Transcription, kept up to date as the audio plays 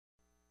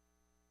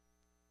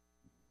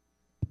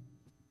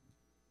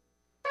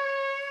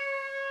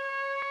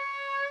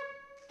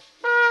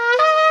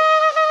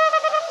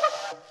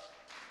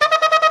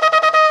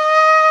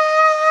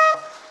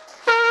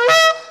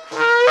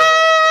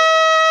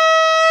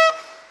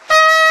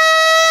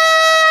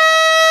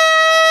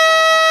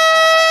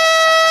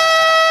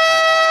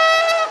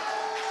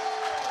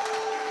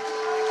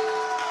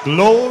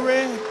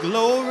Glory,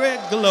 glory,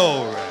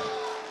 glory.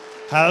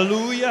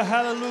 Hallelujah,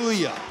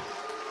 hallelujah.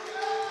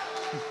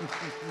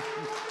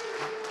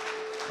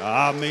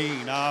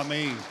 Amen,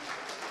 amen.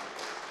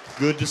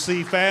 Good to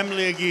see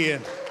family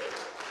again.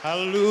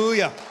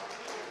 Hallelujah,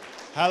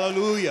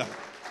 hallelujah.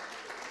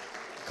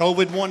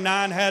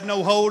 COVID-19 had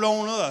no hold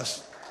on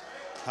us.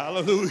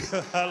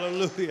 Hallelujah,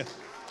 hallelujah.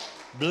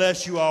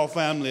 Bless you all,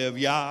 family of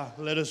Yah.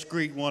 Let us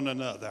greet one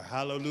another.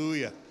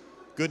 Hallelujah.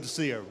 Good to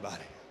see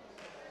everybody.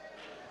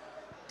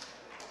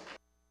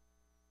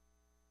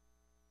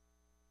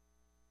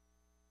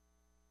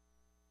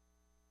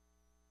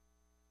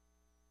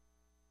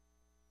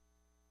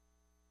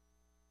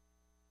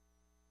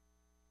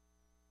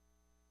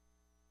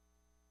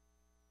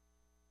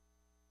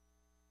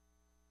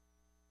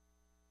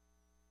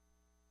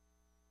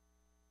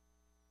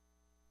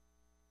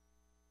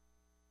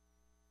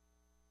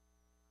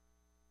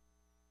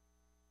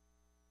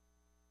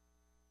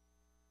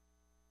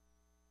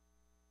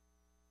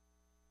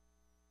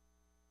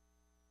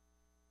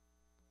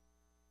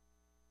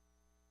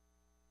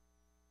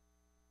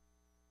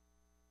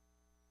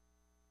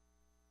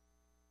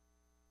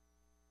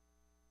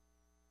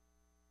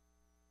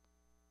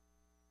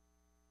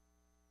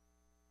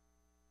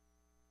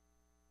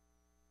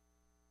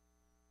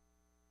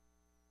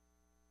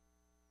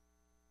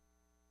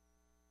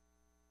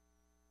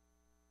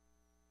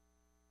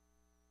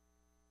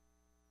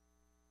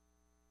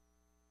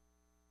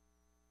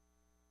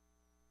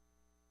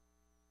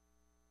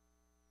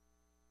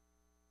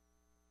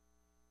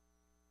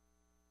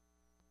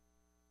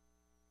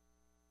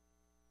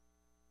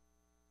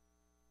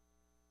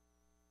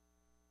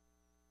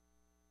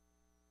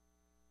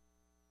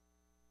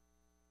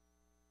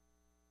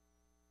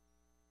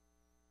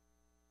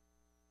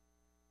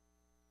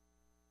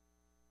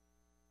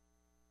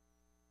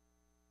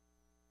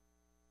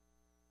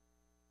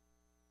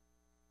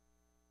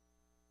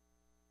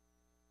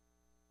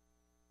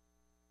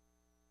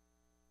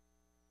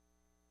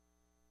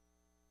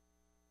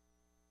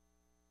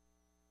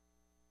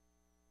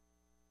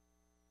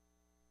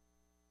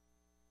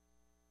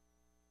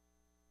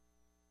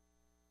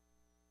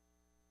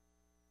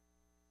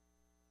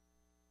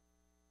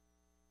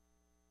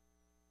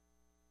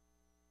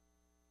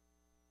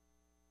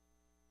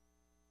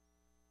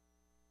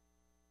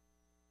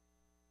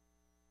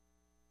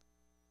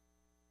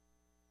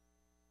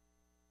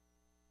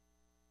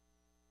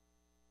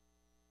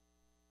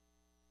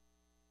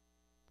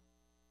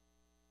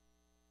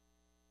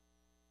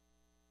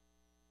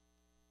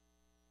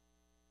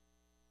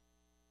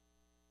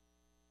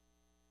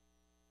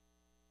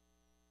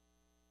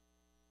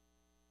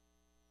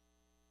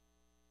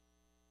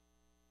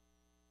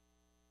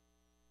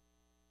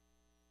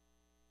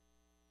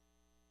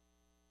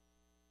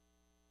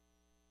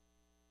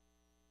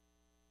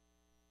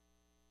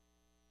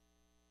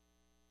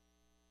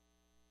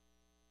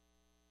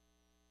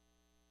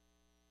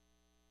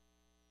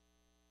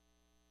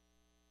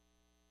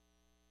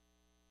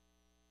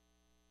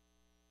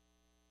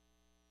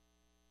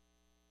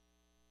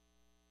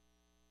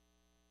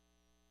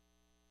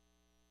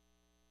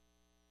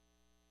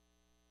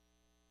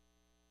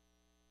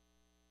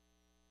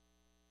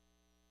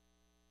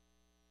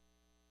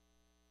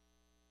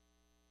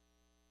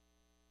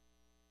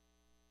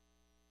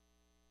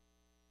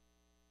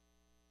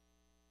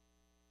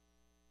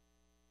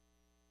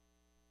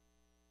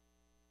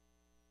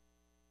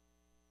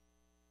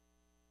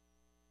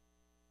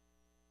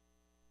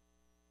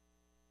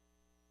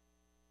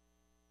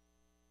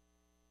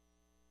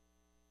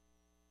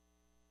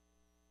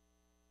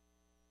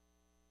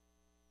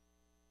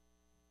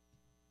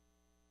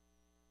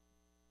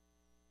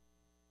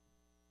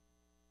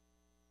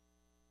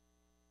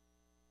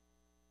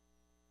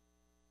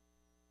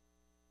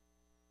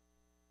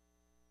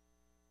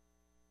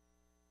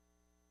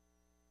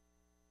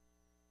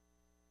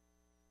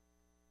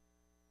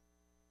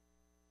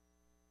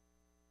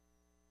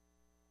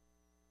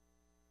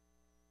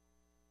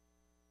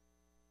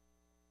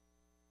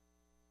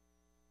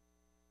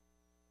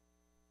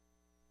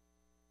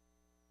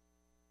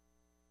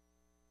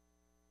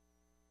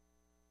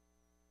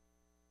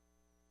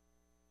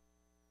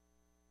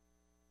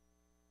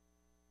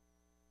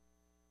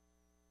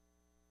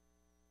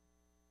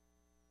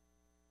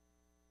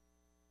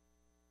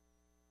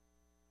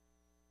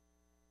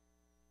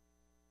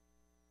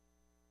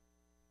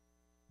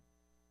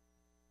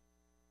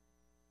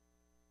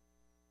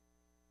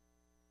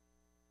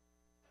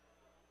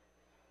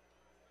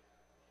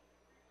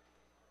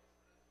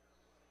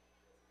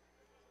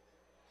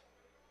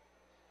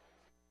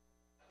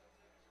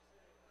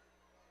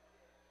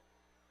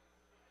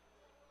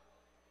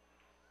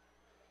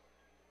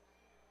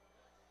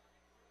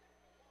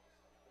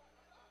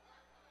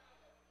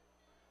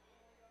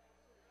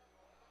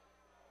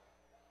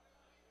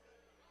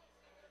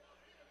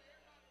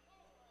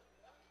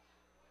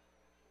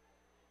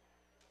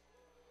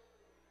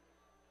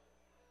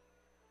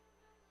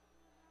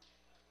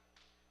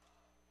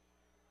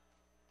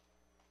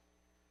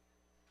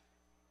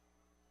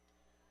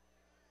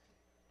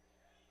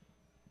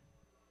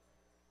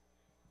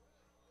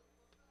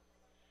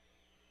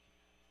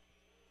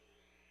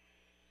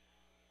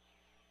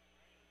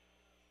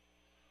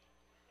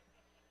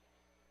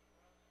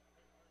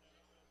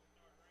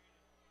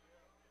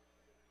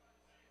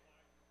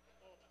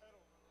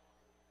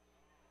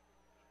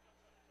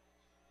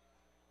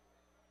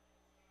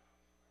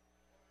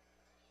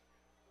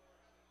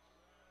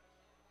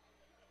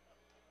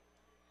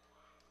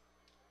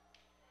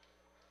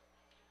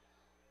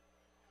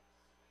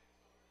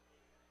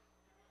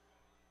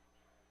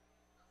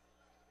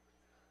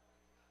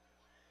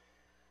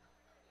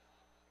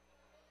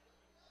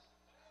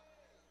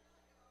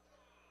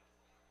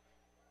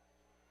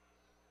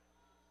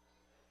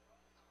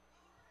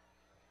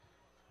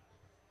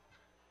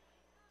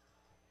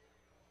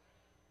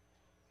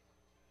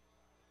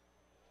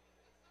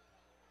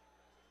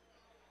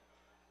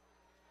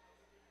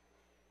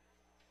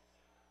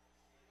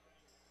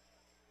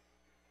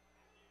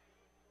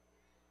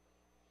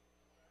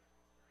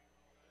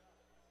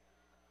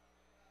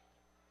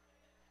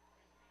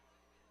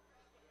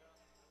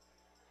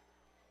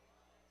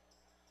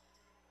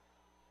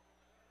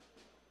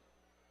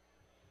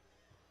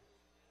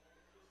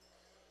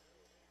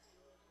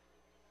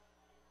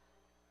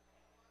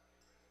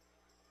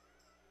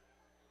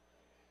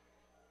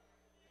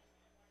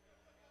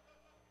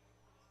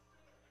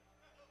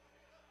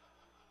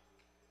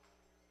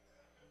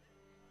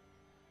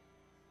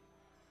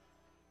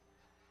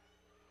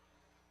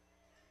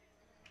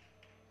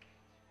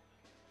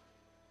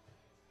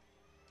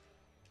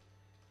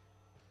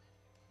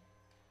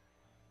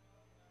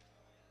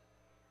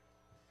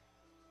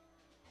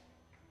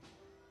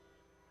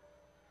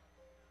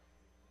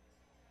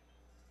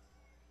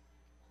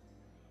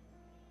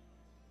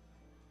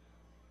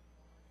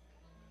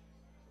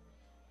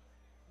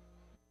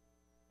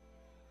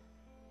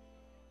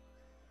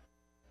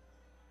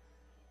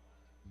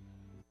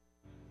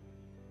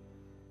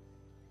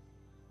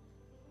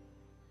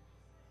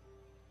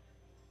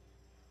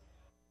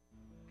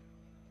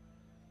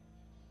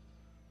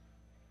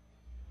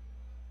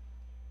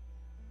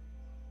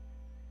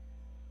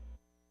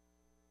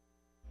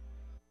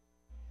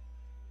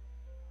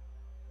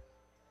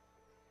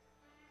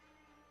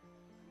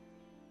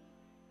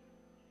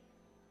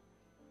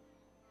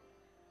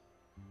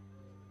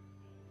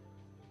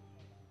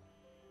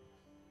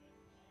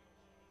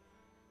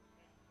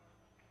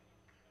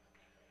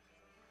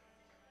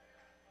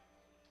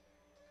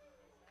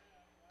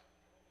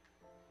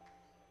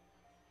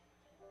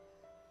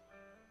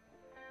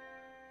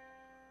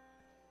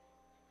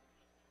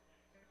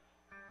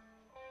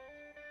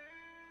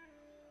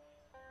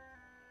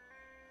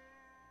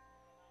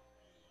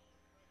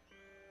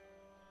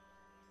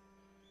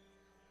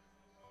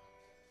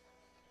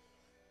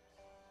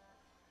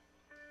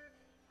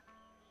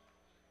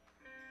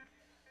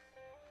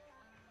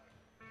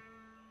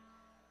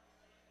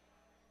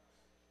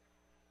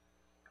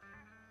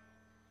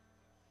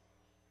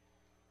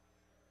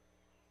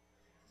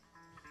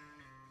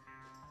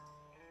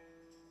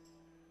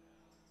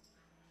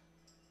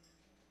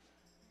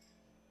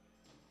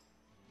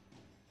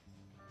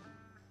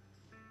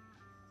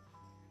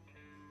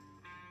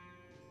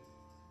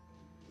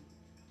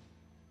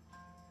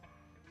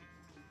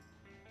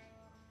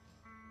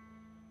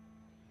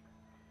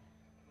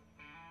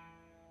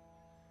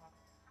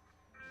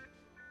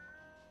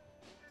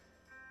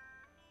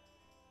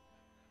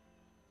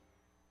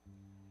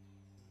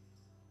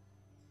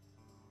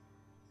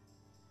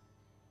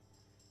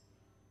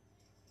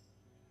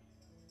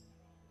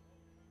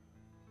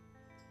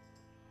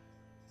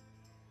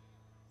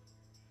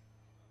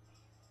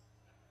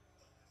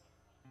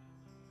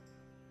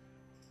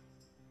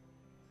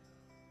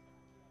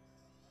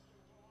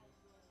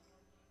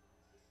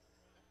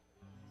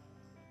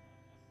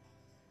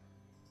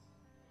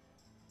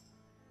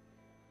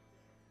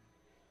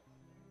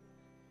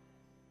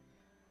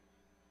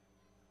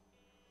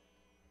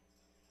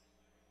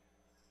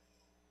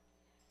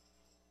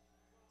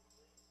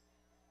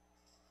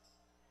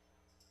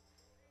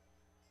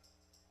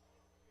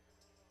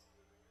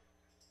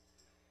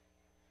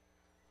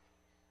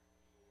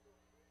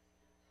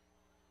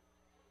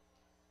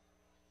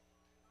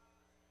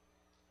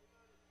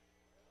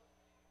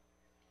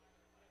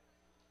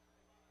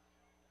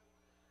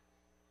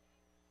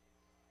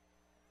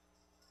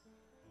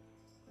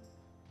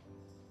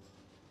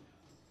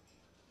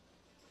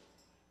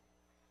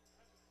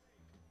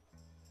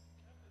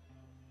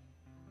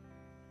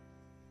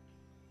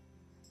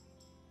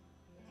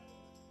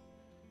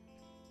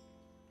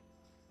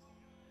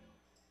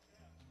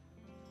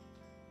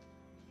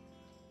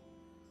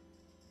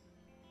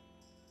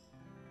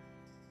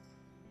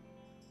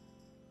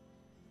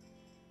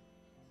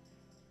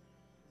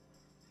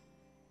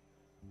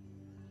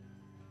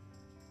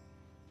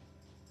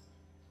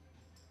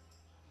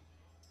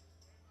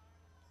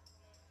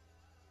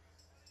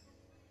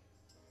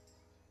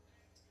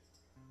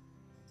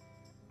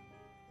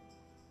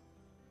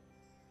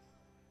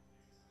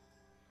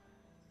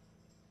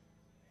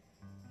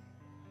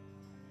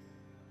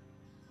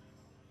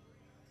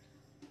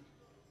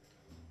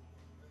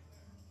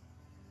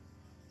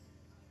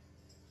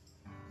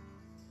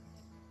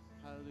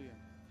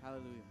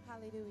 Hallelujah.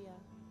 Hallelujah.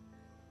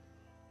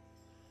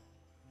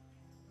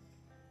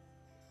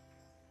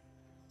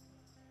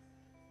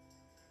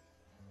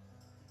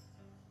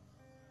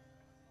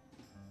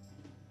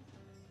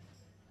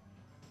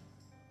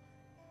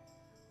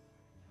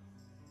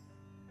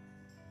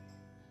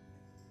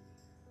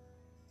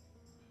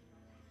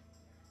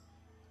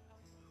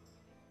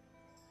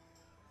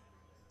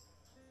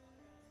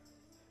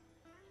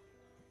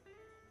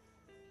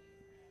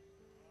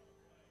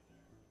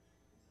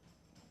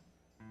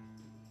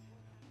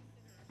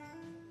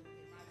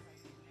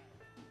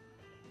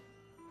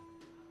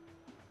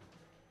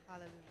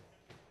 Hallelujah.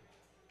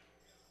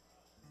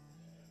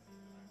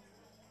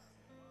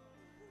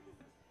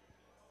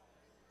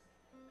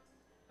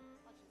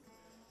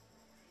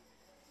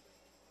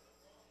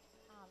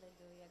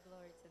 Hallelujah.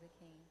 Glory to the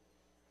King.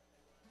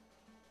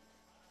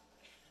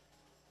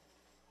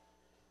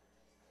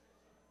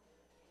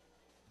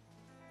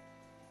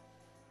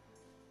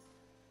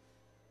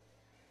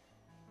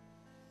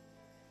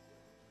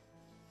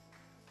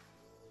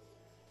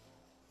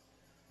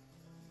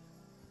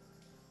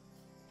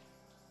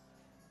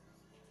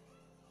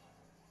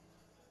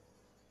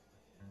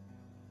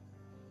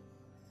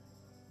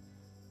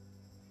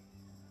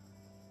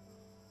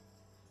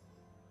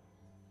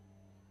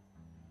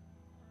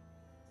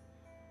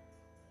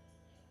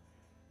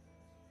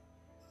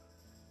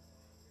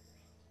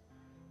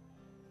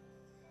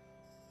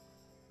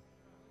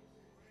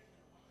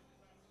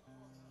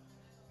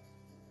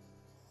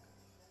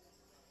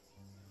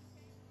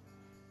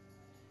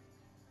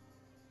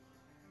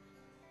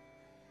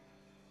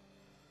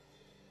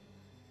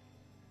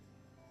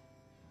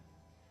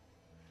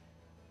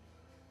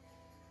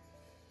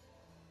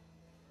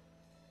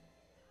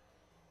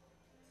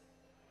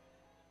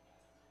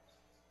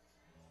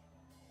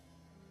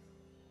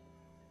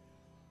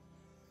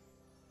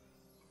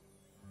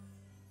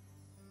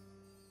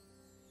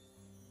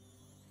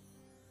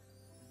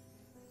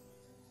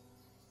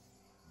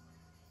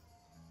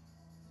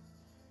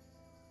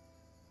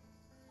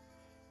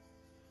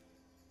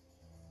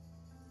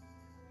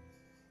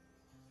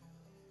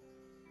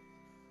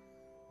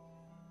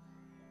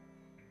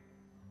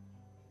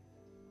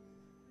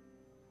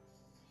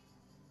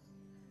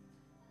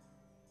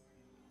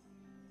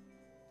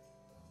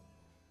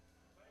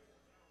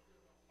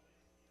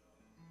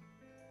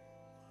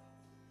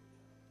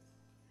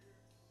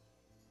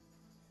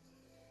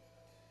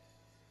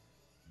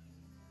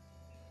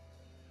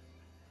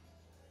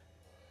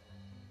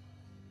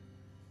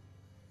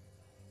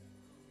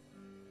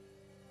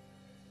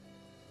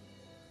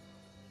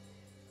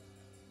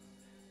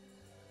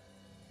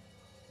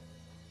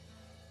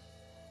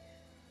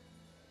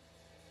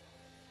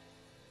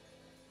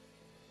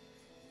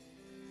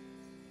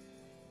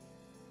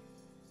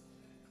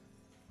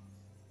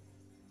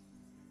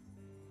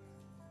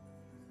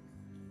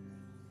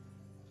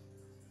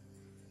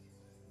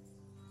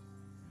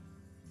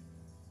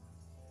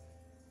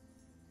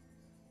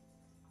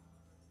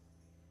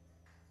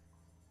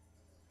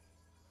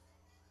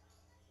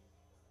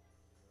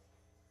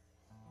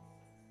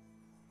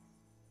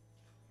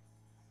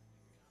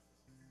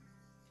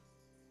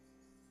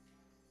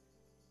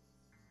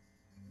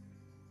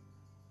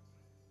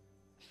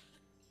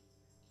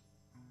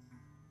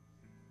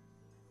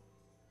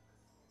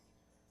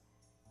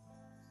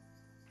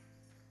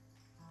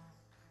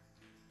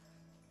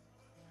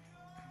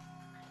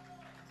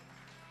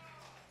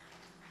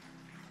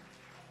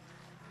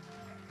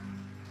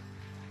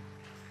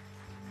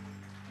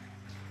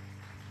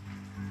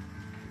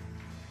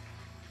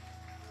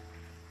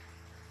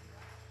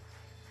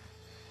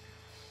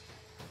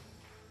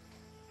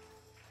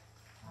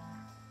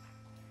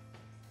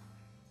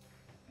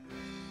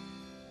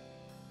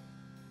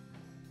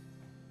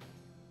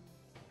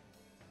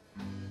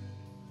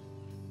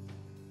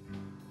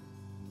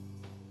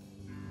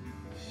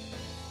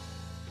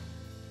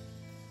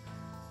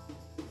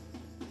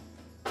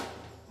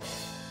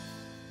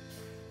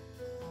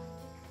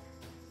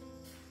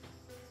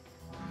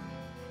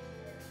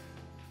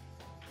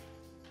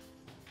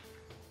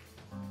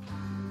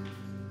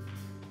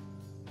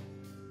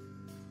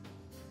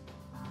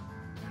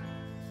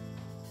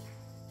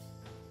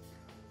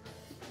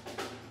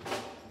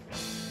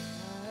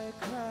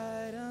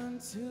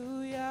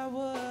 To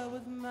Yahweh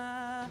with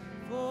my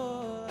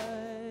voice,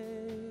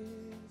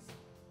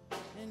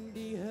 and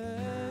he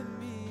heard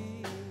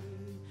me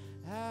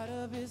out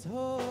of his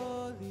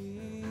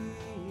holy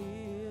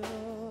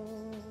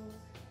hill.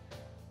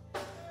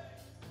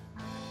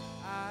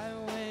 I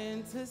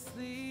went to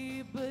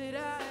sleep, but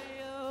I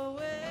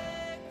awakened,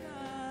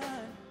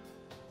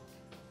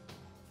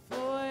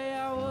 for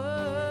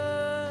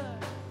Yahweh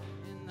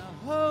and the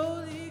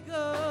Holy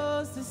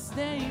Ghost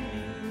sustained me.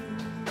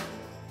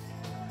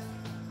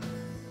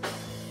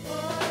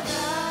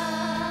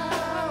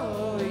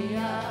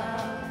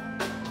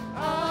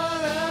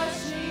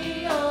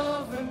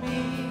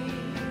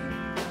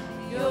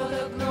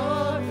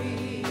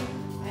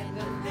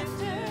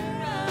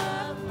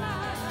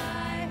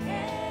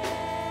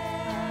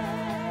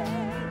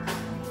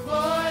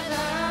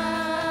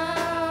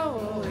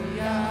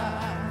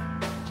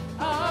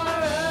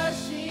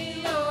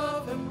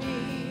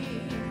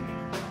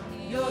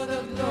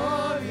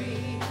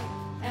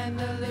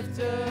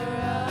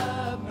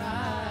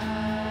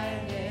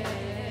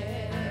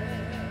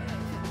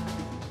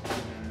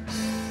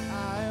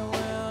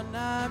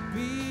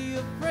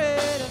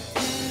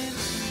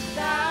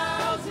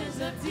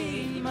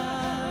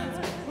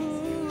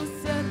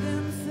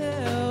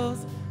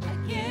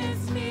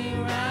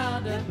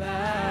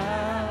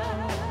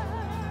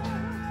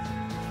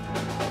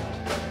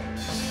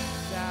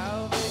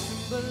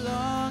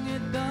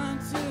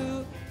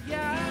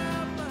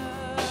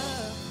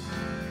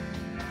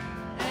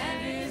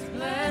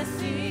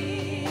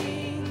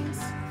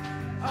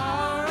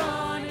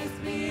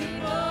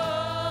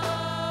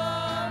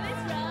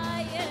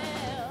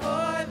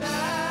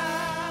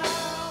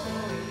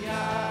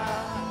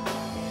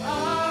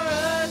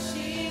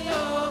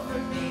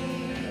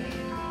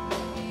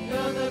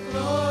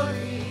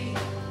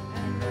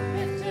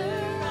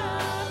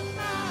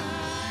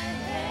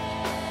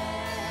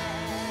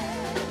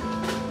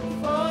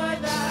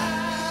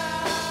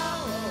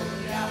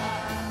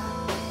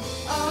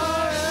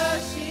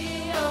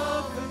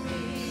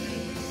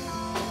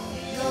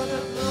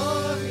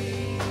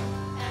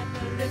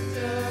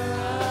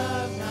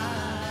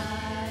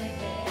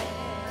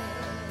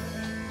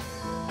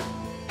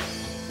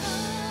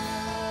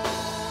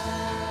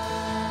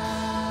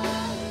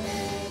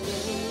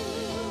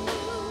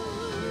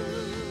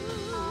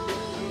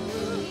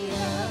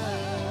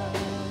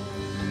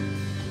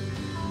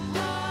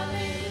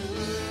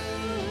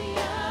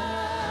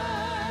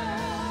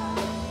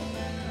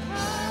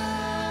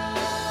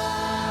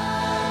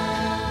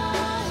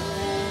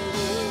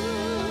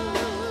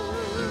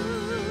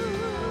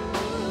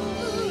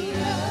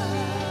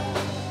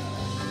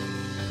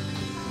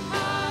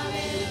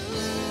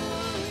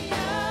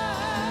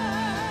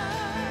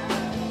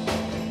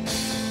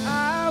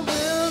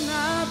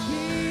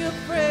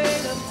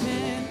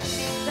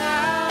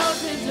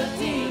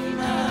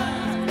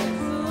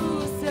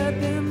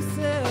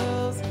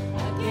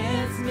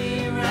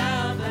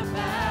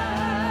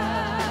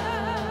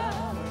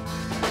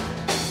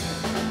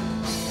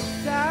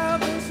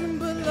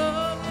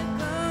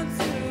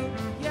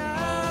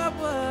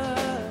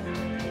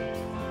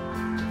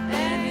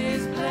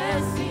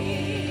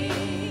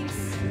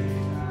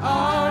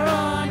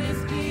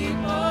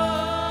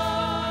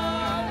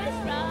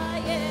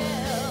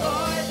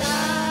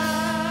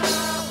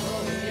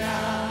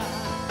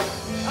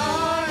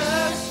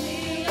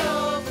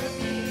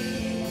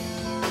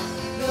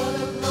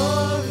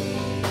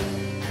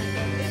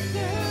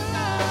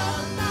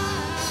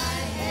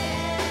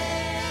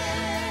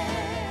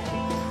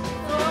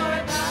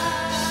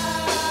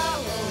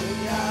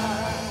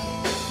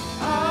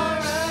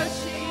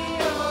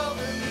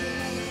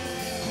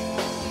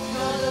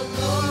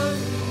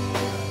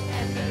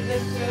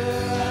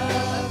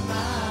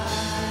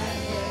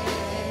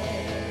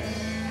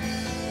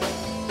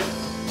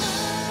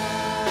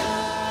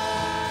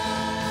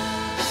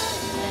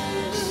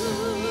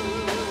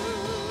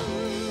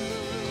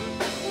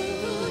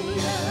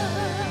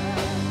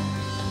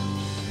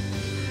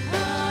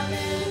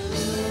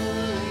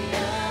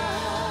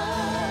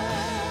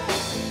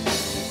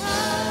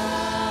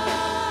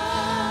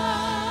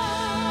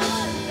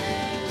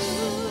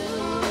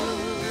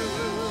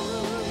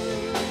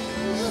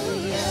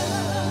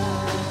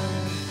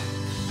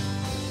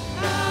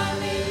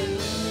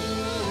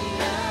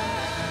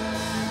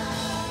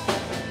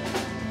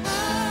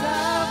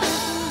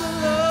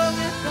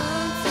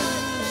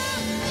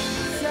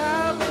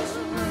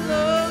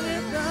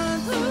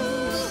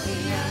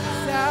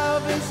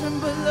 Salvation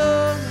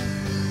belongs.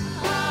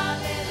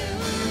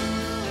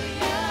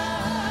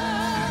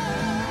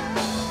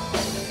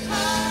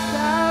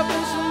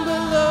 Salvation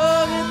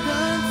belongeth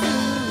unto.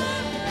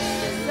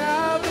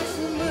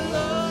 Salvation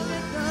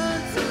belongeth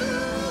unto.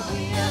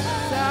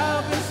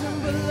 Salvation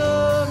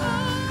belongs.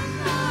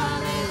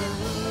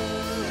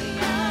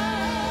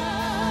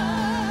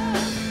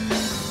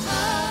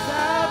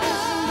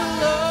 Salvation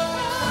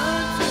belongeth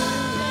unto.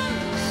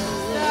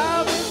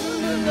 Salvation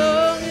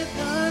belongs.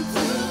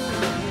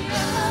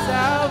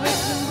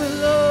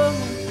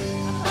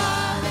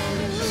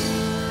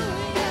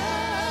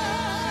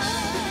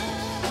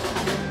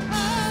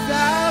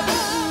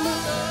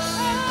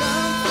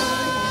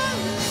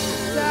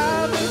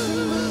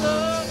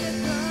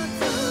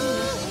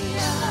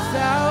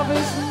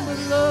 Salvation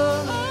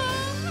belongs.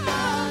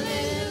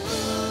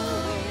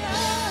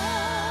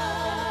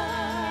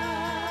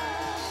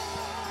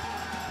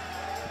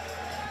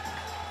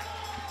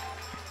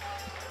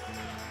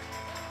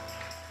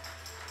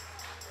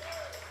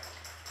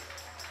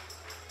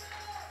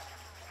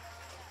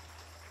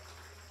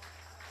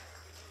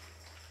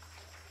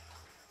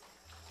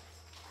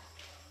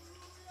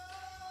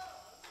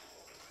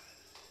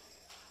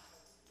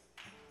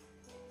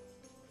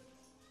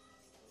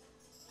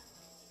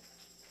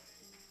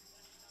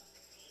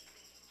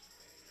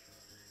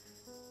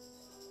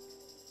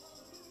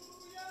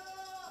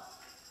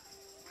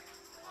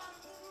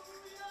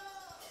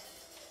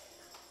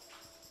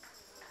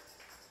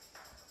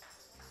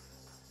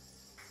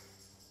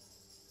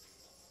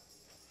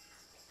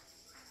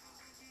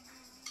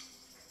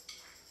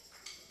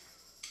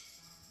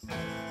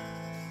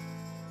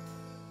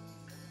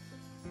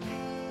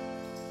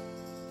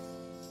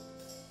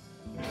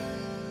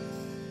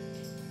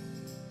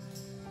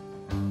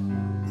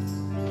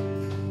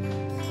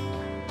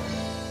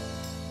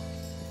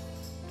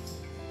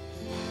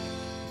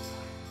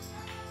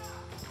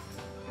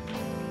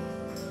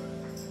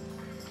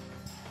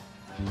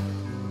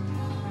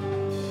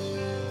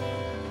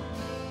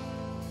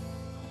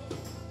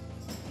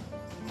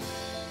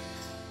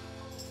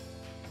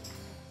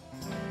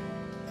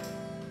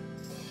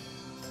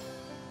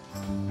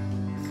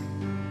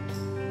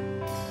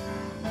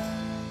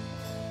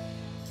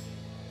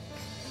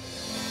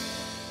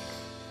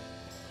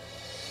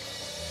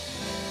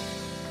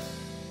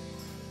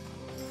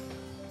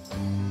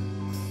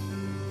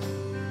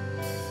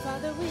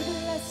 Father, we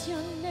bless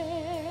your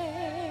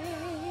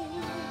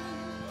name.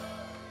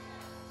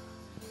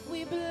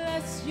 We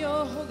bless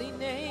your holy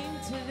name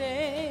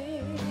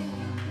today.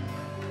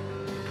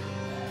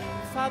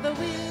 Father,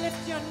 we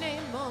lift your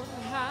name on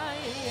high.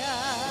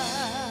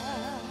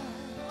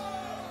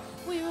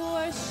 We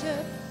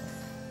worship,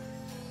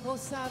 O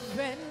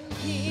sovereign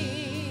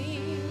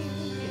King.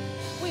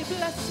 We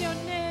bless your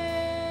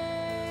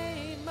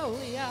name, O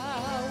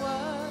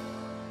Yahweh.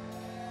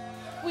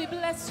 We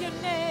bless your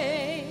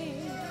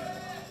name,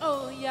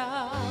 oh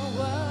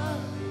Yahweh.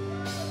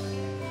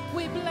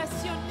 We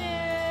bless your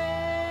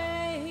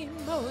name,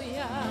 oh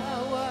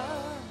Yahweh.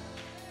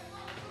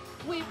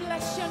 We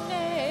bless your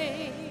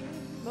name,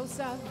 oh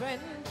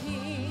sovereign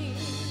King.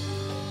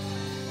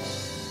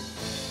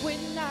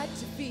 We're not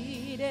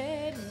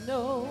defeated,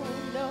 no,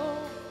 no,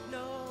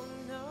 no,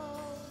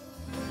 no.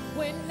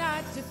 We're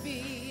not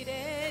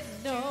defeated,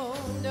 no,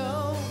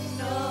 no,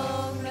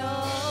 no,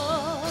 no.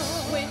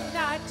 We're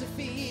not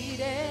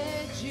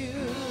defeated,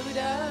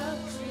 Judah,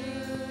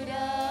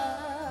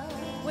 Judah.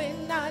 We're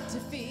not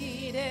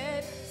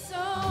defeated,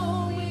 so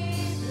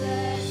we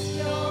bless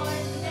your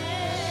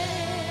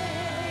name,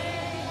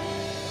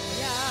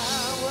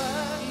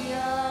 Yahweh,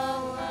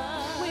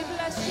 Yahweh. We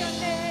bless your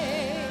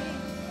name,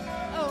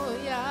 oh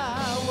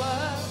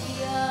Yahweh,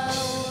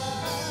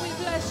 Yahweh. We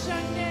bless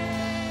your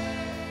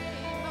name,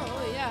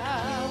 oh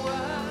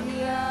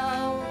Yahweh,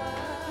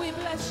 Yahweh. We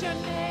bless your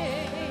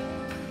name,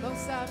 oh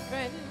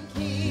sovereign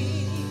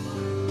King.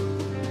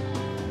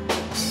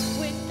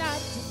 We're not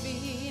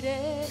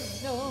defeated,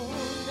 no,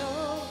 no,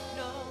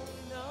 no,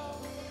 no.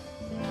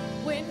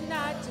 We're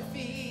not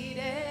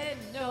defeated,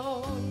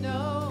 no,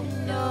 no,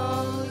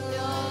 no,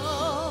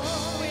 no.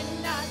 We're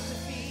not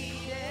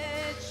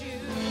defeated,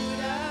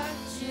 Judah,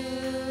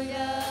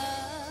 Judah.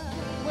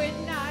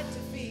 We're not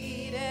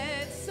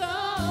defeated, so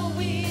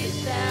we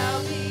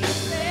shall be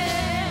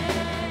saved.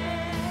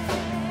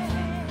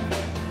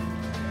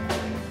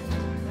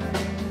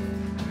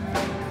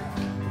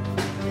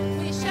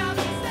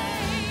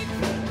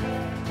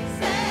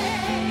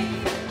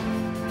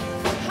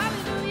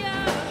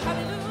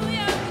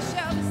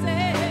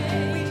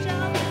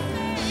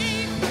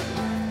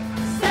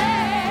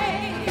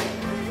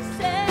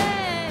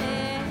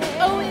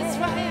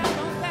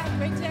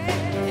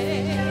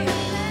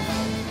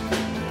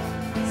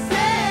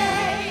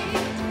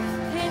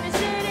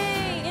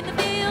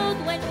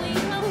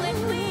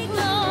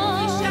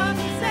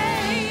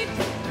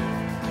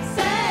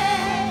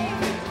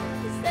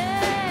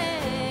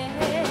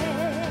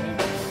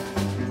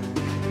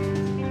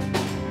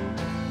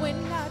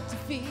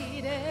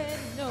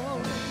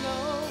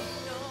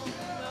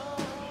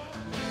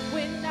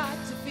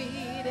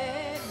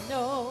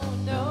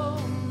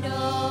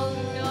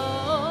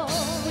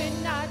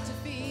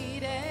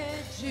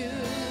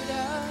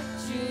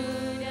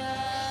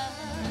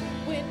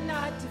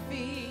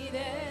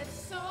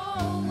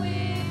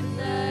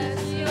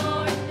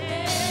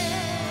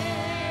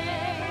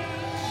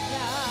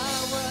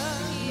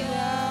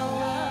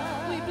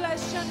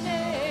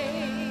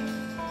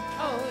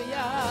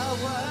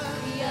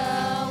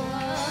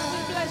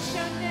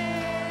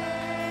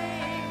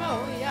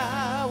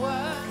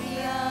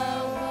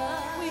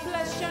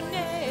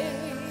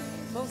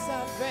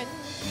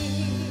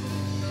 when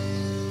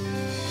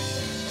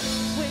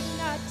we're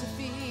not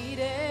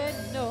defeated.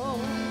 No,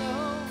 no,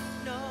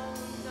 no,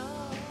 no.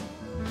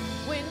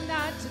 We're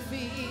not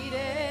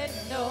defeated.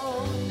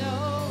 No, no,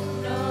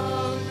 no,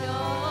 no.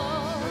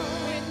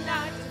 We're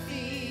not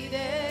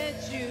defeated.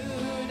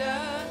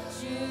 Judah,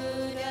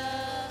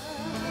 Judah.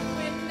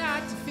 We're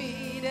not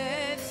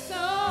defeated.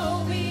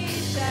 So we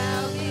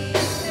shall be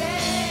saved.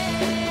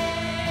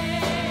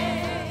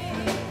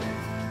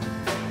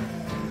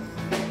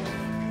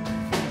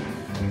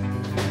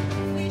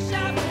 We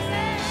shall be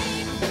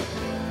saved.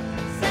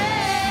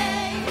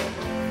 Saved.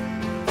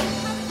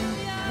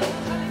 Hallelujah,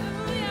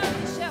 hallelujah.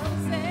 We shall be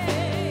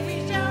saved. We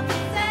shall be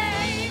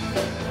saved.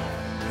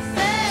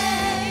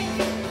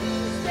 Saved.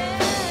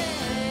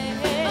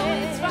 Saved. Oh,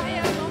 it's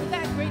triumph on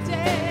that great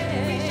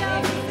day. We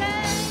shall be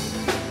saved.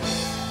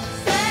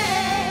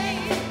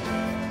 Saved.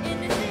 In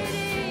the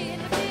city, in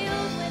the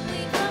field, when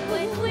we come,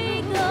 when we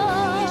go.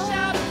 We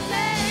shall be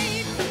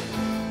saved.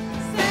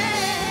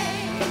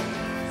 Saved.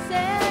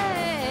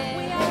 Saved.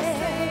 We are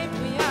saved.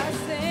 We are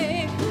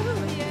saved.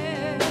 Ooh,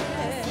 yeah.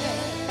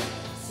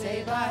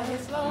 Saved by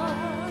His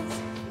laws,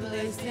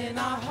 placed in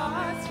our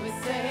hearts.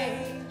 We're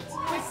saved.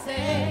 We're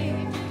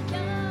saved.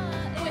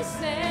 We're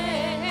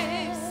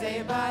saved.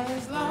 Saved by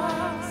His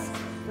laws,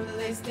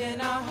 placed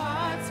in our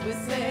hearts.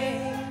 We're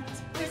saved.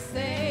 We're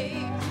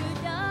saved.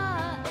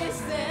 We're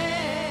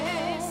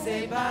saved.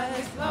 Saved by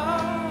His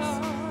laws,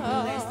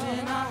 placed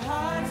in our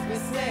hearts.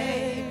 We're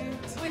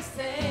saved. We're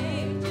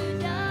saved.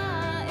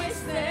 We're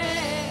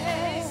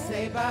saved.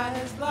 Saved by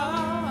His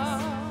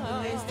laws,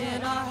 placed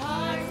in our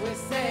hearts. We're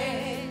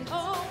saved.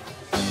 Oh.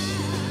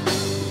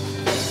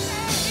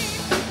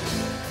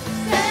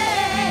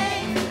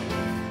 Saved.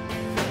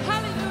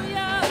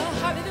 Hallelujah,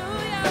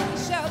 hallelujah. We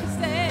shall be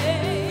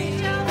saved. We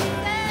shall be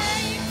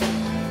saved.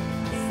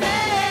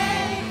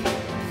 Saved.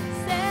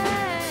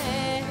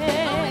 Saved.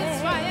 Oh, it's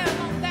triumph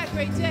on that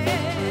great day.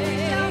 We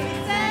shall be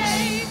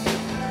saved.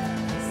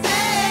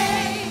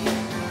 Saved.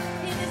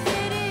 In the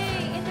city,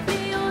 in the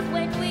field,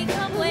 when we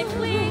come, when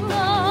we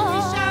go. We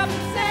shall be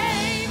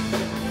saved.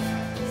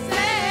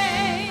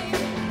 Saved.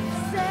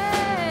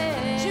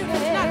 Saved.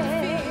 Judah's not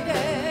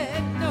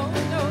defeated. No,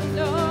 no,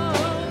 no.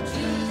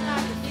 Judah's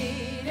not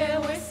defeated.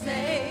 We're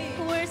saved.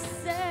 We're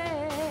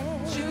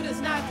saved.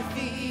 Judah's not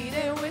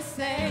defeated. We're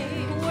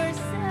saved. We're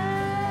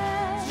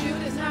saved.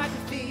 Judah's not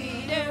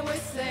defeated.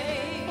 We're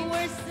saved.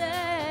 We're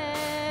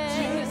saved.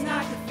 Judah's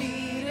not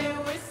defeated.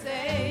 We're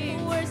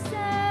saved. We're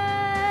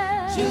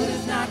saved.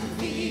 Judah's not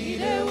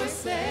defeated. We're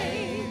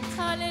saved.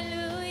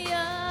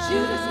 Hallelujah.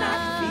 Judah's not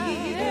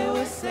defeated.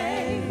 We're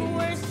saved.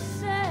 We're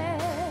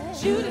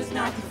saved. Judah's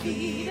not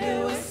defeated.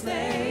 We're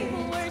saved.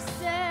 We're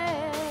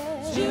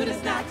saved.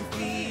 Judah's not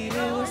defeated.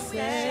 We're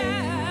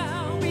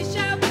saved. We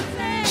shall be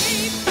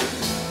saved.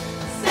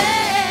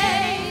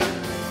 Saved.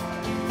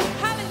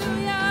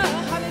 Hallelujah.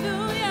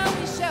 Hallelujah.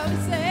 We shall be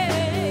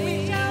saved. We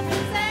shall be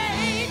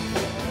saved.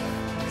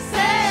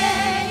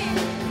 Saved.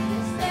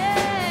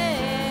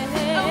 Saved.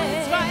 Oh,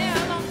 it's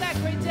triumph on that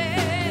great day.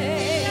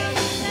 We shall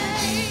be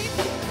saved.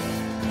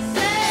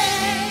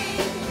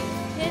 Saved.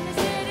 In the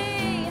city,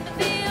 in the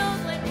field,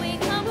 when we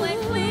come, when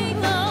we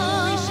go.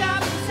 We shall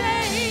be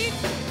saved.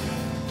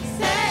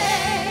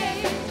 Saved.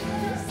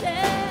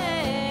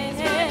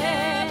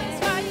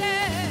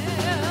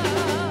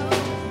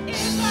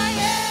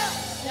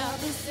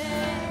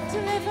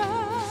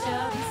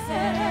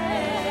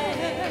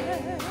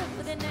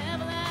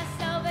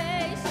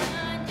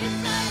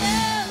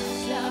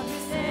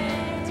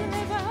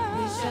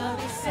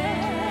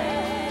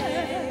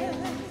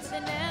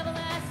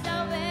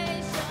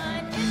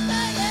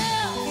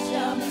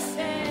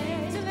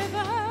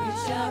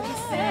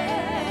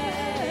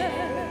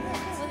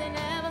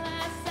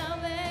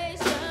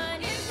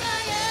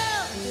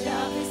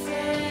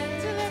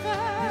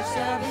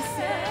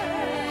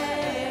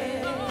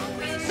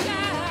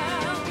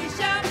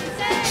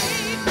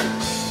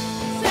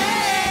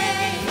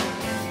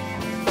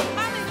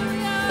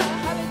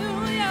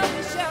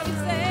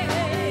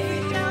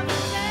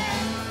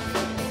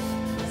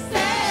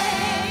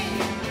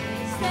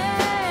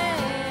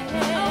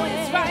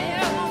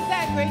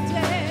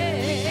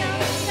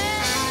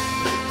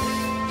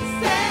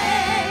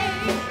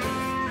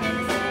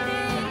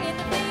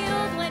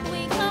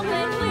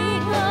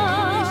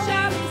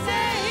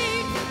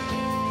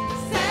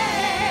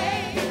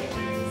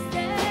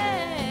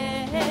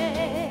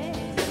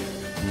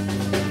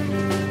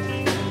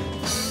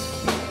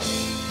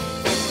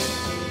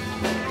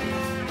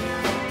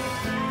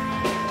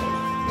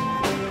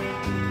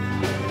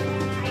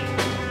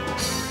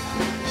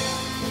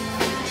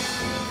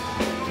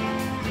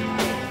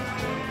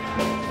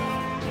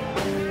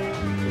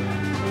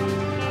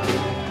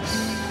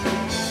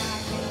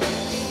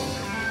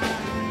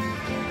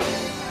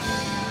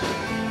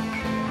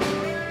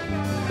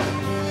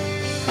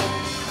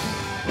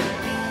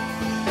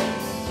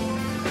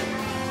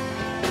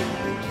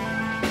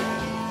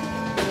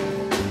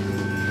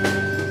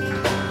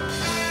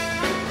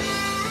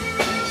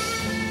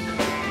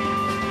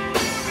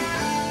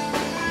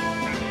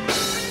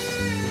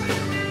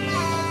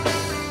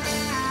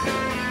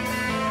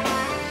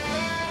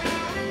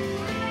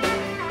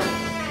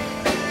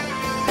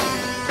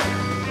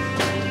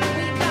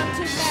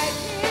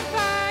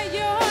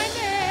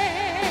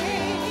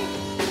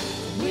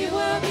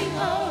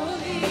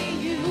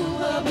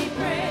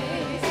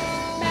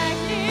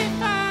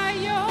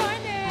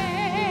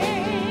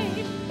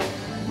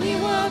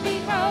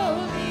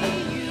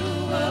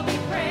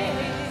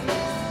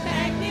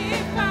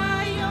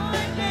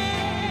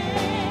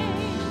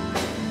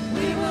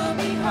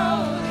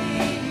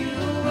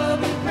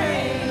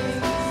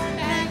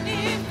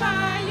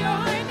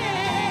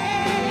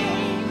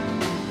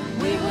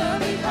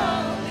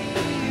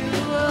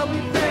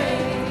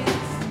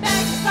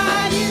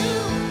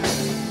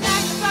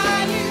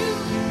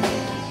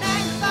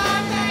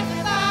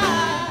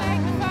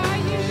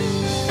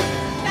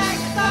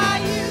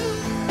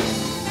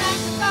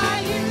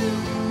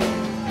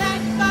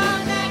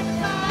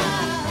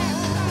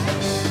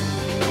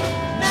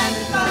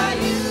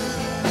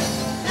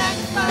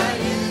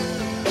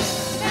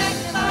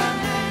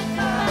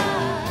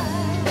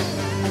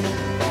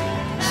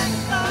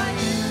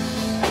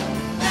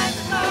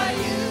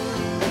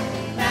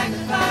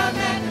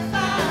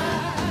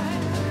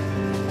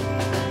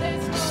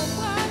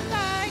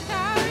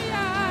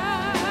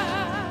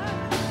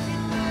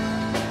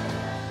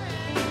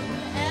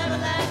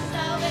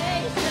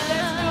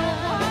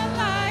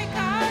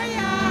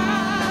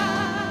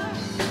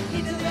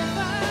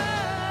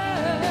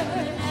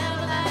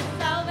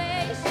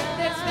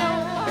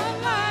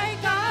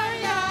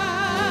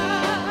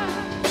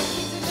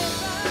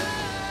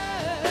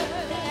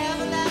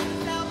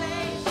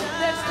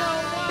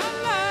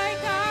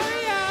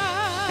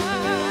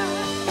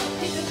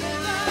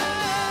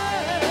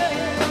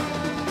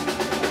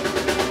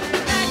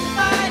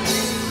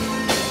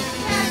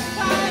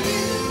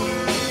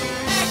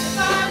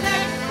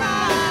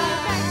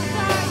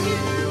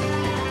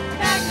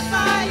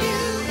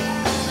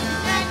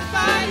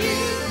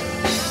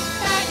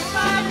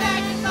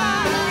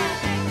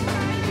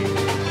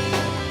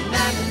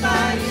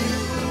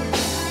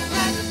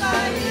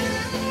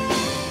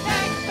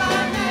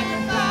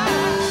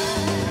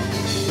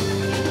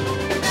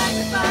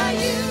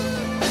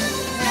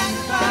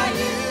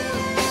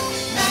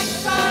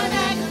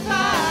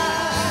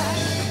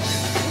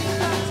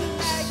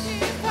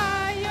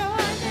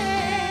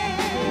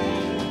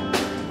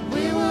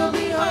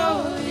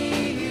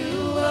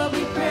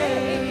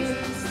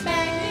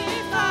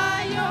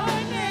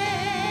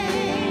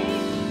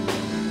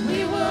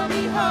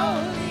 be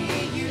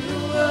holy, you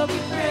will be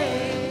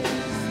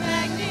praised.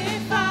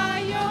 Magnify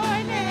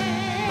your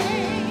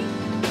name.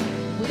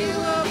 We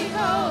will be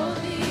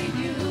holy,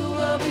 you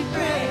will be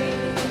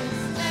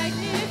praised.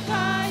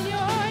 Magnify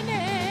your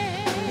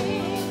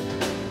name.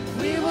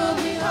 We will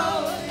be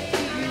holy,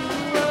 you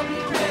will be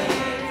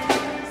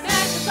praised.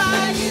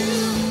 Magnify you,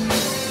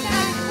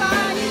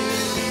 magnify you,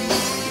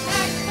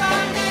 magnify,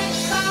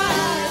 magnify,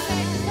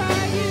 magnify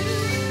you,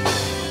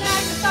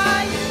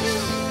 magnify you,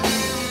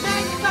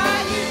 magnify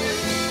you,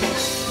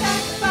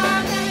 magnify,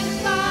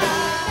 magnify,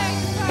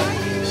 magnify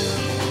you,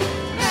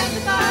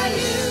 magnify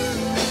you,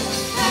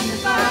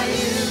 magnify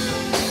you,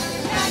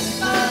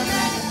 magnify,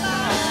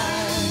 magnify,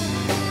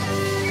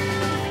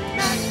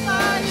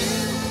 magnify you,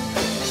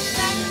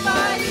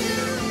 magnify you,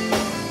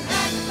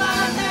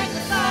 magnify,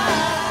 magnify.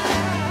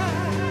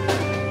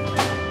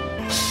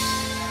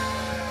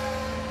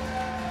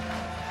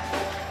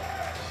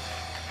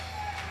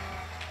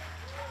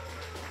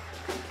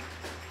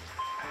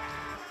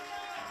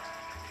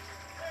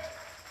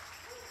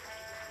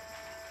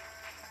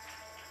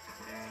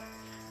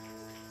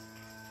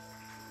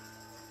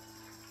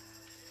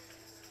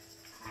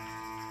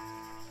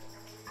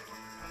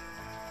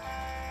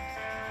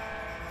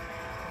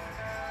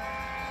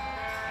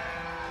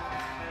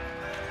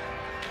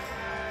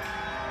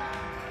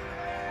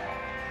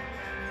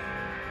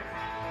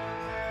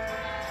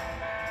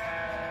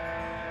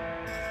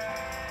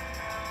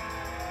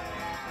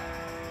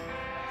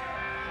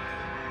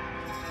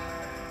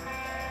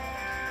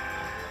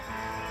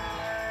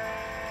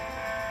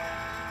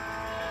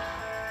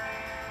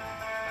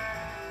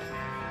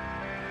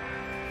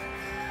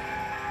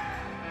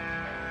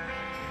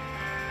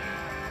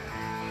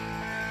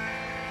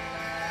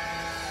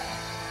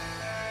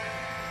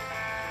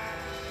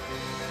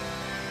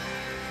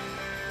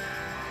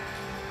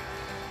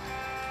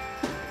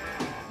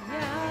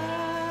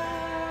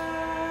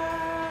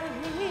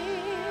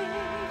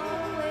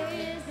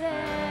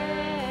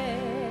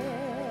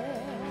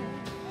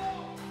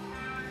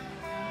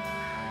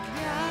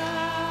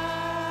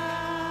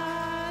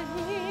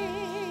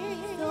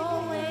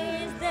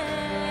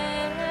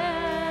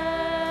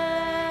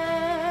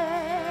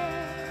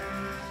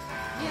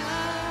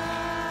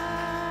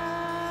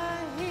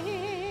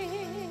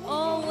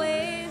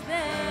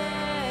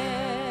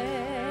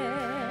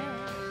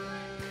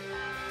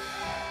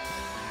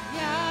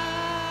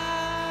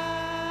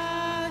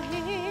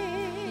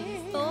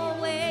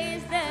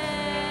 Always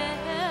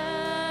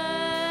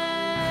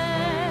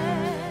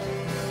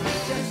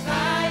just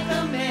like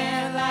a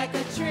man, like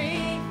a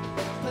tree,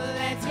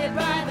 planted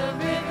by the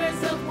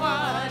rivers of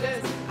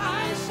waters,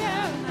 I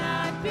shall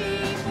not be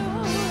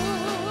moved.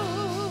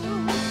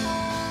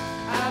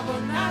 I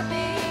will not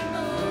be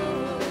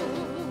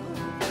moved.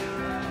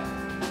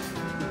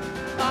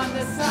 On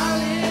the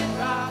solid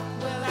rock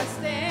will I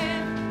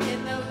stand in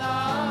the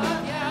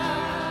Lord God.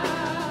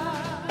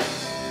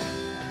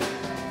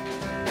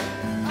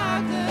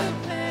 Our good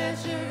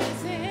pleasure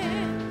is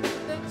in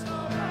the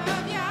Torah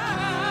of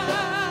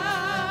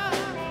Yah.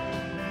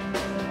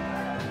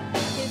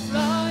 His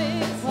law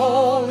is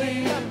holy,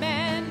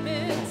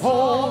 commandments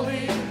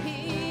holy.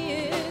 He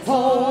is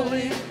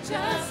holy,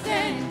 just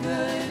and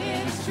good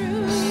is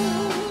true.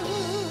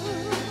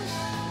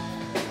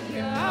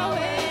 You're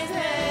always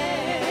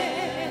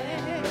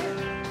there.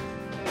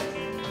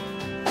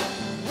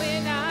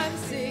 When I'm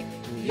sick,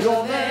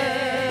 you're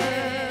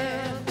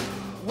there.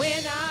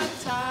 When I'm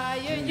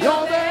tired,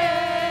 you're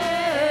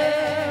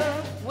there.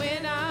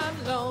 When I'm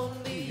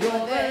lonely,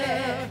 you're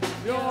there.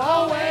 You're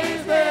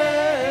always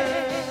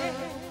there.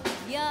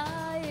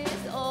 Yah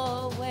is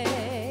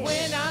always.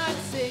 When I'm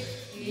sick,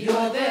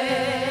 you're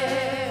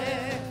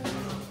there.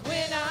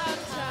 When I'm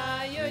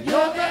tired,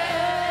 you're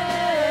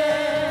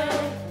there.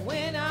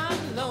 When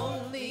I'm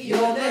lonely,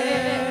 you're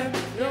there.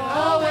 You're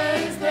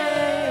always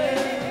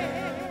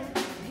there.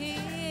 He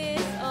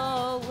is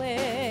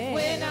always.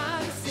 When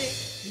I'm sick,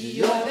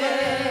 you're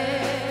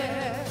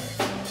there.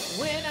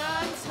 When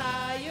I'm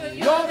tired,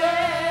 you're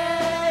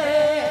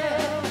there.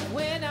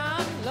 When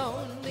I'm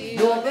lonely,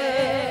 you're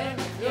there.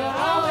 You're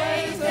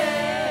always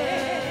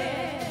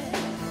there.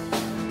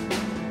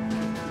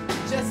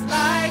 Just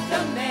like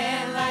a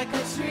man, like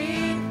a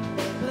tree,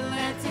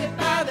 planted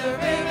by the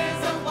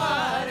rivers of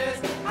waters,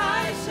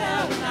 I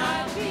shall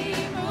not be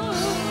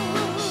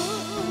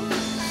moved.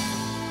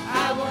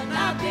 I will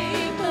not be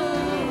moved.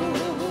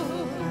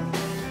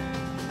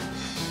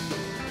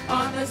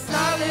 On the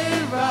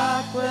solid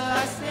rock will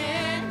I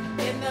stand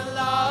in the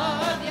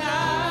law of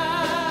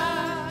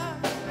Yah.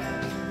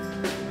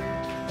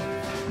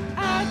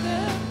 Our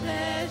good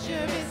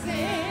pleasure is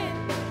in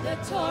the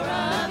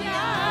Torah of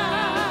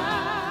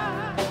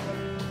Yah.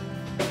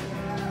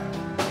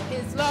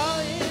 His law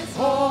is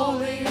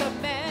holy,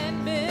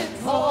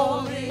 commandments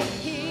holy.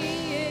 He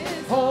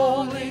is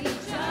holy,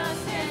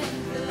 just and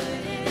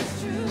good is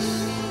true.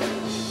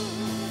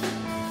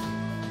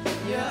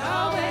 You're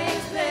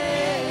always there.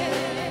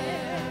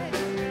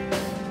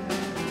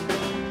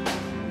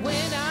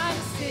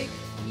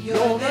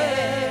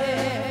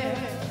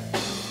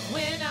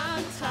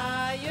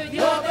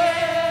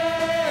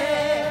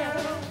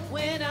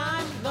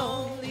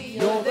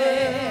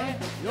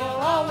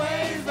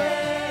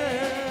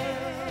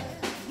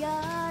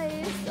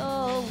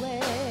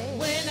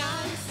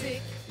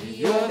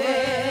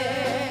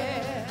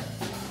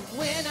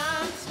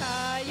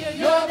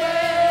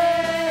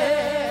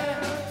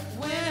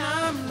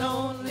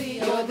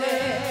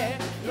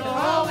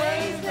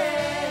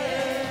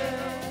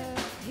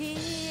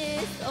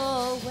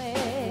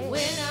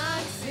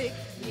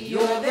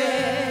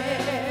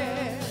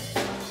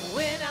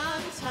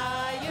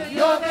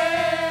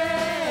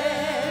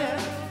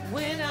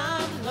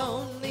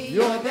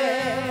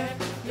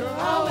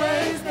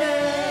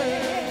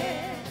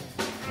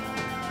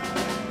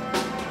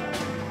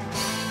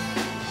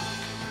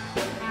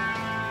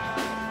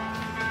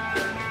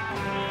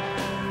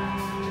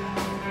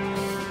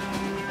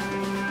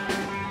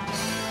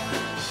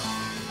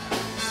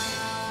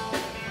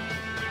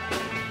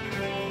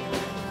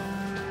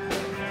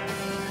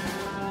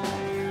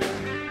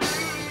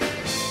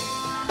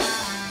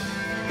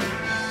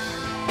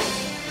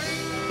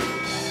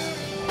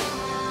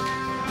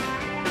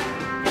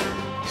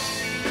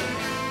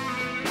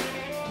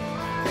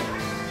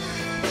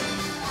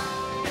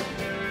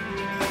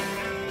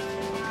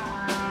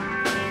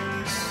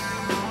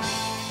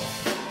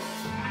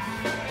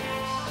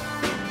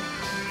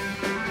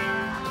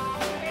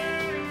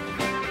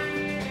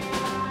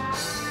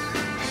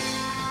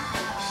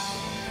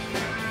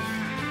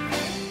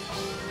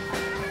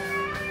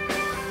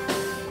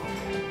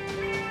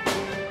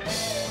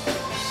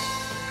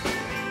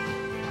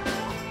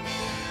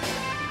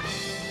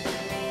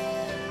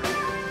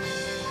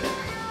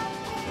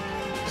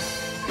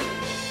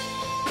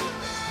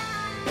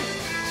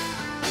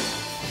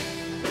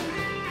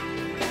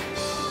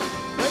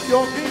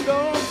 your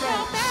kingdom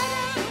come.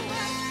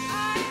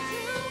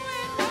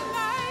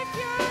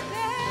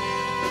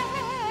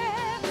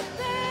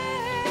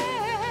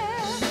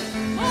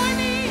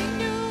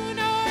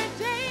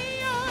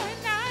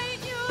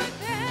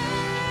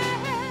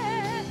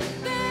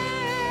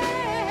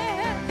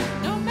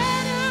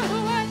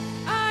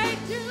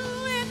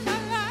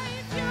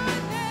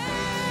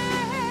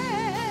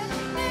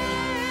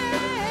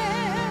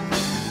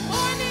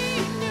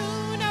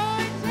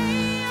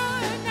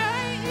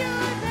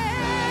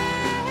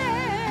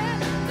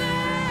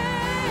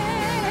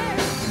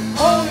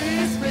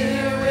 Holy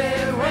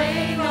Spirit,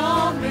 rain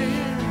on me.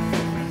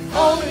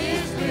 Holy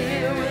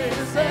Spirit,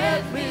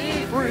 set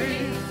me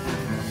free.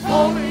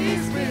 Holy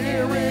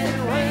Spirit,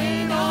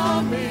 rain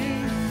on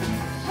me.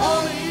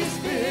 Holy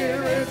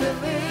Spirit,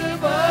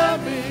 deliver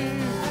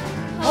me.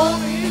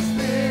 Holy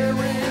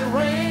Spirit,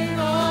 rain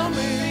on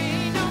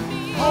me.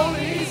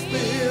 Holy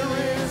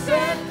Spirit,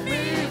 set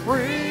me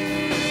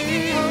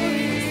free.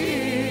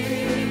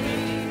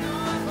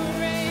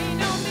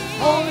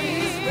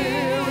 Holy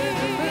Spirit,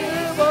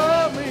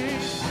 deliver me.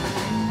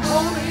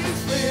 Holy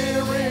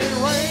Spirit,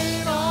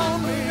 rain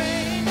on me.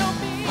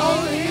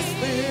 Holy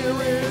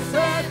Spirit,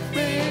 set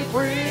me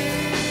free.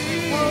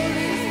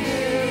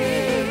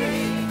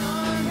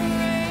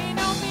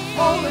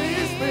 Holy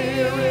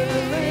Spirit,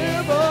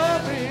 deliver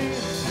me.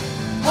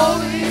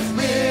 Holy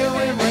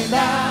Spirit, rain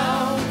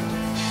down.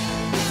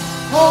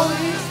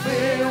 Holy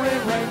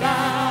Spirit, rain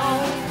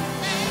down.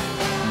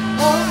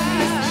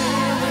 Holy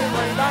Spirit,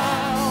 rain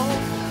down.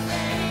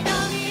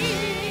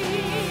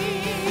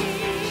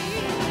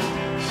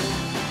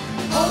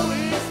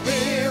 Holy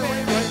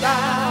Spirit, rain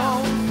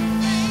down.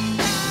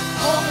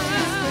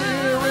 Holy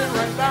Spirit,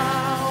 rain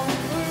down.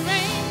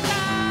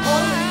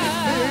 Holy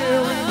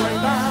Spirit, rain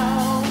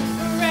down.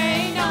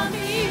 Rain on me.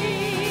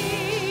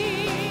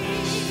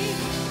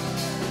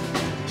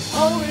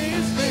 Holy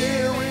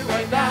Spirit,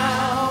 rain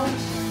down.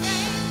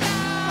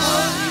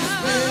 Holy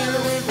Spirit,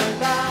 rain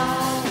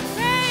down.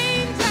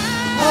 Rain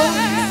down.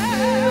 Holy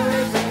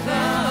Spirit, rain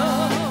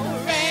down.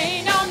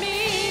 Rain on me.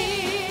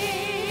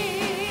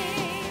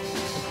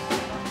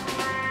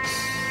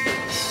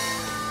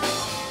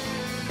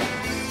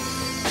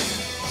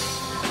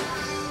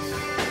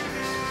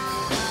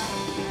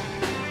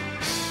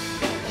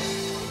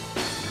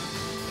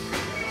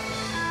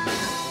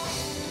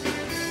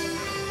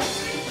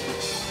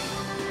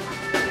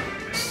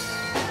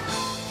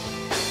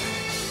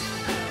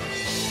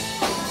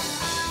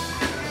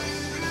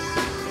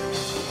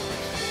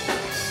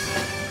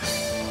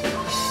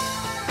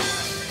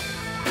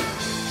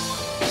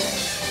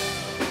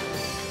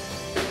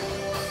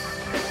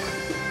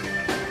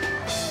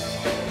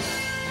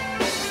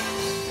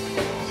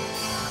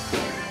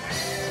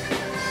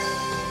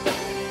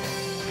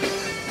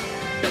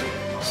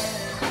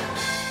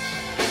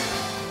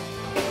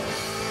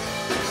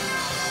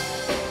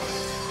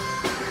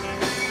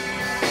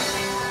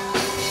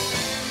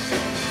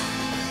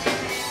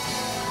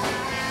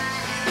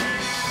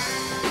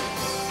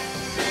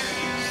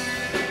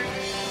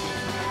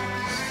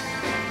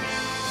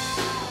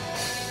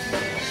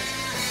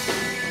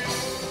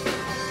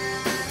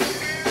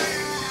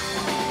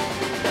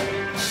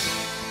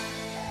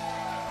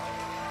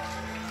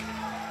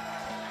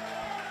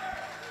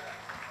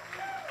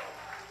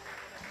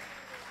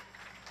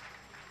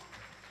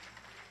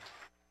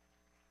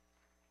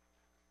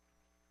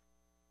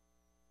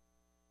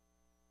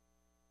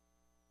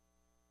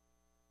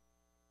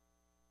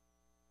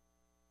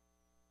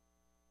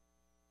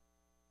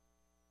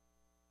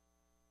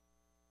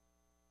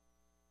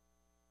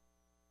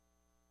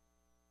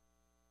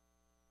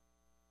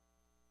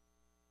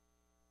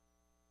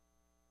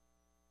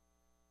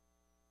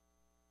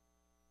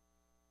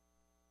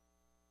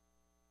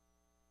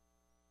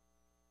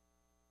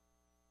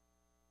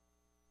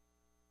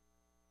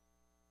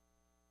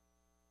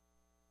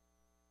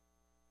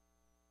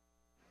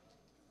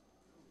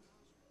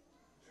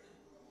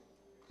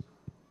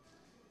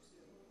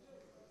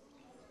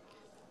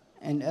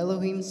 And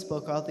Elohim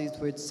spoke all these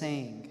words,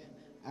 saying,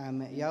 I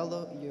am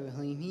Yahweh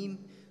Elohim,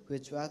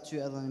 which brought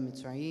you out of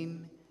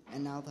Mitzrayim,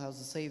 and out of the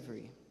house of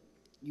slavery.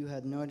 You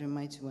had no other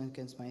mighty one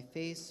against my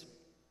face.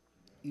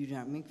 You do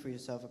not make for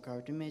yourself a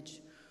carved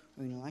image,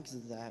 or any likeness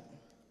of that,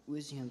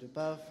 which is in heaven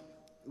above,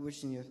 which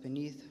is in the earth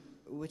beneath,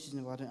 or which is in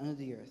the water under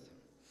the earth.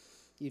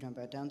 You do not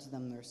bow down to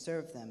them nor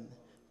serve them,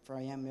 for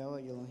I am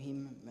Yahweh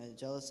Elohim, my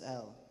jealous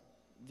El,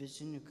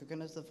 vision who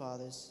quickens the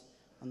fathers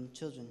on the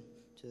children,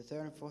 to the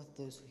third and fourth of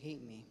those who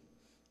hate me,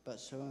 but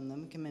show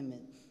unlimited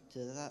commitment to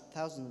the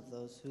thousand of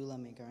those who love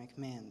me, guard my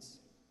commands.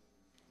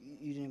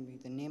 You didn't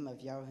break the name of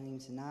Yahweh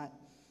to naught,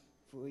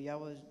 for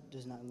Yahweh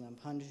does not let him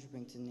punish or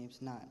bring to the name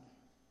to naught.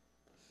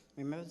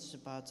 Remember the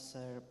Shabbat to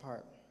set it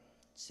apart.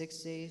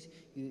 6 days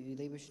you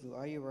labor to do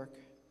all your work,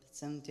 but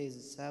 7 days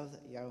is Sabbath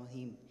Yahweh,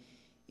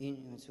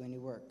 eating to any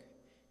work.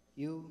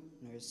 You,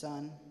 nor your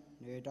son,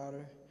 nor your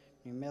daughter,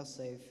 nor your male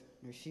slave,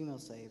 nor your female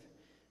slave,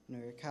 nor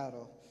your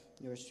cattle,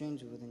 nor a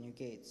stranger within your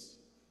gates.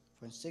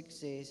 For in 6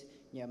 days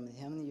you have made the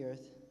heaven and the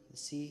earth, the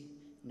sea,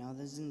 and all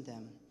that is in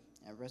them,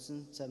 and rest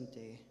on the seventh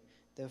day.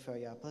 Therefore,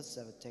 Yah blessed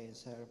the Sabbath day and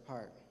set it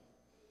apart.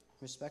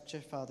 Respect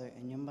your father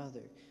and your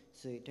mother,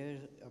 so you dare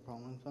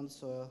upon the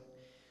soil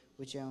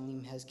which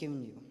Elohim has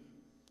given you.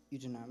 You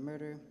do not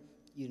murder,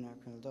 you do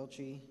not commit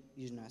adultery,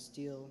 you do not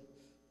steal,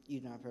 you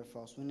do not bear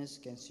false witness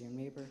against your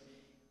neighbor,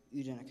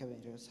 you do not covet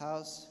your neighbor's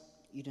house,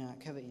 you do not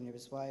covet your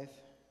neighbor's wife,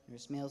 nor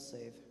his male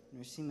slave,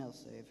 nor his female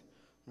slave,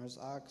 nor his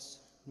ox,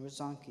 nor his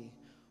donkey,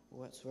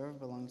 or whatsoever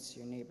belongs to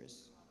your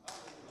neighbors.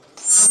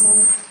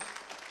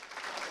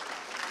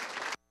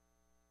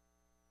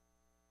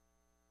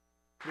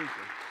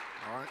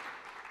 All right.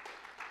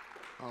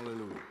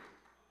 Hallelujah.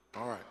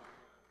 All right.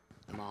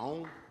 Am I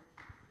on?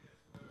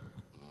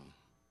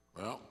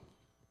 Well,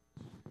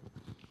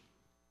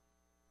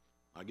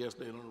 I guess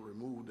they done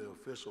removed the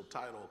official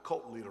title of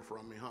cult leader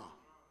from me, huh?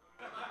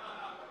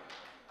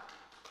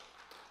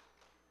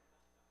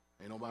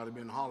 Ain't nobody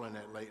been hollering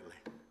that lately.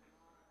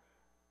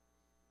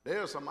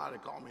 There's somebody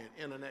called me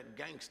an internet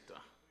gangster.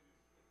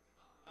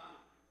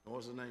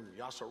 What's his name?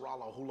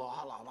 Yasharala Hula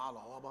Hala Hala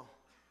Hala.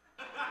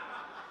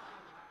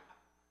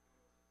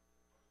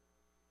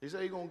 He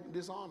said he's going to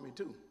disarm me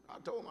too. I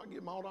told him I'd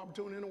give him all the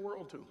opportunity in the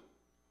world too.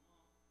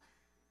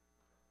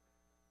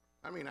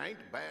 I mean, I ain't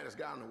the baddest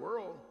guy in the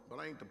world, but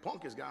I ain't the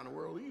punkest guy in the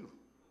world either.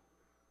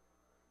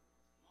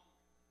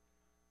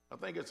 I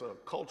think it's a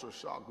culture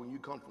shock when you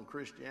come from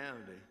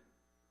Christianity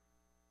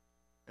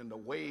and the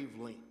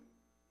wavelength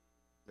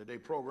that they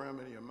program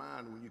in your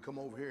mind when you come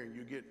over here and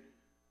you get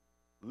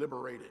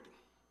liberated.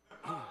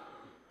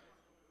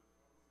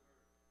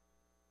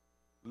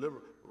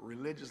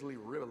 Religiously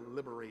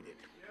liberated.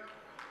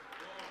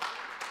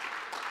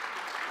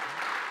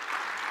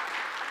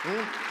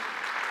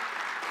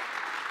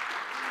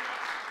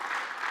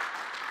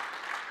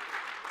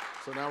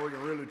 So now we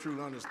can really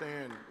truly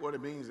understand what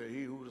it means that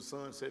he who the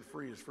Son set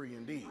free is free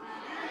indeed.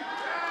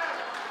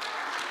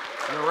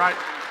 You know, right?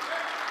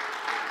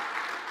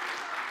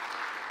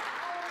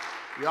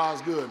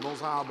 Y'all's good,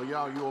 Most High, but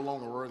y'all, you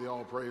alone are worthy of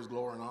all praise,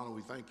 glory, and honor.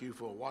 We thank you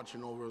for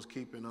watching over us,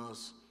 keeping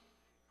us,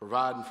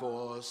 providing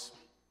for us,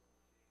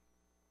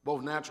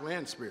 both naturally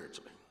and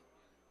spiritually.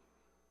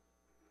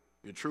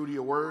 You're true to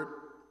your word,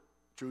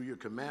 true to your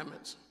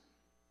commandments,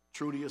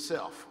 true to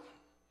yourself.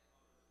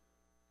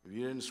 If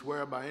you didn't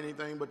swear by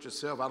anything but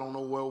yourself, I don't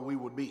know where we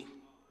would be.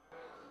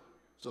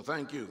 So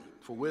thank you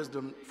for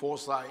wisdom,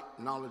 foresight,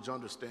 knowledge,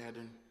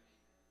 understanding.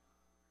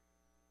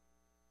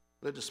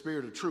 Let the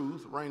spirit of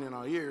truth reign in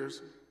our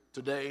ears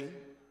today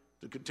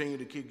to continue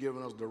to keep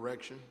giving us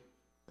direction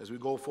as we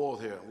go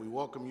forth here. We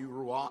welcome you,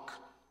 Ruach,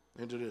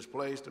 into this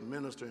place to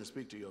minister and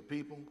speak to your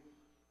people.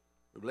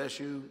 We bless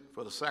you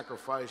for the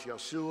sacrifice,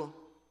 Yeshua,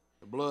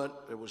 the blood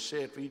that was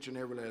shed for each and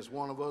every last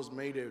one of us.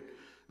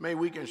 May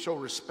we can show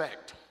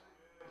respect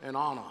and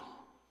honor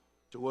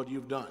to what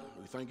you've done.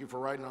 We thank you for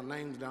writing our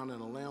names down in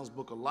the Lamb's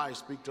Book of Life.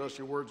 Speak to us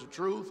your words of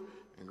truth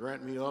and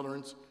grant me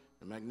utterance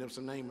in the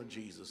magnificent name of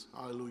Jesus.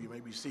 Hallelujah. You may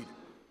be seated.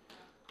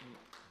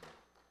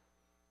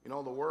 You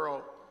know, the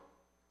world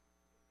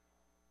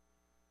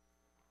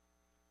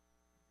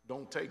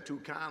don't take too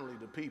kindly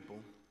to people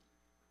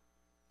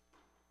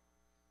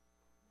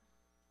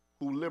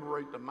who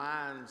liberate the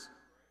minds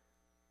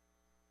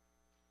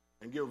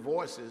and give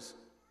voices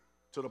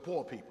to the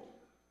poor people,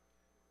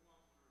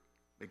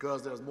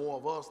 because there's more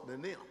of us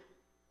than them.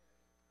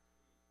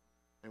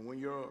 And when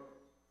you're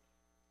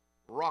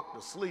rocked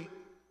to sleep,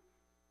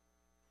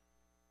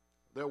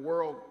 their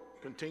world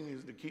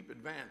continues to keep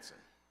advancing.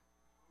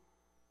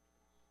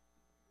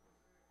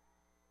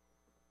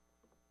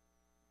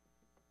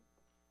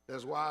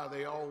 That's why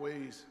they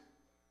always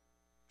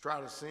try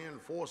to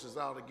send forces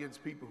out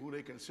against people who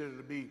they consider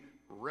to be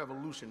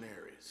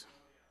revolutionaries.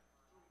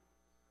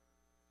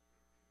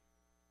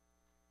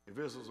 If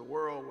this was a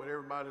world where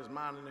everybody's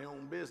minding their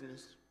own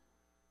business,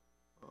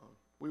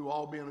 we would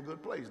all be in a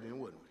good place then,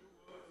 wouldn't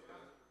we?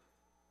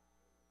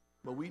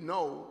 But we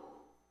know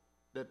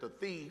that the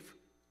thief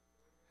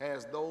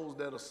has those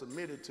that are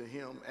submitted to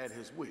him at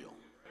his will.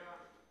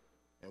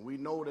 And we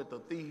know that the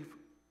thief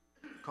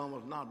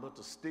cometh not but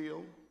to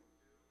steal,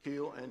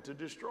 kill, and to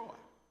destroy.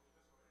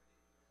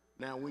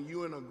 Now, when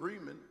you're in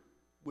agreement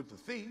with the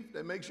thief,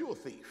 that makes you a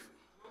thief.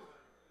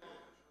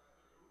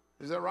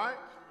 Is that right?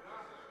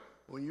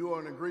 When you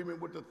are in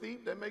agreement with the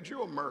thief, that makes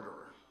you a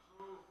murderer.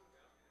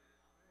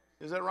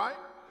 Is that right?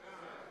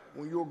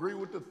 When you agree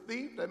with the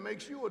thief, that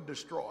makes you a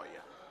destroyer.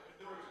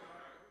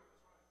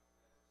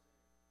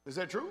 Is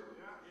that true?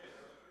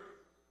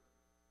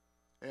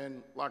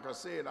 And like I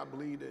said, I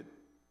believe that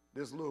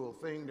this little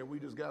thing that we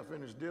just got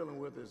finished dealing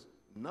with is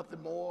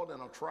nothing more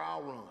than a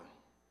trial run.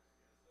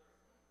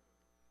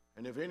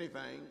 And if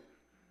anything,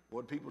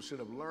 what people should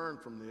have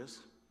learned from this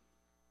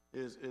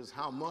is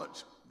how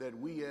much that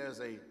we as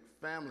a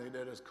family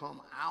that has come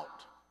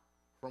out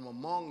from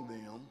among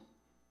them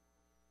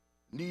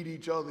need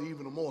each other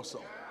even more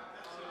so.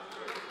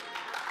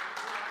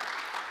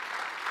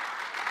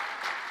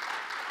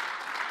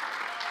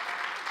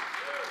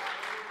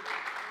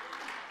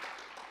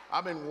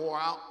 I've been wore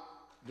out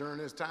during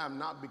this time,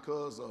 not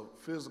because of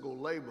physical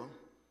labor,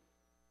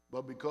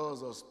 but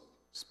because of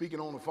speaking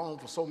on the phone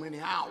for so many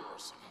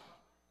hours.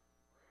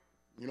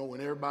 You know,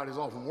 when everybody's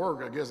off from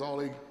work, I guess all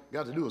they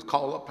got to do is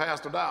call up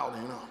Pastor Dowell,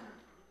 you know.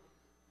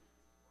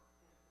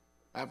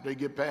 After they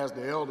get past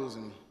the elders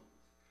and,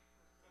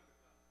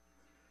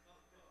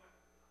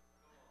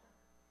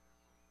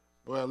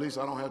 well, at least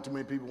I don't have too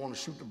many people want to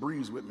shoot the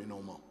breeze with me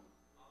no more.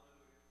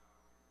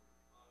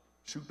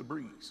 Shoot the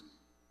breeze.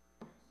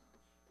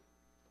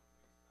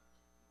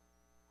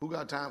 Who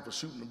got time for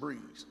shooting the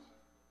breeze?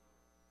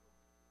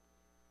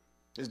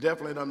 It's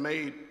definitely done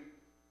made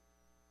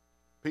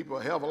people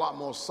a hell of a lot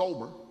more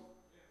sober.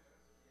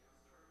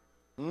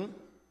 And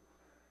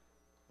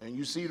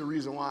you see the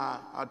reason why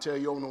I tell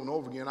you over and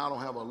over again, I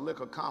don't have a lick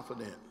of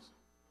confidence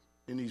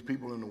in these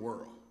people in the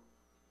world.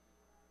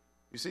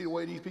 You see the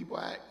way these people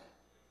act?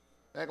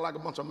 Act like a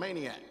bunch of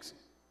maniacs.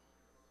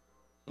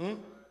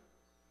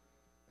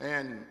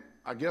 And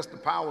I guess the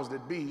powers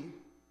that be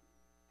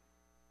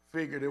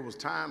figured it was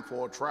time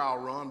for a trial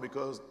run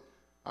because,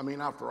 I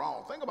mean, after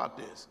all, think about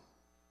this.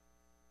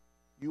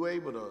 You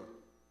able to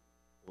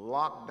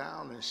lock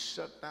down and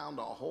shut down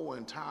the whole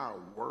entire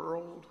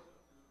world?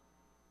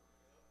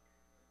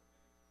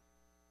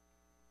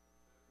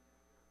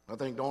 I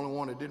think the only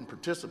one that didn't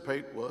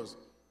participate was,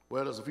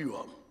 well, there's a few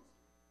of them.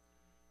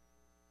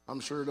 I'm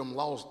sure them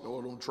lost,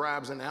 or them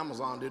tribes in the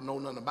Amazon didn't know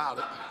nothing about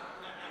it.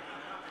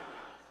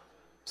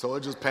 So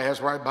it just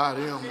passed right by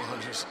them.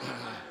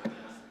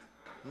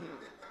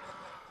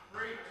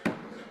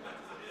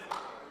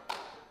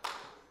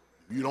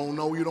 You don't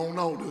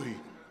know, do you?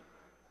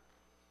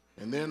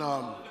 And then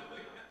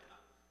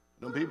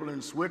them people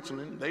in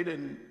Switzerland, they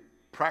didn't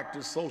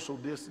practice social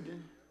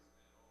distancing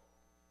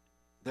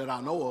that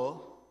I know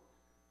of.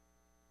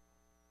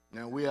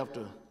 Now we have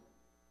to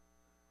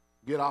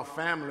get our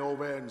family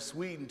over there in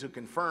Sweden to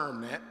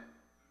confirm that.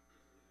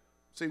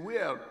 See, we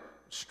have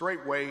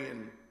straightway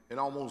in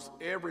almost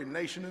every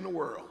nation in the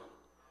world.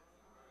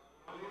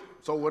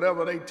 So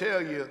whatever they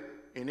tell you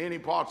in any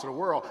parts of the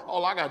world,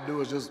 all I got to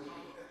do is just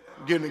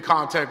get in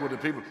contact with the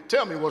people.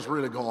 Tell me what's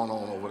really going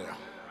on over there.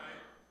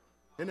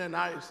 Isn't that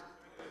nice?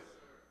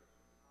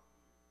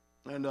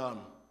 And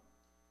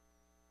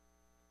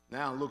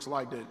now it looks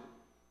like that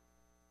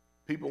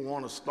people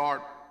want to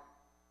start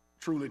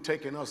truly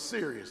taking us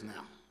serious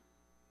now.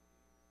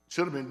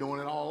 Should have been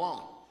doing it all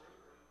along.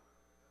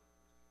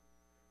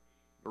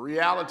 The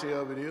reality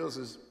of it is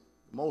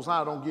the Most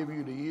High don't give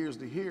you the ears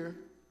to hear,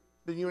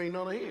 then you ain't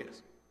none of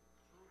his.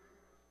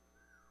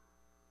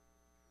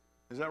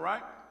 Is that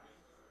right?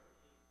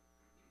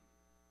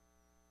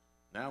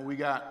 Now we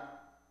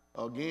got,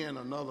 again,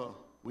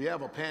 we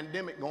have a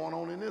pandemic going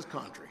on in this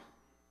country.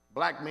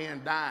 Black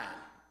men dying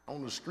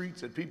on the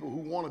streets at people who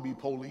want to be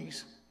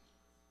police,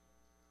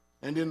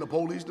 and then the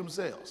police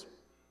themselves.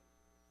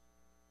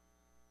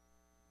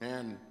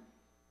 And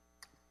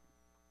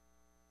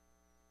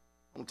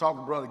I'm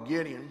talking to Brother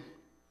Gideon.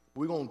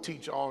 We're going to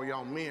teach all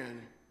y'all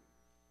men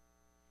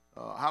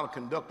how to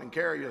conduct and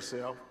carry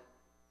yourself.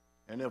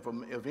 And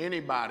if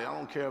anybody, I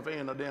don't care if they're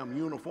in a damn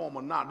uniform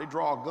or not, they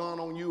draw a gun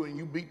on you and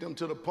you beat them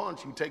to the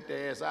punch, you take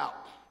their ass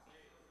out.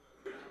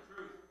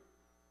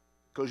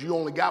 Because you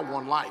only got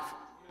one life.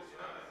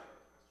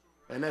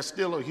 And that's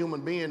still a human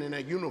being in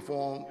that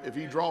uniform. If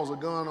he draws a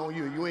gun on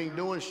you, you ain't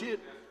doing shit,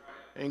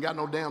 ain't got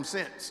no damn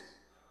sense.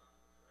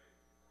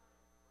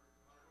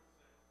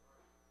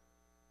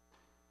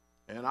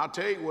 And I'll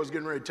tell you what's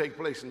getting ready to take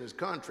place in this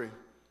country.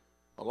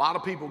 A lot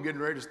of people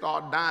getting ready to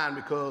start dying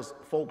because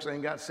folks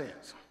ain't got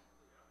sense.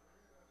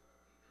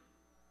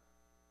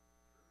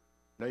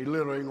 They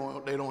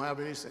literally they don't have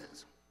any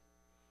sense.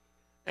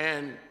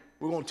 And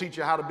we're going to teach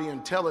you how to be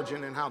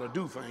intelligent and how to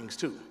do things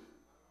too,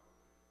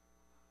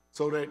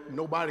 so that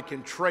nobody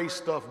can trace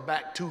stuff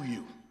back to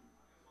you.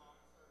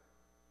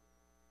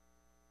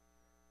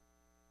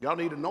 Y'all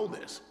need to know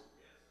this.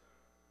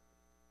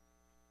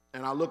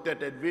 And I looked at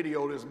that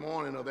video this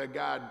morning of that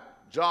guy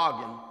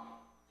jogging.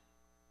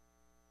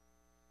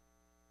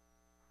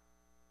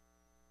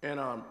 And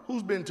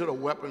who's been to the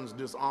weapons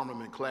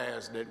disarmament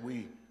class that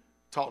we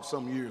taught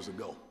some years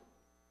ago?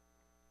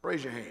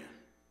 Raise your hand.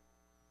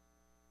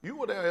 You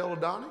were there, Elder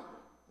Donnie.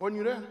 Wasn't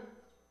you there?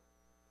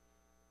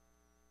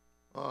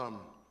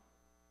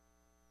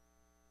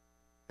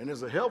 And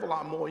it's a hell of a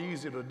lot more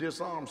easier to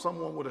disarm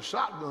someone with a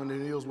shotgun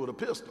than it is with a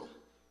pistol.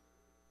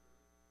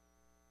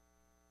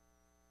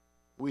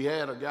 We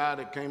had a guy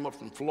that came up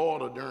from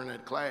Florida during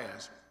that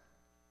class.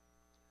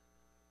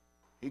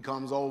 He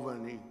comes over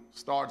and he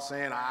starts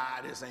saying,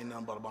 this ain't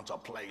nothing but a bunch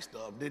of play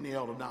stuff. Didn't he,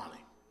 Elder Donnie?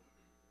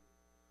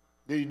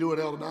 Did he do it,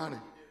 Elder Donnie?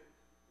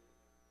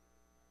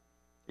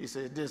 He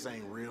said, this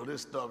ain't real,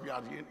 this stuff,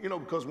 y'all, you know,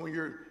 because when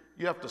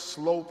you have to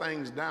slow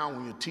things down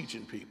when you're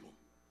teaching people.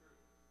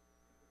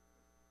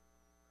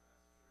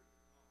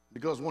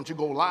 Because once you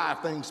go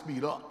live, things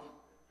speed up.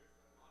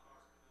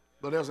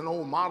 But there's an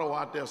old motto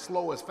out there,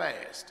 slow is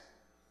fast.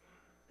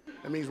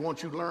 That means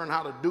once you learn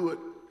how to do it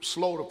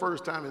slow the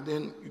first time, and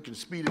then you can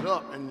speed it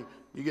up, and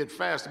you get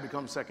fast, it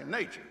becomes second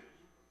nature.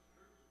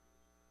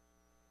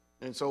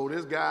 And so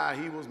this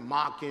guy, he was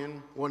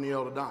mocking, wasn't he,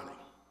 Elder Donnie?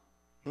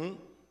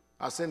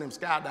 I sent him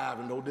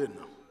skydiving though, didn't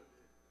I?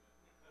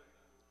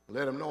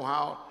 Let him know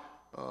how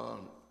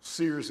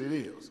serious it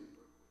is.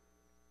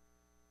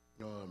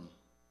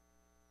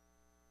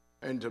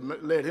 And to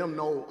let him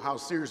know how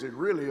serious it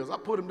really is, I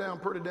put him down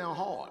pretty down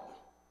hard.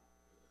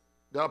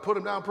 Did I put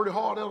him down pretty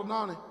hard, Elder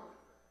Donnie?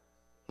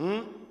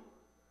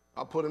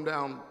 I put him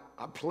down,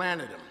 I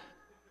planted him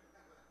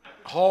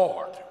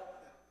hard.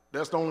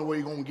 That's the only way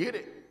you're going to get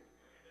it.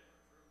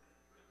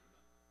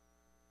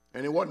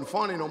 And it wasn't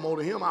funny no more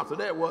to him after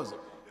that, was it?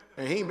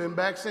 And he ain't been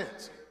back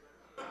since.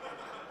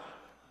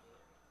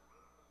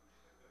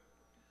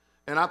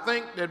 And I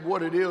think that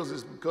what it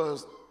is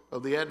because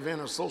of the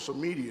advent of social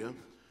media,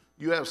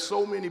 you have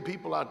so many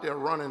people out there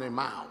running their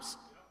mouths.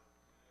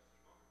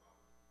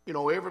 You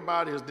know,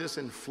 everybody is this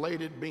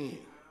inflated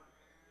being.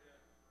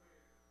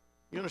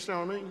 You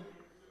understand what I mean?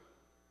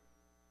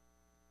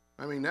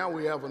 I mean, now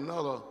we have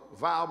another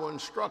viable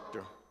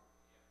instructor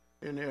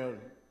in there,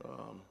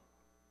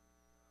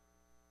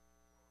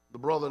 the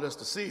brother that's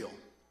the seal.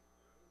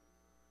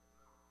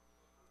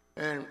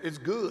 And it's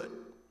good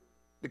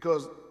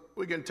because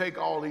we can take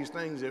all these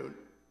things that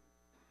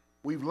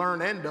we've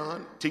learned and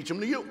done, teach them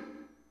to you.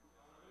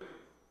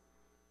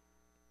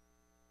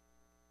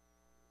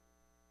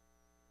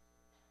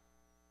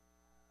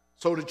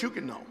 So that you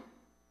can know.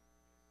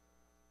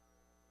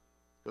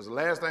 Because the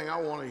last thing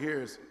I want to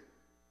hear is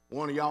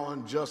one of y'all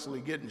unjustly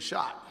getting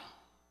shot.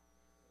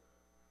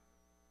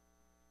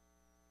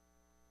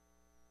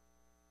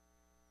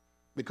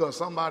 Because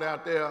somebody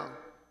out there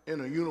in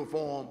a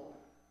uniform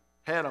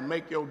had a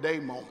make your day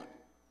moment.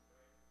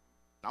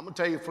 I'm going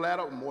to tell you flat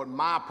out what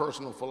my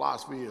personal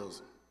philosophy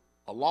is.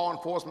 A law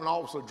enforcement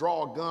officer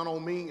draw a gun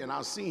on me and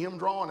I see him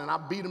drawing and I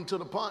beat him to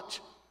the punch.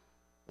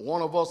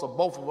 One of us or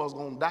both of us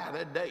going to die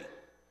that day.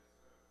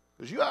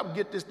 Because you have to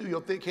get this through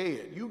your thick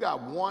head. You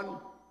got one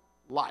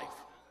life.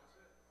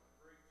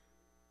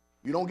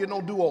 You don't get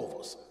no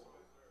do-overs.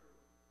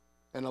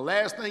 And the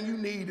last thing you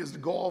need is to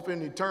go off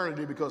in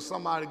eternity because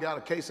somebody got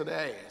a case of the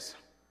ass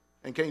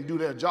and can't do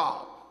their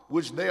job,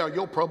 which they are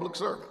your public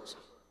servants.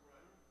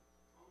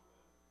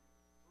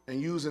 And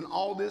using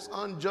all this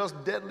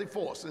unjust, deadly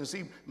force. And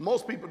see,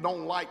 most people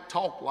don't like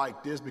talk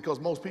like this because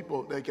most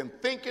people, they can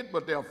think it,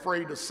 but they're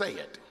afraid to say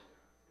it.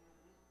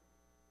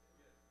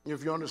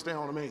 If you understand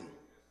what I mean.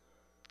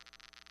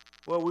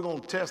 Well, we're going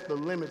to test the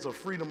limits of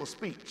freedom of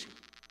speech.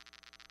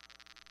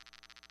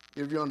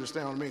 If you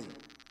understand what I mean.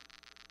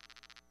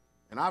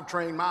 And I've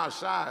trained my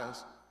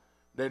shies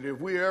that if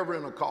we're ever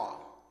in a car,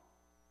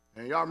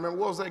 and y'all remember,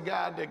 what was that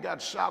guy that got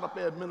shot up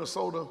there in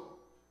Minnesota,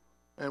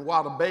 and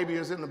while the baby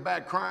is in the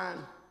back crying?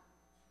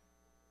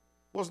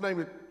 What's his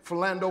name?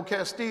 Philando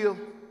Castile.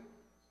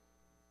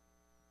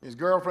 His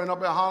girlfriend up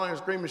there hollering and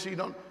screaming, she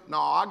don't. No,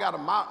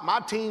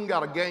 my team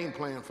got a game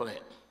plan for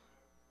that.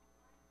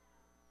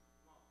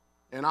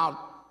 And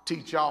I'll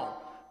teach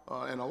y'all.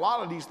 And a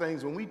lot of these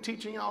things, when we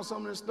teaching y'all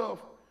some of this stuff,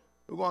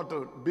 we're going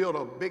to build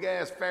a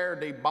big-ass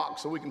Faraday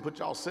box so we can put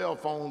y'all cell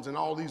phones and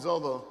all these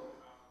other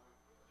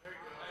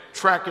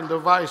tracking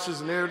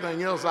devices and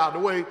everything else out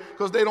of the way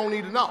because they don't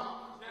need to know.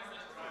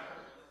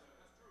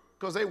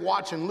 Because they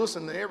watch and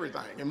listen to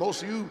everything. And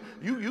most of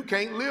you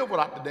can't live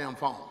without the damn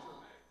phone.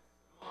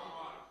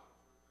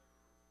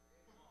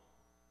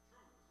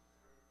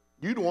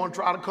 You don't want to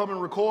try to come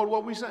and record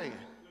what we're saying.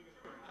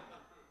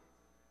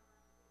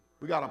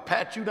 We got to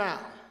pat you down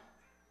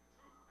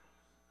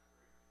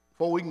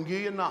before we can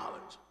give you knowledge.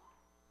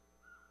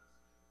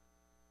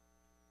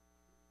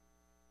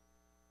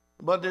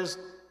 But there's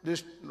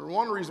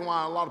one reason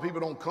why a lot of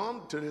people don't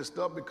come to this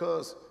stuff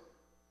because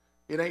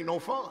it ain't no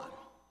fun.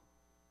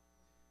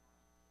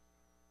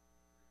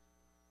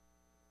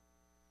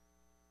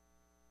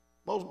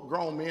 Most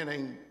grown men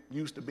ain't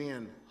used to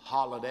being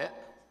hollered at,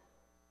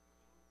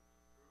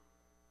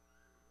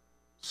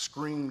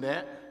 screamed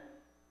at.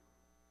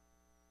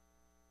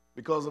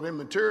 Because of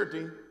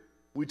immaturity,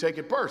 we take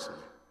it personally.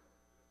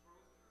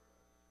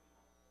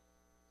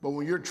 But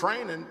when you're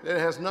training, it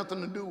has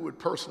nothing to do with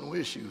personal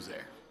issues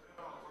there.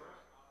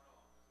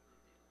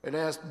 It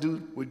has to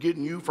do with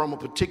getting you from a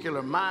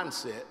particular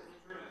mindset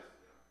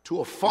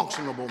to a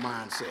functionable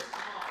mindset.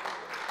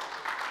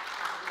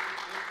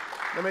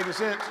 That make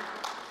sense?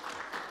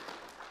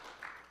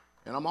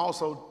 And I'm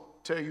also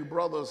tell you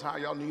brothers how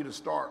y'all need to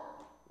start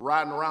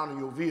riding around in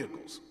your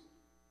vehicles.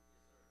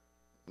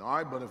 All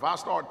right, but if I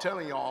start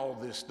telling you all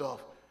this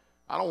stuff,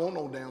 I don't want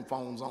no damn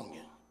phones on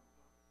you.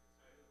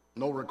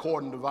 No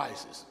recording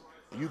devices.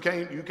 You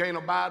can't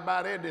abide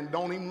by that, then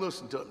don't even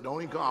listen to it. Don't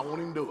even come. I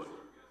won't even do it.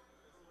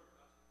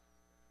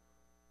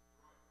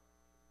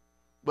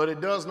 But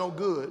it does no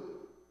good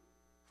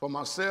for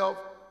myself,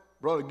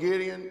 Brother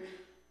Gideon,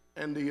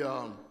 and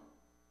the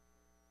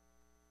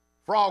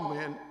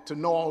frogmen to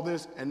know all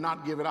this and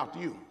not give it out to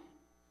you.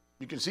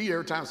 You can see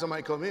every time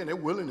somebody comes in, they're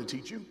willing to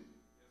teach you.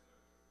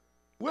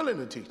 Willing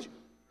to teach you.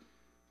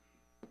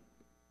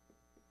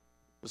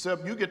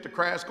 Except you get the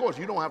crash course.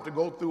 You don't have to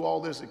go through all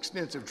this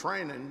extensive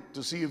training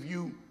to see if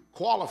you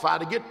qualify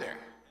to get there.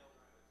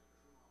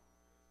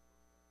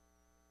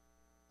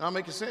 Now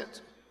making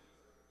sense?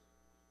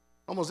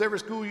 Almost every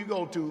school you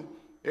go to,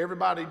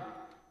 everybody,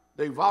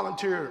 they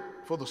volunteer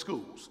for the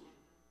schools,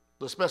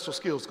 the special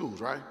skills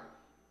schools, right?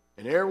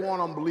 And every one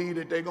of them believe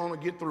that they're going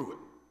to get through it.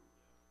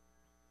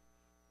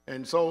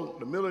 And so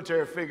the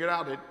military figured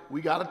out that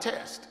we got a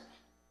test.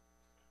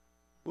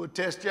 We'll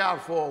test you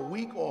out for a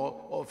week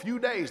or a few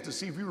days to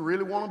see if you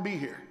really want to be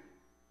here.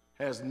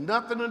 Has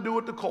nothing to do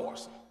with the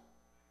course.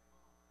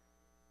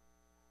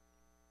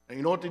 And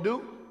you know what they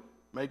do?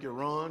 Make you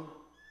run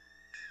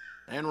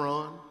and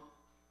run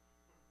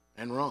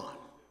and run.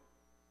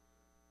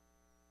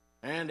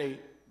 And they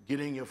get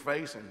in your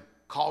face and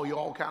call you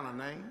all kind of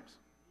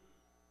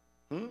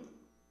names.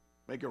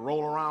 Make you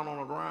roll around on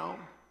the ground.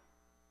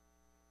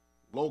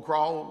 Low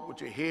crawl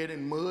with your head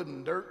in mud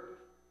and dirt,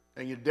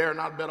 and you dare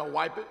not better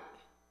wipe it.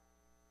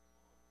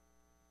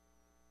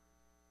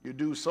 You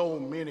do so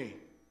many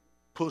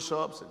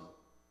push-ups and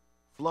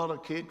flutter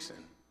kicks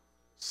and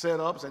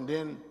set-ups, and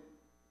then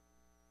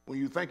when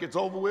you think it's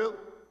over with,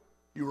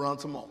 you run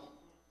some more.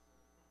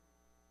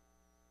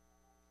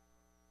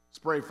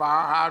 Spray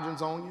fire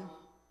hydrants on you.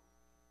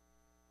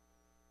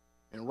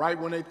 And right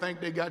when they think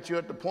they got you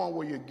at the point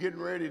where you're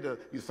getting ready to,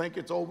 you think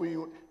it's over,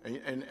 and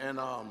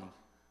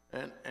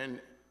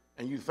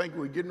you think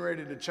we're getting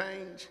ready to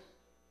change,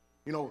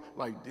 you know,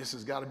 like this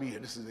has got to be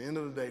it. This is the end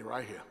of the day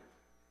right here.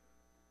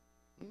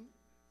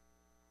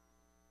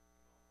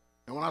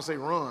 And when I say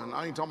run,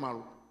 I ain't talking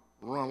about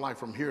run like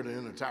from here to the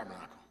end of the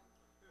tabernacle.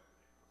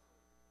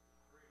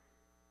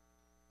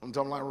 I'm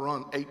talking like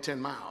run 8-10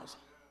 miles.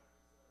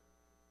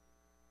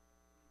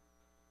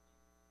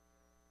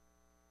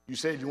 You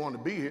said you wanted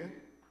to be here.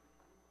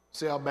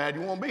 Say how bad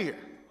you want to be here.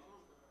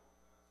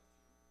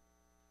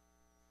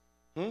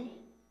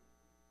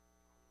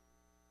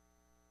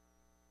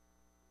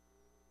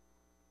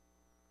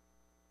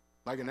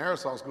 Like in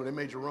airsoft school, they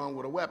made you run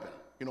with a weapon.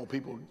 You know,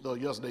 people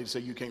yesterday say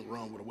you can't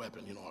run with a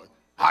weapon. You know,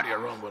 how do you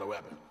run with a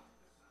weapon?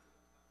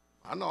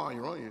 I know how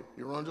you run.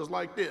 You run just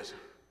like this.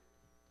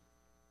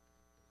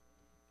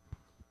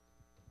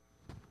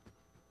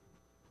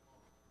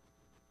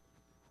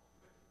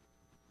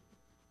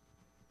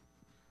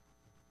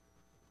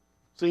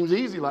 Seems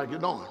easy like you're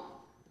doing.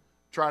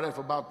 Try that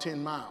for about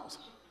 10 miles.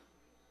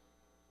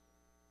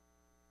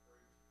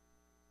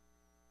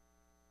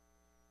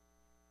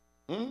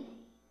 And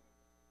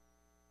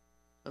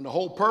the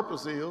whole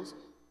purpose is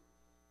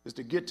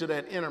to get to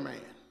that inner man.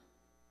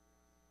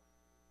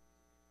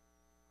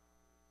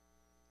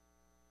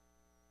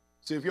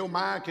 See, if your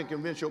mind can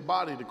convince your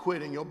body to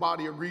quit and your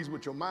body agrees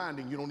with your mind,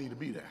 then you don't need to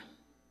be there.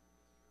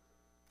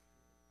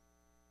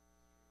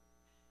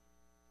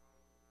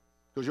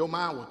 Because your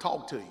mind will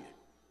talk to you.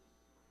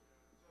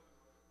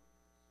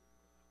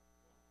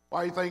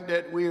 Why do you think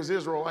that we as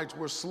Israelites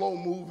were slow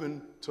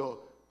moving to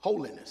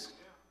holiness?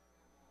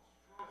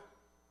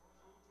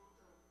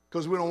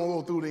 Because we don't want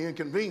to go through the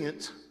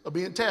inconvenience of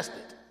being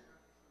tested.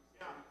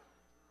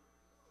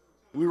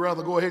 We'd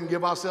rather go ahead and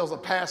give ourselves a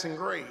passing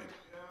grade.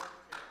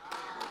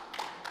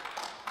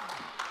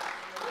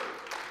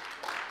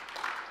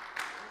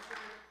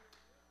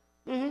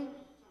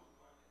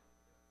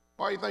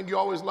 Why do you think you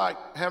always like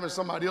having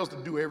somebody else to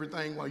do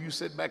everything while you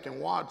sit back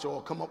and watch,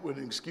 or come up with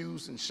an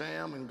excuse and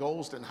sham and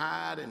ghost and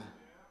hide and...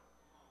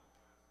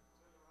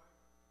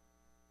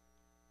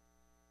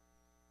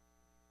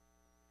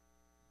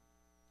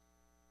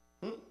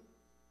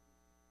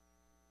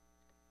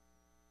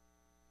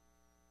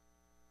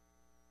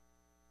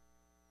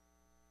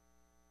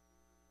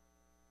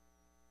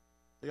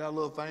 They got a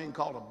little thing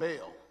called a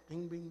bell.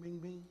 Bing, bing, bing,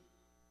 bing.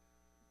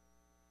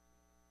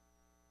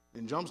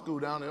 In jump school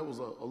down there was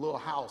a little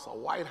house, a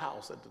white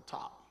house at the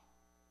top.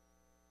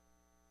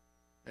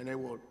 And they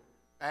would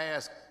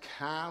ask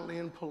kindly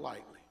and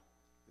politely,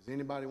 does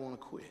anybody want to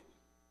quit?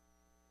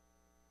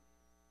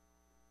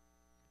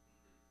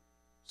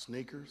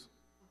 Sneakers,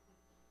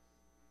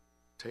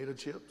 potato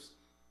chips,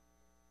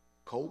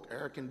 Coke,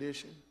 air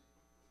conditioning.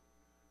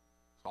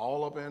 It's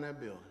all up in that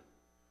building.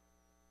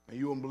 And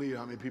you wouldn't believe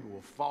how many people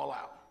will fall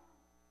out.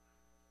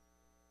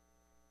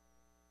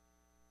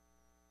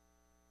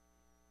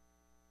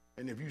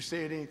 And if you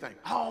said anything,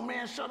 oh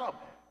man, shut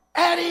up.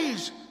 At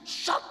ease,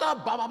 shut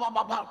up, blah, blah, blah,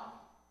 blah, blah.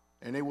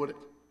 And they would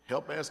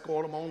help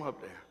escort them on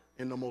up there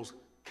in the most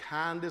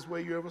kindest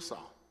way you ever saw.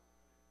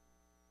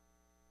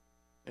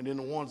 And then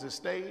the ones that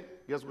stayed,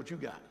 guess what you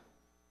got?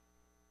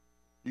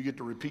 You get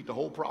to repeat the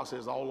whole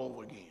process all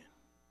over again.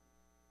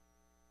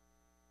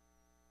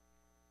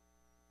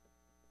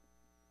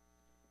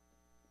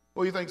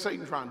 What do you think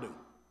Satan's trying to do?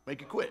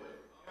 Make you quit.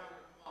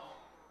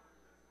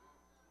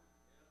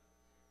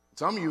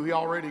 Some of you, he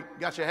already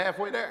got you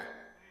halfway there.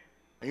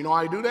 And you know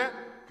how you do that?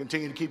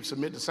 Continue to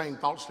submit the same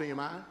thoughts to your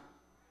mind.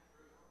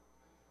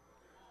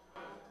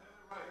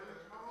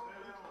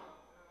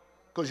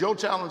 Because your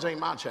challenge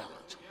ain't my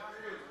challenge.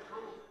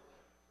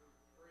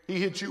 He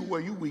hits you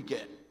where you weak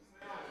at.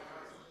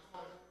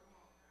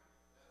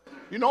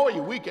 You know where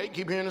you're weak at.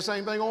 Keep hearing the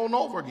same thing over and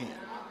over again.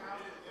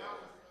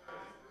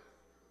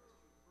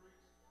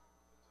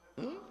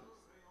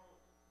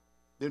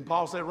 Didn't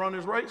Paul say run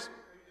his race?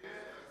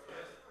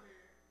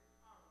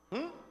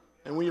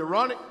 And And when you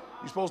run it,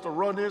 you're supposed to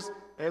run this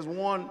as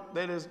one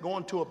that is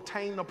going to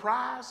obtain the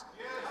prize.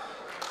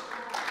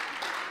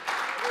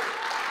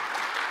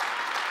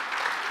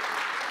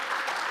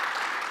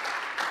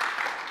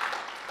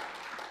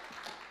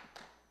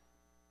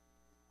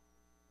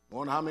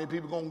 Wonder how many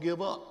people going to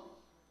give up.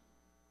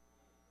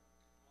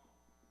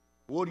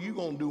 What are you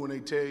going to do when they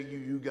tell you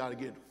you got to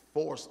get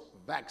forced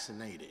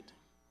vaccinated?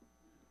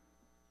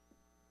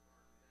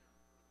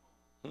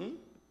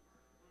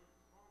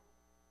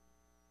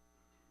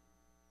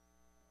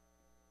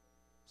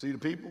 See the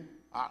people?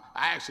 I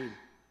actually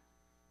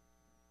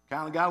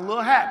kind of got a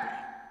little happy.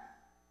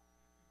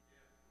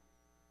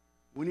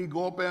 We need to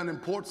go up there and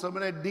import some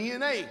of that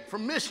DNA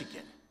from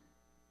Michigan.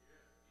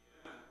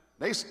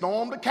 They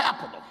stormed the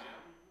Capitol.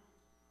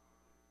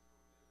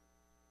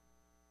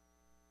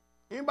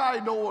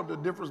 Anybody know what the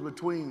difference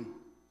between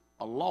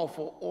a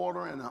lawful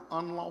order and an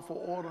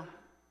unlawful order?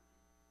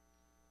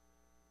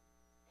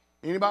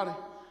 Anybody?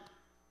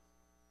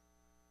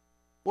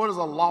 What is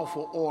a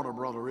lawful order,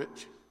 Brother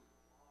Rich?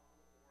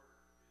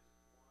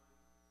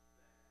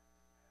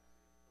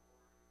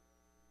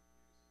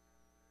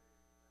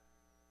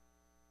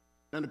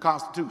 And the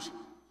Constitution.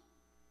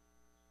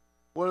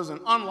 What is an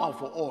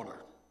unlawful order?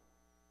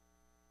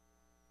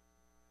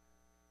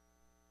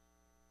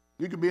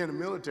 You could be in the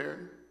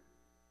military,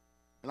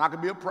 and I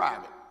could be a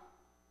private.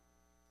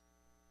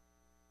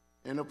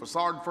 And if a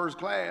sergeant first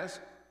class,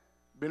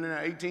 been in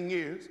there 18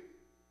 years,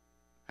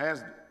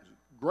 has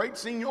great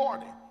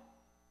seniority,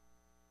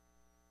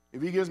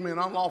 if he gives me an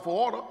unlawful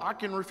order, I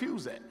can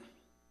refuse that.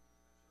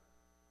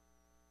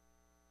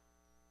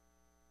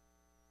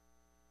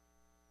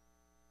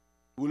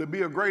 Will it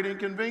be a great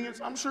inconvenience?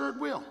 I'm sure it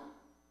will.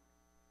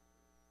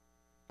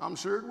 I'm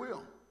sure it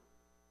will.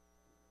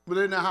 But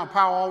isn't that how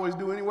power always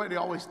do anyway? They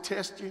always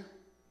test you,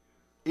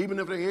 even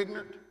if they're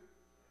ignorant,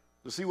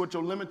 to see what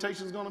your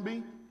limitation is going to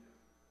be.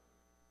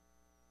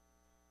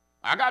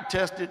 I got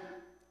tested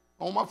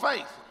on my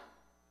faith.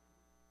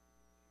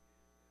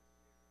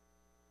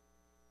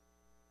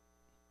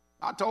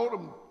 I told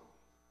them,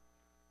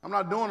 I'm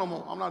not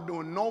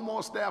doing no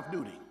more staff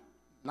duty.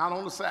 Not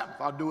on the Sabbath.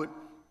 I'll do it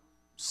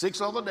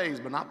 6 other days,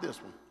 but not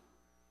this one.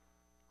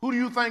 Who do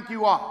you think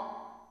you are?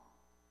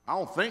 I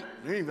don't think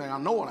anything. I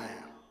know what I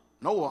am.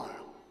 Know what I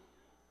am.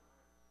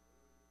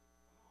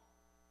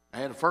 I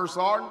had the first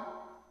sergeant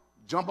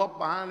jump up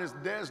behind his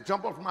desk,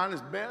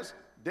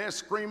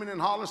 desk screaming and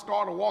hollering,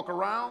 started to walk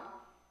around.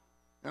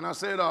 And I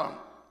said,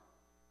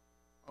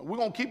 we're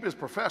going to keep this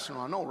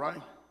professional, I know,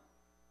 right?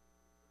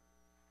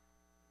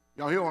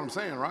 Y'all hear what I'm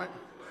saying, right?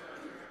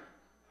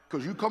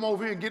 Because you come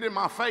over here and get in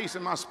my face,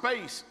 in my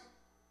space,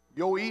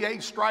 your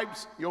 8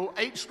 stripes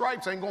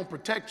ain't going to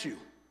protect you.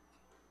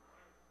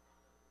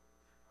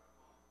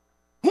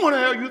 Who the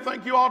hell you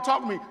think you all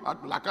talking to me?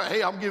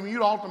 Hey, I'm giving you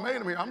the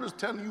ultimatum here. I'm just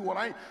telling you what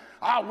I ain't.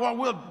 Well,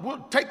 we'll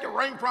take your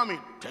ring from me.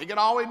 Take it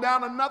all the way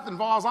down to nothing as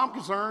far as I'm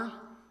concerned.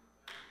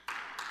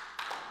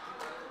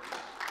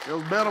 It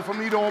was better for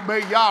me to obey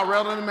Yah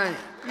rather than man.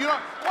 You know,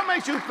 what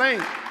makes you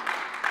think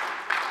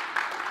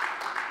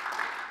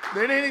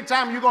that any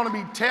time you're going to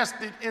be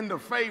tested in the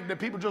faith that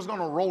people are just going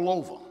to roll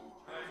over?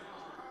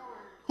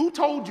 Who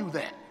told you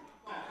that?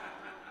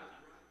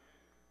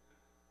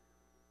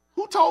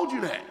 Who told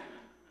you that?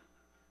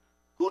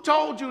 Who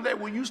told you that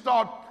when you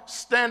start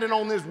standing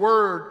on this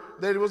word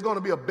that it was going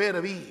to be a bed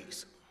of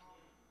ease?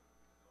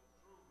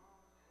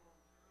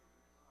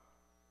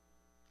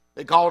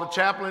 They called the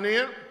chaplain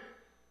in.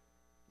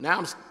 Now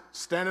I'm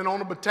standing on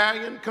the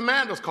battalion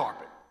commander's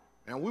carpet.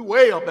 And we're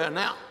way up there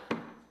now.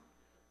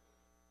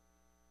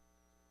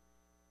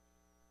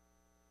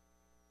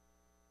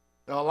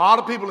 There are a lot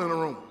of people in the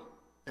room.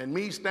 And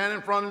me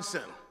standing front and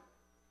center.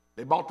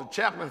 They bought the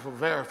chaplain for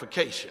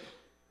verification.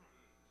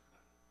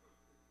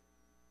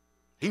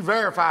 He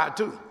verified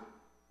too.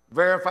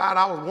 Verified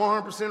I was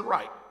 100%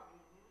 right.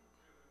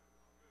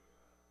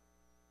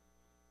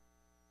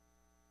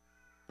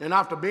 And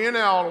after being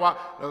there all the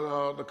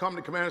while, the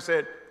company commander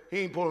said, he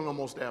ain't pulling no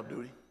more staff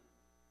duty.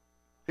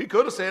 He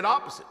could have said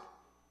opposite.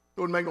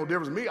 It wouldn't make no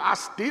difference to me. I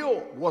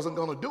still wasn't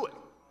going to do it.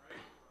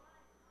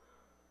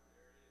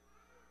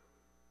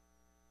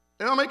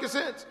 It don't make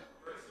sense.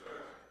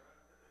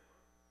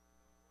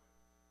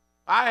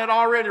 I had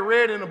already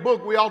read in the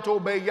book we ought to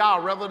obey Yah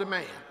rather than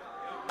man.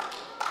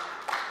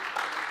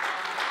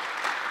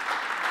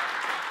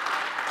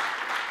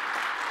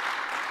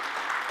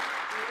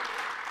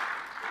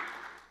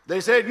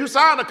 They said, you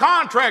signed a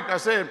contract. I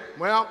said,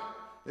 well,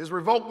 it's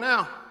revoked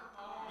now.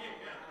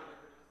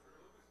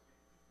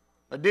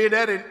 I did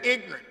that in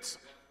ignorance.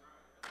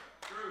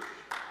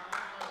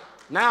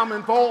 Now I'm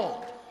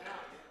informed.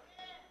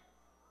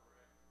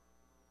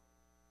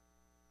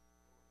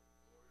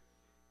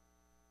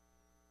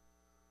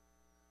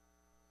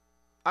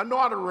 I know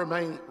how to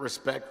remain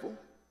respectful.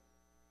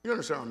 You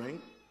understand what I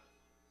mean?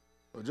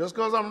 But just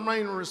because I'm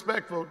remaining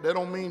respectful, that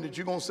don't mean that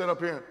you're going to sit up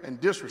here and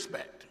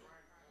disrespect.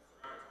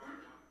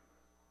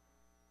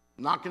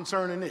 Not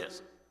concerning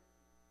this.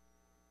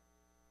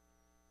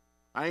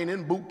 I ain't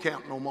in boot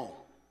camp no more.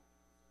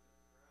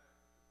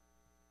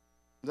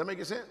 Does that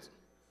make sense?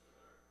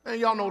 And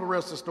y'all know the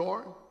rest of the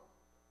story.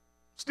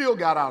 Still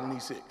got out in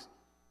E6.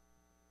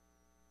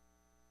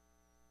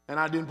 And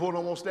I didn't put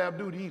them on staff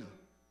duty either.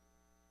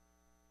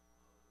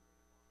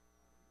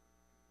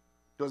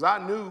 Because I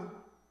knew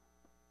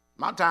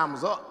my time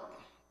was up.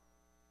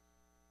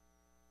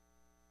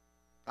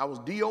 I was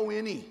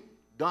D-O-N-E,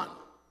 done.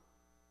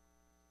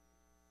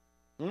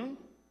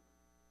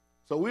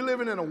 So we're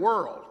living in a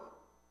world,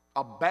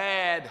 a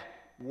bad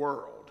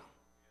world.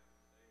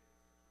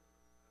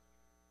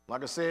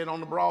 Like I said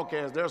on the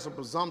broadcast, there's a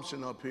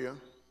presumption up here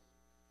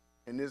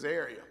in this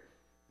area.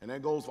 And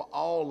that goes for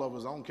all of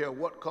us. I don't care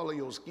what color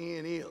your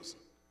skin is.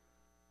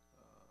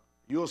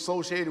 You're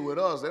associated with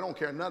us. They don't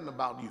care nothing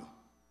about you.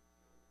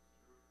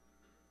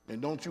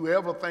 And don't you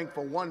ever think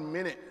for 1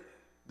 minute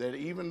that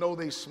even though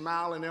they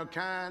smile and they're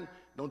kind,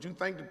 don't you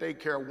think that they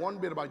care one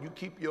bit about you.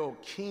 Keep your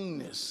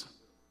keenness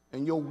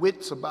and your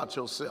wits about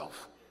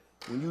yourself.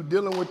 When you're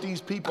dealing with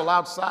these people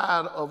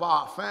outside of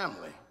our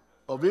family,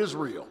 of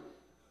Israel,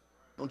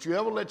 don't you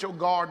ever let your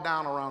guard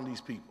down around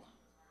these people.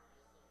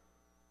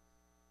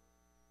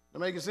 That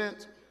make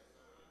sense?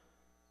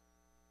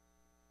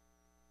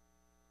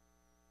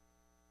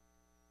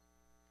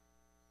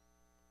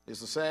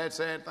 It's a sad,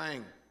 sad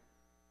thing.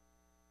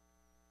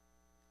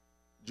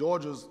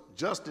 Georgia's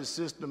justice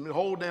system, the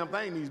whole damn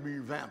thing needs to be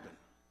revamping.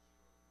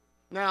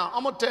 Now,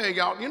 I'm going to tell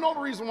y'all, you know the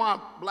reason why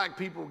black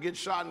people get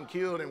shot and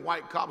killed and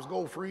white cops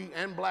go free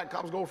and black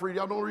cops go free?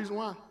 Y'all know the reason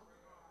why?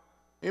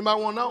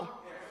 Anybody want to know?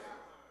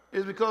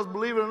 It's because,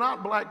 believe it or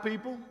not, black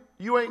people,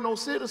 you ain't no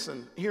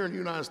citizen here in the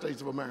United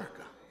States of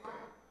America.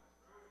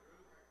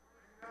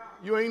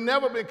 You ain't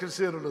never been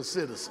considered a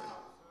citizen.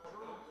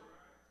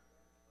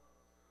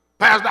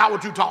 Pastor, out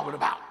what you talking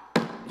about?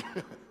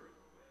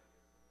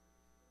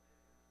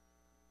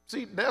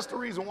 See, that's the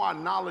reason why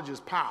knowledge is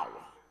power.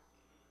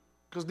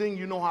 Because then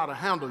you know how to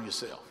handle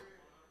yourself.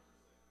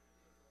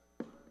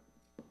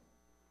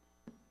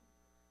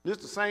 This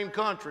is the same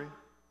country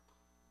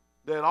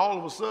that all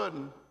of a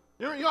sudden,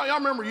 y'all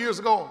remember years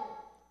ago,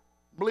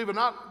 believe it or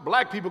not,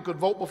 black people could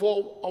vote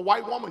before a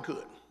white woman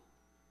could.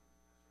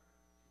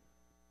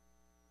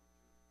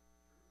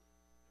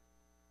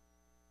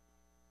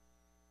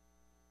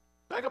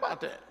 Think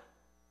about that.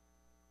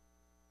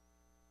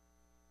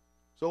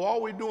 So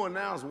all we're doing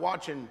now is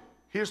watching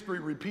history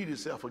repeat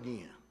itself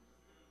again.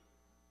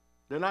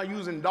 They're not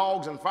using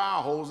dogs and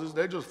fire hoses,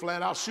 they're just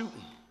flat out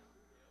shooting.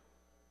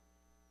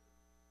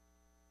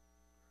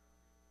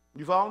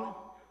 You follow me?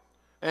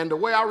 And the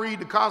way I read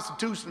the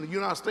Constitution of the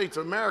United States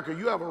of America,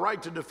 you have a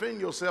right to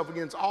defend yourself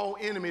against all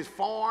enemies,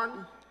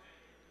 foreign.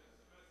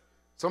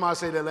 Somebody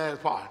say that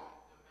last part.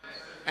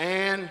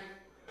 And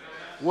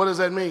what does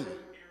that mean?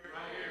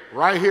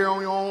 Right here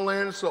on your own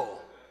land and soil.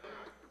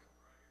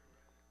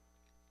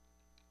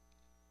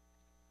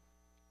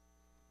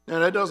 Now,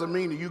 that doesn't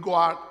mean that you go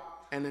out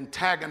and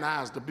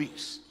antagonize the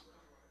beast.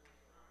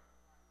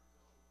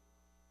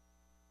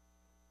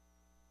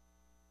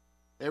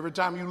 Every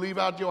time you leave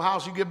out your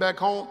house, you get back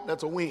home,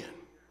 that's a win.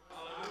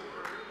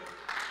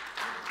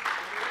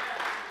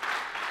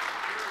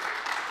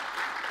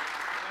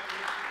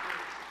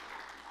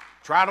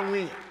 Try to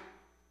win.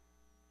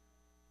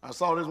 I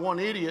saw this one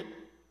idiot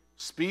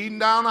speeding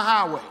down the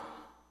highway.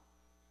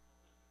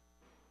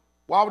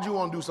 Why would you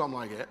want to do something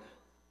like that?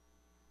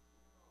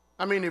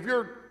 I mean, if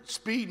you're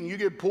speeding, you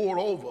get pulled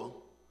over,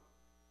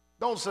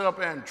 don't sit up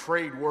there and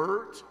trade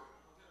words.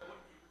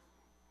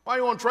 Why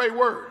you want to trade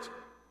words?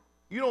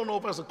 You don't know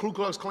if that's a Ku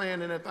Klux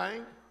Klan in that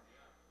thing.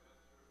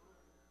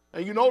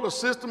 And you know the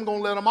system going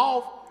to let them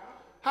off.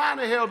 How in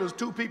the hell does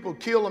two people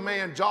kill a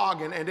man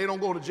jogging and they don't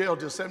go to jail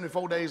till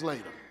 74 days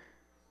later?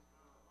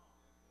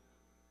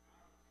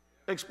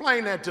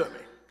 Explain that to me.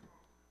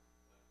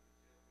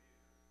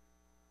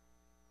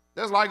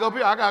 That's like up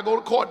here, I got to go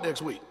to court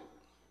next week.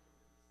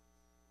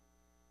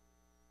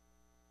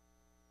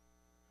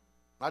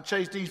 I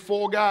chased these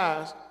 4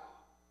 guys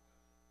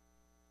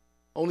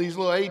on these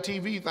little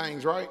ATV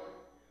things, right?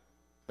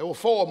 There were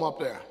 4 of them up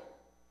there.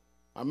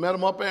 I met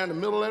them up there in the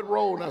middle of that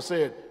road, and I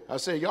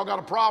said, y'all got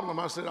a problem?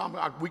 I said,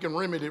 we can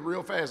remedy it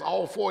real fast.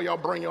 All 4 of y'all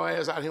bring your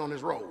ass out here on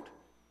this road.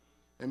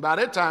 And by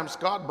that time,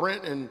 Scott,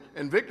 Brent,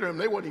 and Victor,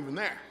 they wasn't even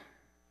there.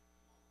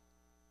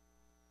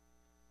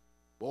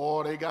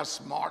 Boy, they got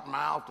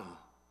smart-mouthed and,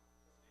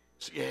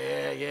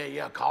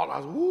 yeah, called. I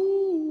was,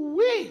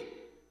 woo-wee.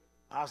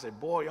 I said,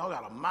 boy, y'all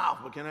got a mouth,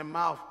 but can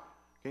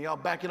y'all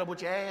back it up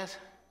with your ass?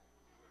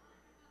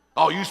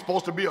 Oh, you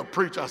supposed to be a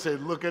preacher. I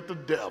said, look at the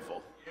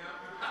devil.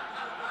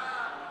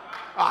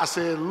 I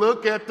said,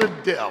 look at the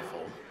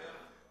devil.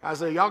 I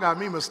said, y'all got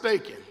me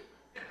mistaken.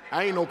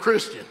 I ain't no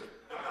Christian.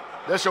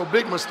 That's your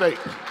big mistake.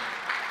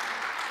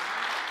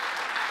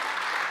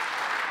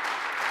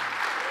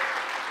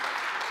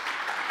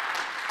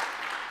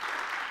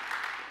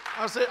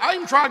 I said, I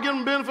even tried to give them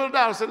the benefit of the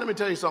doubt. I said, let me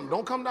tell you something.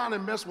 Don't come down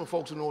and mess with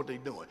folks who know what they're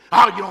doing.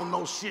 Oh, you don't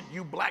know shit,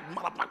 you black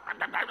motherfucker.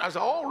 I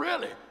said, oh,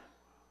 really?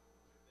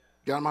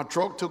 Got in my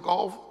truck, took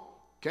off,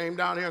 came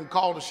down here and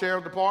called the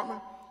sheriff's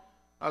department.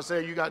 I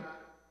said, you got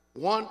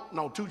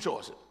 2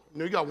 choices.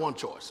 No, you got 1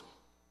 choice.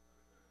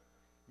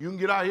 You can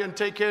get out here and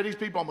take care of these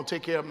people, I'm going to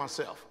take care of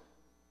myself.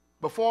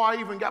 Before I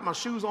even got my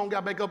shoes on,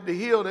 got back up the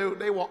hill,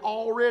 they were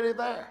already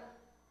there.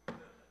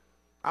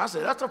 I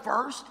said, that's a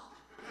first.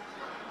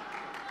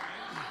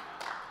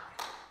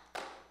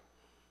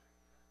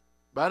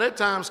 By that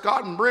time,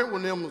 Scott and Brent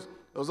when them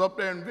was up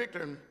there in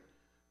Victor, and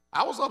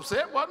I was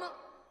upset, wasn't I?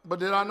 But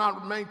did I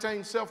not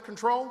maintain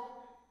self-control?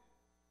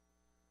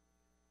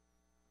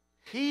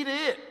 He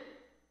did.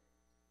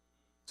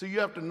 So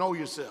you have to know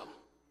yourself.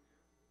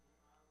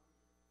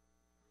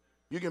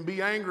 You can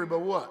be angry, but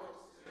what?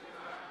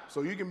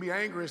 So you can be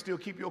angry and still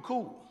keep your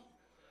cool.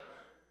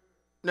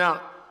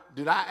 Now,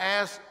 did I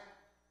ask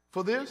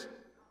for this?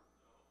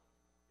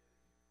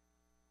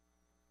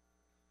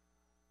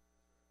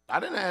 I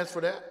didn't ask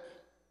for that.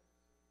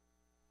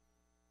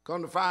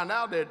 Come to find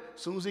out that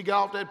as soon as he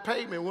got off that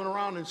pavement, went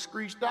around and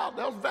screeched out,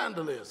 that was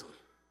vandalism.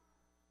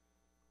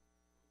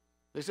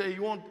 They say,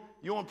 you want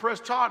to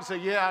press charges? I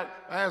say, yeah,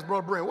 I asked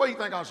Brother Brent, what do you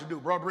think I should do?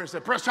 Brother Brent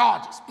said, press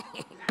charges.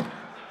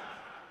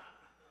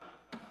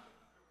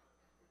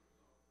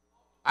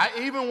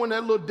 Even when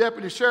that little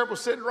deputy sheriff was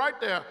sitting right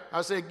there,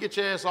 I said, get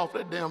your ass off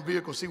that damn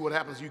vehicle and see what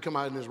happens when you come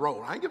out in this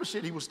road. I ain't give a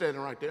shit he was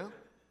standing right there.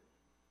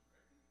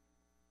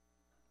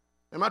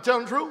 Am I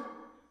telling the truth?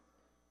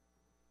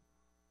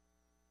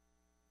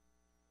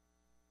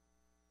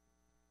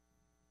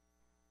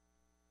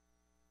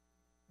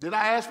 Did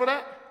I ask for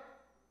that?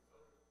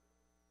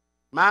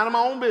 Minding my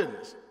own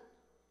business.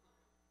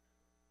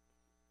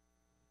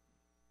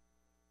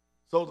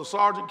 So the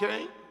sergeant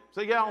came,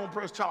 said, yeah, I want to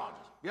press charges.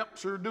 Yep,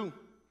 sure do.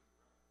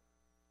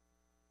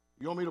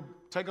 You want me to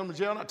take him to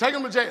jail now? Take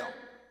him to jail.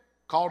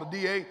 Call the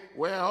DA.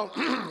 Well,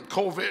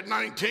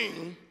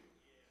 COVID-19.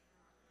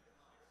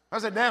 I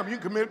said, damn, you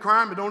can commit a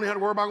crime but don't even have to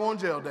worry about going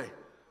to jail day.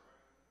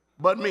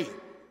 But me.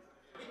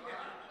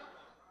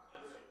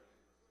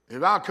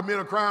 If I commit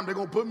a crime, they're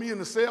going to put me in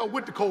the cell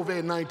with the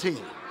COVID-19.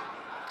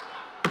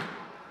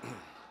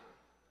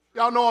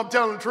 Y'all know I'm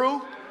telling the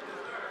truth?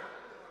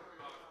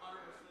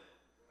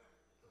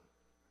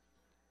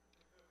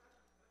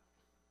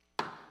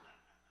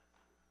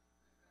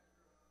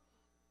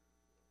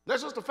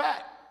 That's just a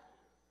fact.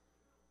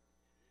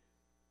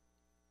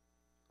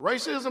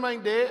 Racism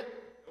ain't dead.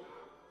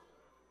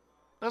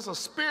 There's a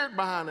spirit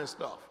behind this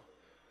stuff.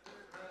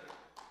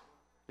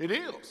 It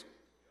is.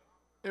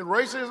 And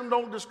racism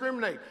don't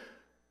discriminate.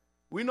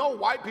 We know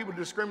white people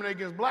discriminate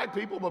against black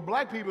people, but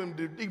black people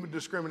even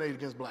discriminate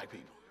against black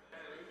people.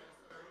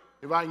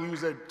 If I can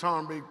use that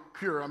term, be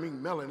pure, I mean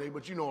melanated,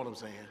 but you know what I'm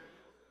saying.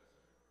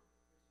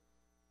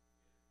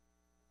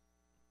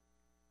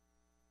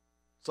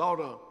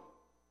 Saw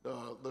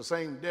the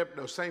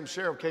same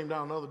sheriff came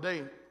down the other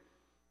day,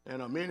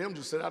 and me and him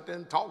just sat out there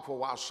and talked for a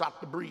while, shot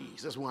the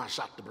breeze. That's when I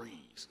shot the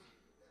breeze.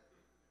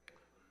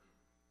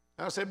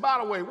 And I said, by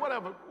the way,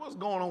 what's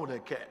going on with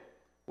that cat?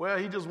 Well,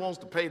 he just wants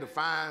to pay the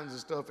fines and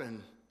stuff.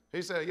 And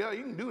he said, yeah,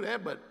 you can do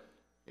that, but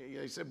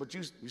he said, but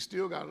you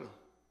still gotta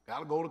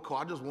go to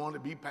court. I just wanted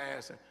to be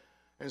passed.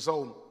 And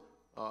so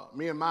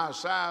me and my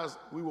size,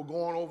 we were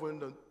going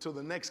over to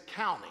the next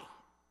county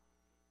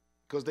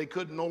because they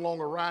couldn't no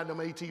longer ride them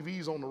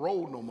ATVs on the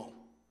road no more.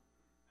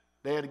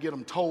 They had to get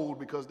them towed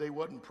because they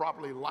wasn't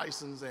properly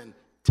licensed and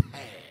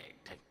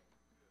tagged.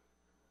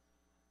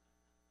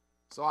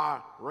 So I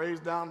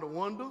raised down the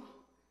window.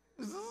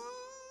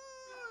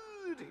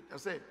 I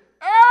said,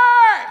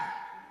 hey,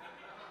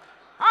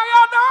 how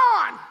y'all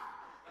doing?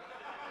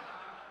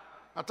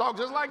 I talked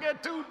just like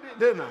that too,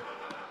 didn't I?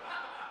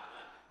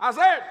 I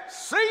said,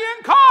 see you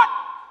in court.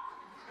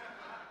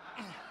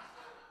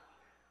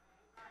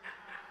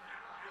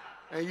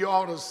 And you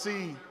ought to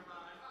see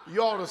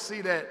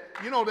that,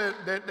 you know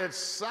that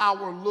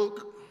sour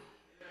look.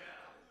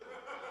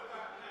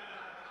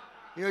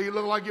 You know, you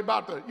look like you're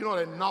about to, you know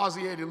that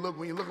nauseated look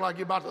when you look like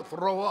you're about to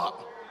throw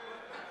up.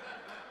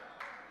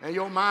 And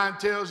your mind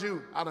tells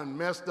you, I done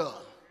messed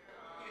up.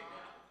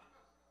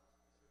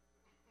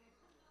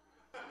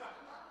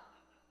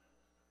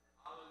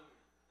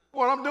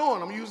 What I'm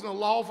doing, I'm using the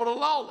law for the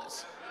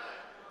lawless.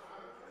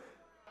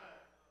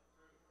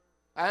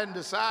 I hadn't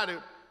decided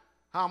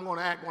how I'm going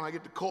to act when I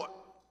get to court.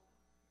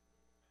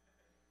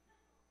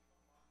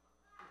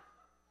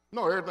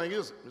 No, everything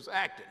is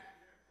acting.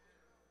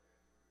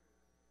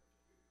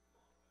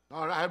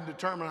 I haven't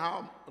determined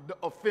how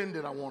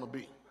offended I want to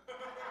be.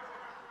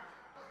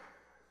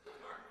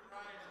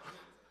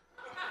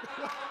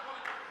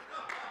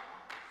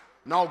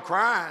 No,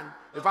 crying.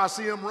 If I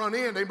see them run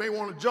in, they may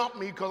want to jump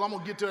me because I'm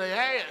going to get to their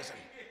ass.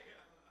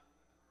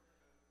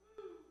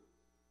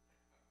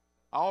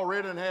 I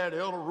already had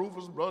Elder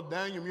Rufus, Brother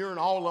Daniel Muir, and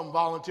all of them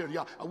volunteered.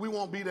 Yeah, we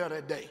won't be there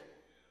that day.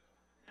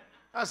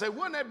 I said,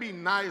 wouldn't that be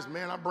nice,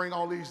 man? I bring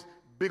all these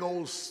big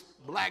old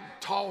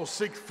black, tall,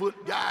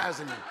 6-foot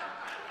guys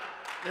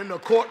in the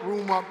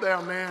courtroom up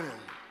there, man,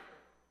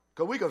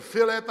 because we could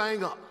fill that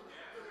thing up.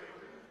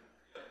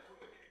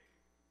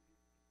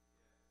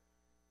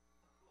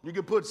 You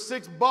could put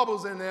 6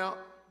 bubbles in there,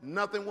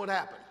 nothing would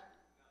happen.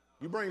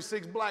 You bring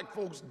 6 black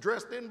folks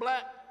dressed in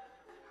black,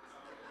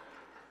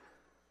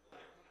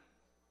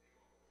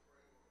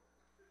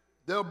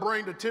 They'll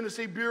bring the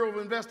Tennessee Bureau of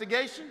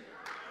Investigation,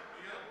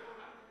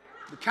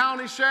 the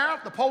county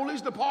sheriff, the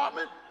police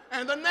department,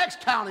 and the next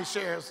county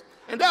sheriffs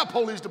and their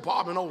police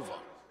department over.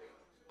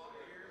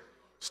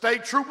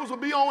 State troopers will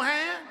be on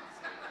hand.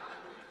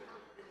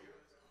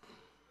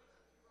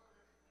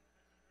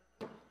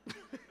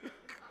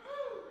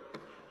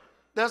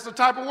 That's the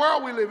type of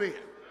world we live in.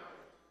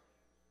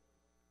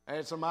 I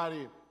had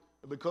somebody,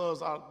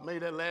 because I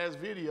made that last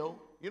video,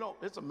 you know,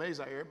 it's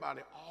amazing how everybody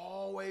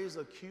always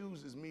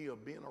accuses me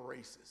of being a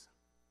racist.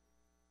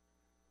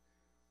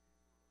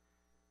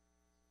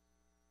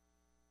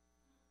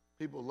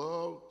 People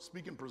love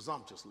speaking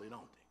presumptuously,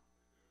 don't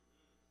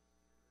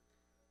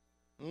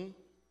they? The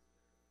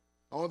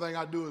only thing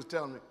I do is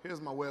tell them,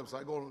 here's my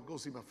website, go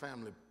see my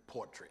family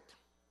portrait.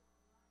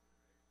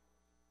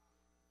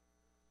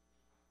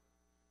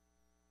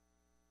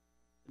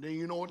 And then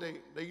you know what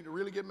they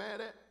really get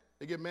mad at?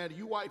 They get mad at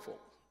you white folk.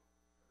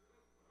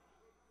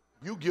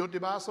 You guilty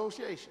by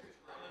association.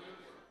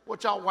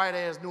 What y'all white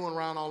ass doing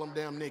around all them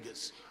damn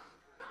niggas?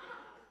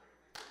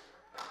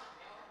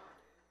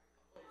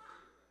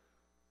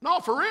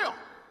 No, for real.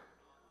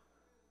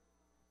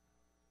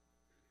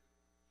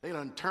 They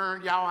done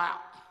turned y'all out.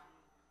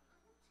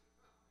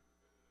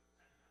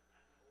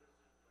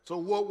 So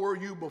what were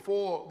you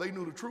before they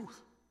knew the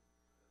truth?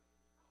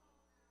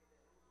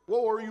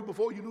 What were you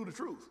before you knew the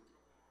truth?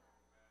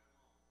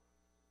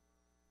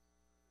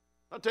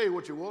 I'll tell you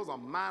what you was, a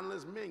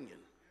mindless minion.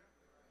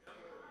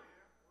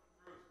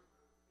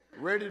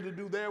 Ready to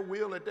do their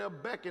will at their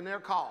beck and their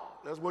call.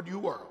 That's what you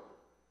were.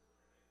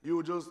 You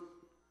were just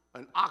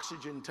an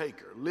oxygen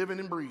taker, living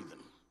and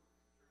breathing,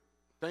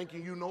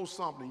 thinking you know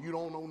something, you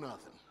don't know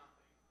nothing.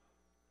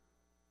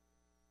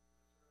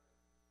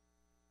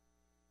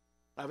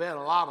 I've had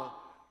a lot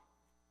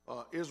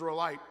of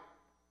Israelite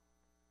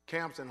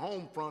camps and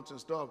home fronts and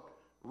stuff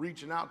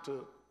reaching out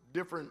to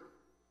different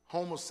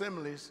home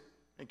assemblies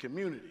and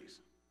communities.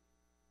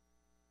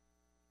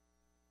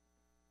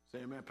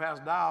 Saying, man,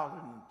 Pastor Dowell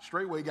and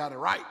Straightway got it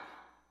right.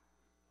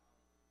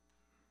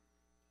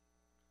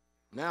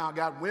 Now I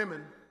got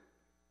women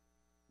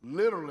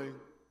literally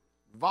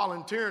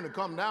volunteering to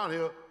come down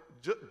here.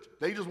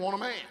 They just want a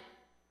man.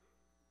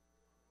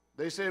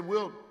 They said,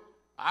 well,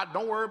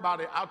 don't worry about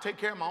it. I'll take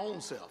care of my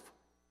own self.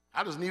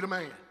 I just need a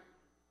man.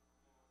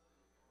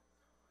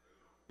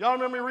 Y'all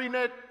remember me reading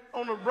that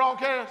on the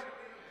broadcast?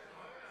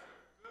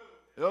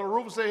 Elder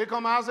Rufus said, here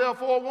come Isaiah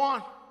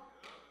 4:1.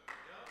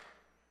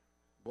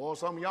 Boy,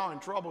 some of y'all in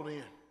trouble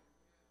then.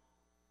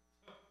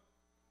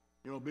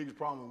 You know, the biggest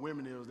problem with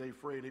women is they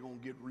afraid they're going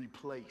to get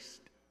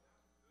replaced.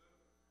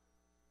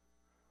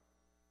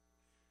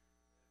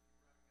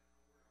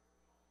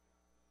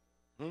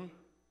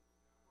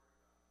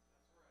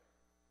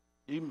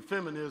 Even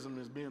feminism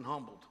is being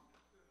humbled.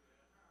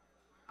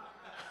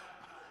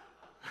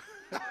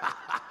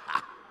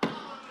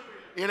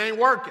 It ain't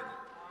working.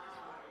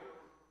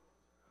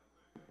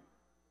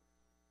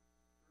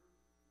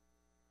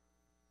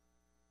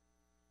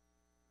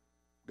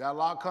 Got a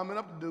lot coming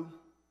up to do.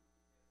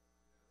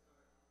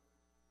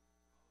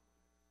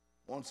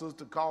 One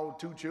sister called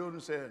 2 children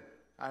and said,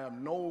 I have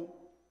no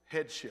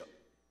headship.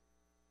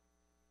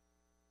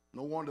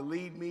 No one to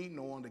lead me,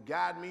 no one to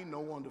guide me,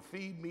 no one to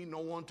feed me, no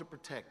one to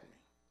protect me.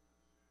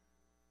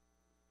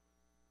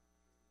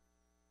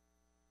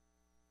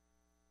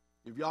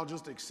 If y'all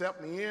just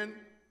accept me in,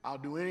 I'll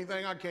do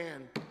anything I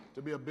can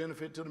to be a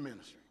benefit to the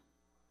ministry.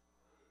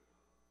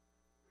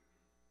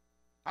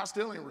 I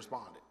still ain't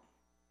responded.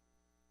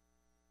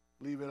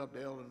 Leave it up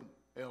to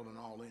Elder and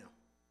all them.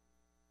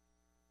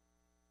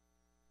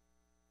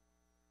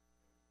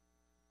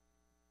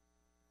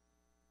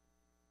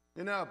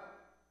 You know,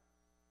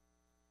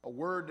 a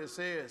word that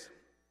says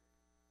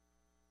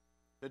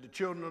that the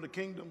children of the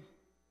kingdom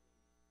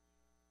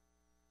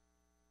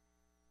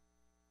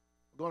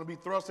are going to be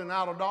thrusting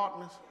out of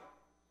darkness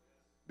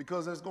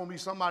because there's going to be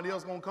somebody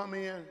else going to come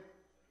in,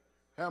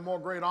 have more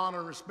great honor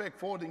and respect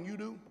for it than you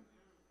do.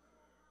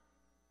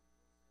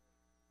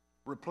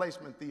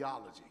 Replacement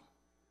theology.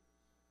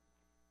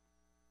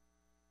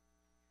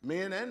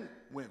 Men and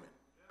women.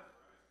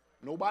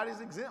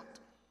 Nobody's exempt.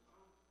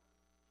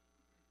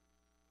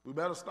 We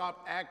better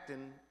stop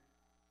acting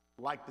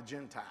like the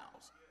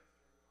Gentiles.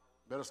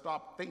 Better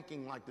stop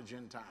thinking like the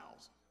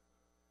Gentiles.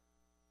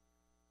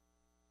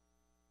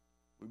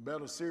 We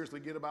better seriously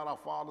get about our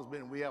Father's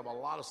business. We have a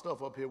lot of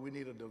stuff up here we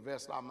need to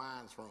divest our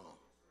minds from.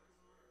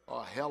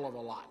 A hell of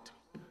a lot.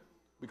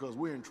 Because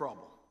we're in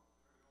trouble.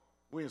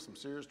 We're in some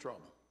serious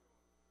trouble.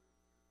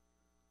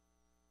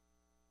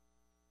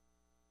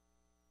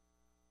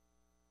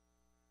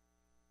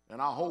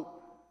 And I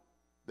hope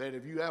that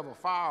if you have a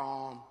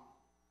firearm,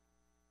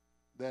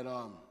 that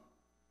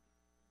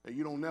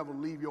you don't never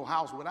leave your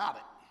house without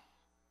it.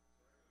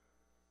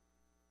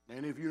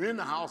 And if you're in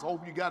the house, I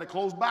hope you got it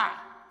close by.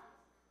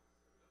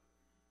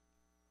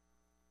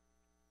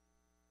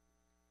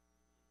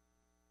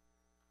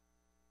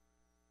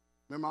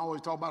 Remember, I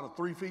always talk about a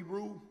 3 feet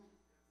rule?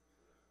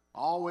 I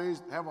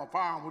always have a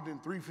firearm within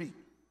 3 feet.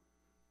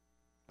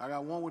 I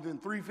got one within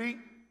 3 feet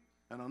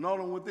and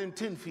another one within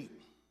 10 feet.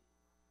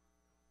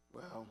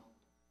 Well,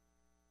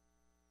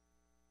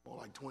 more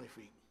like 20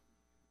 feet.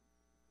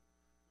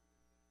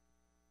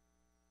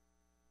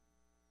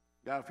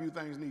 Got a few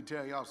things I need to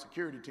tell y'all.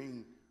 Security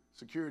team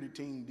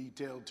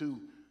detail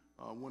too.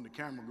 When the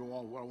camera go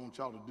off, what I want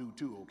y'all to do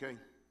too, okay?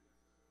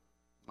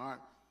 All right.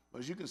 But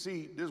as you can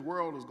see, this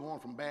world is going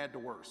from bad to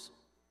worse.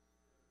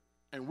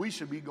 And we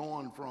should be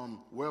going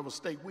from wherever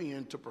state we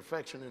in to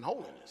perfection and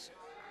holiness.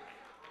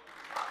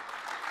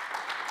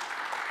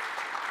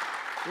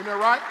 Isn't that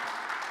right?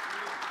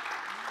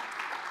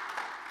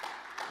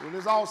 When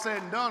it's all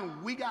said and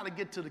done, we got to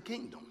get to the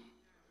kingdom.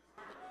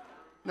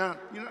 Now,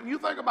 you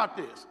think about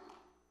this.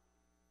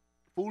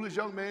 Foolish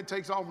young man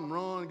takes off and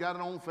runs, got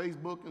it on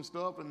Facebook and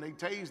stuff, and they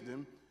tased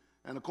him.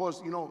 And of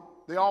course,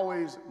 they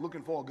always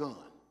looking for a gun.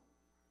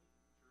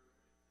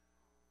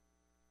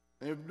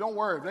 And don't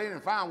worry, if they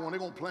didn't find one, they're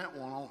going to plant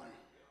one on him.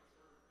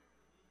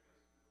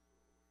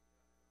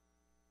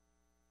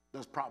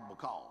 That's probable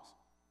cause.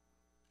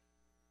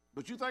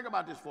 But you think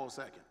about this for a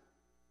second.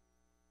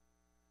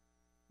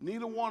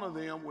 Neither one of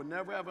them would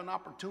never have an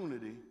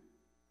opportunity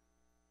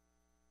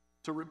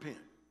to repent.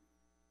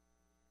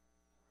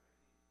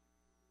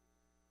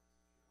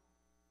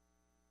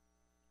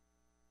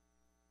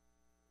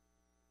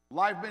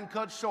 Life been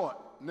cut short.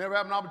 Never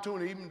have an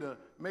opportunity even to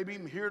maybe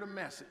even hear the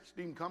message,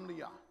 to even come to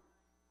y'all.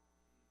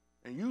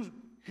 And you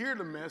hear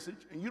the message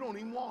and you don't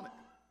even want it.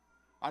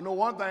 I know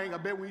one thing, I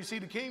bet when you see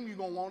the king, you're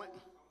going to want it.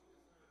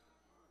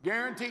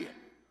 Guarantee it.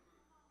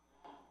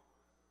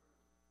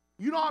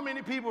 You know how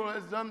many people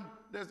has done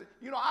this?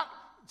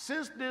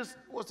 Since this,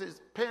 what's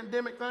this,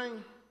 pandemic, plague,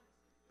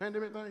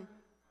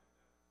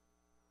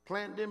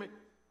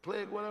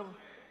 whatever.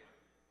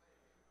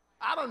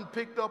 I done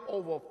picked up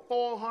over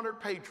 400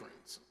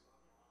 patrons.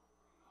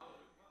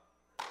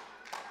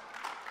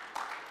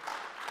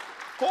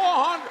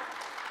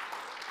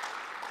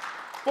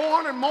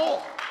 400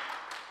 more.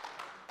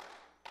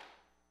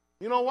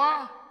 You know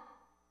why?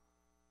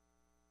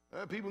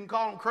 People can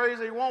call them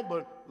crazy they want,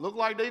 but look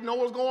like they know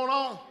what's going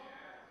on.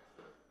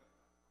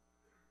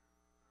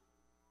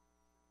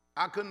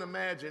 I couldn't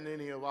imagine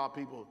any of our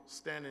people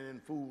standing in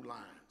food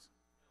lines.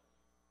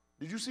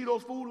 Did you see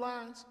those food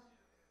lines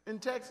in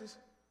Texas?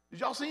 Did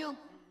y'all see them?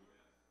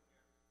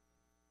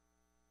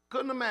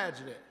 Couldn't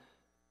imagine it.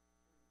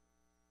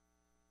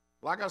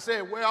 Like I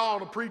said, where are all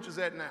the preachers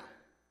at now?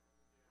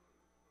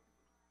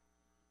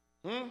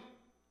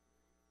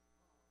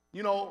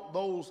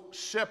 Those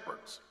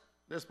shepherds,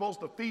 they're supposed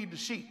to feed the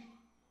sheep.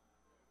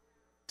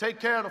 Take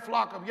care of the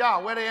flock of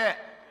Yah. Where they at?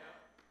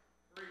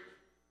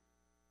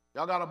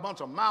 Y'all got a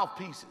bunch of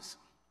mouthpieces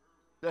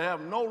that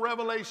have no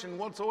revelation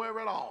whatsoever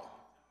at all.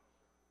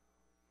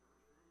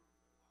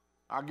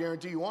 I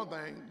guarantee you one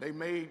thing, they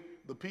made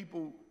the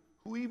people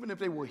who, even if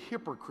they were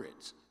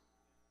hypocrites,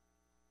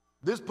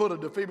 this put a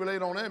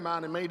defibrillator on their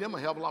mind and made them a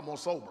hell of a lot more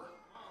sober.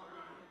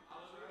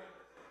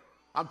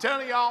 I'm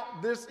telling y'all,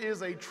 this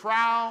is a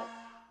trial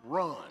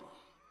run.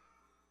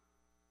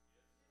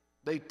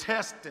 They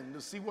testing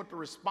to see what the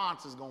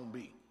response is going to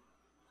be.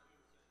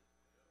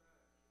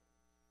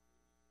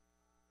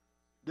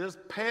 This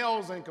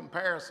pales in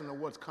comparison to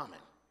what's coming.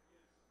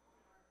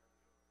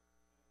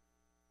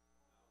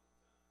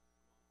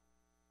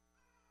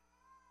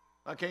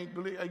 I can't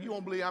believe, you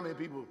won't believe how many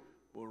people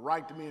will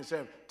write to me and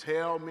say,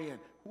 tell me, and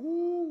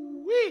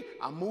ooh-wee,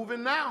 I'm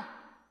moving now.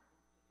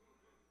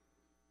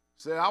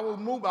 Say, I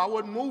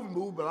wasn't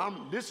moving,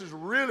 but this is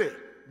really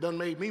done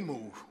made me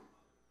move.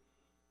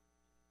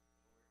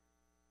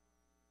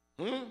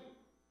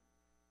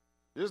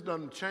 This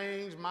done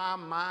changed my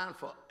mind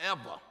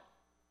forever.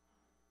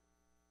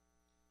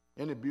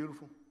 Isn't it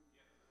beautiful?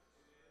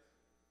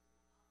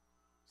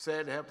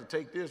 Sad to have to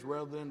take this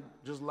rather than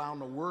just allowing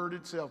the word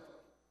itself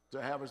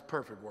to have its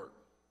perfect work.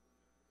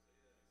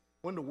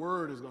 When the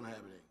word is going to have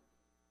it in.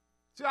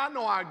 See, I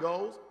know how it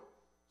goes.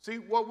 See,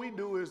 what we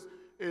do is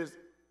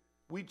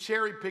we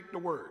cherry pick the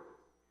word.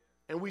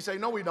 And we say,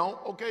 no, we don't.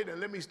 Okay, then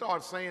let me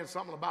start saying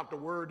something about the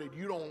word that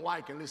you don't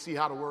like, and let's see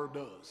how the word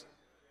does.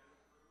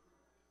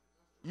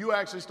 You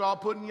actually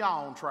start putting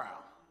y'all on trial.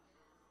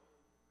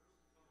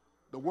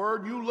 The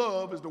word you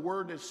love is the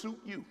word that suit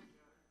you.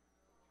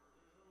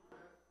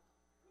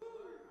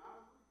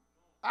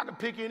 I can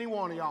pick any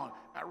one of y'all,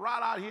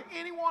 right out here,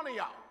 any one of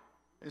y'all,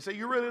 and say,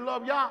 you really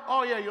love Yah?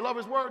 Oh, yeah, you love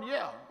his word?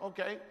 Yeah,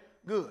 okay,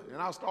 good.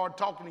 And I'll start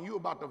talking to you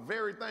about the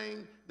very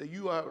thing that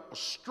you are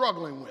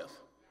struggling with,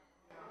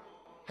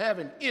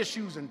 having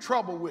issues and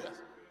trouble with.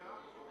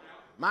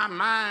 My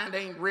mind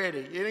ain't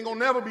ready. It ain't going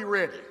to never be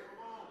ready.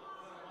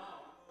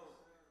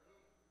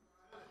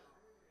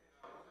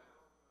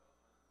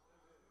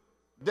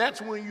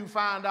 That's when you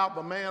find out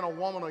the man or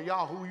woman of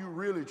Yah who you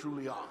really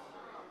truly are.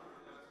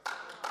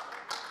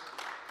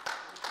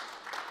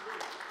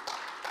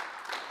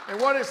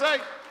 And what it say?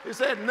 It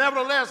said,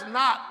 nevertheless,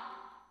 not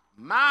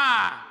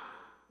my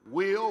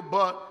will,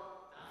 but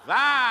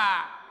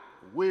thy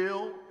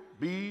will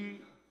be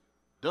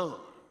done.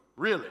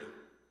 Really?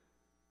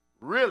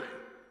 Really?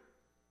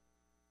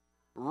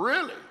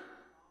 Really?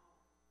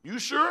 You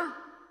sure?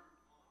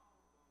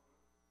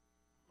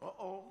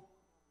 Uh-oh.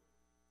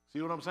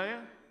 See what I'm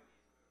saying?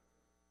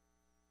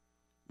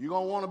 You're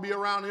going to want to be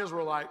around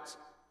Israelites.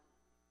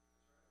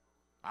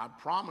 I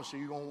promise you,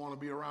 you're going to want to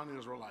be around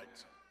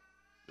Israelites.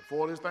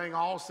 Before this thing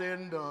all said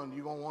and done,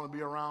 you're going to want to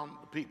be around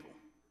the people.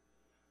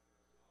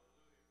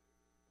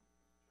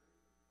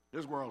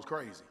 This world's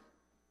crazy.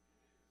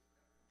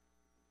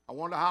 I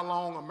wonder how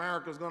long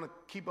America's going to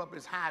keep up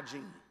its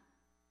hygiene.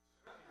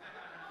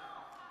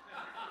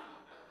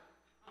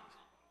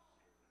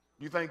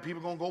 You think people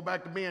are going to go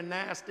back to being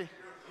nasty?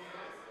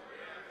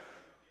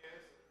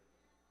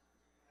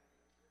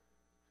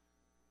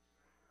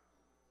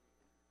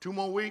 Two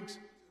more weeks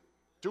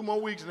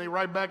and they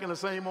right back in the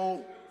same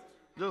old,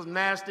 just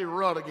nasty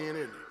rut again,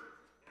 isn't it?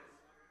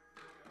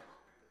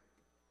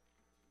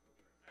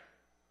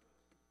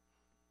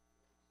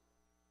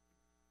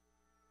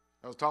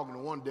 I was talking to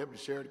one deputy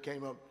sheriff that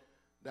came up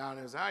down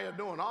there and said, how you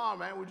doing? Oh,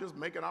 man, we're just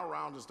making our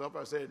rounds and stuff.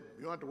 I said,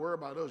 you don't have to worry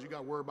about us. You got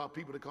to worry about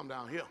people that come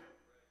down here.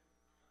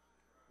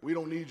 We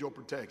don't need your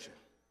protection.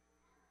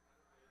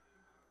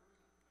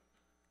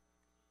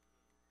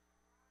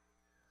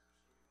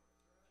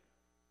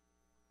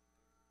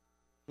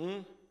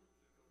 I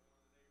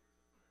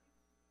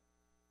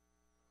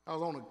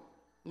was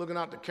looking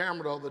out the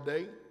camera the other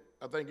day.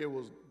 I think it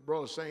was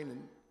Brother Shane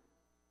and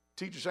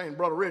Teacher Shane and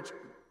Brother Rich.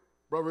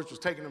 Brother Rich was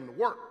taking them to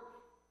work.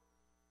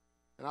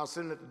 And I was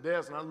sitting at the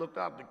desk and I looked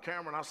out the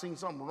camera and I seen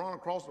something run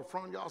across the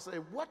front. Y'all say,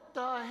 what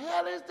the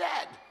hell is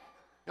that?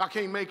 Y'all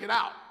can't make it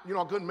out. You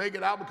know, I couldn't make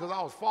it out because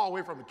I was far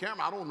away from the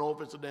camera. I don't know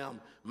if it's a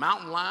damn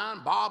mountain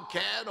lion,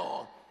 bobcat,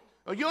 or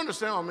you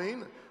understand what I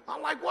mean?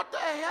 I'm like, what the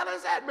hell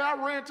is that, man?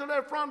 I ran to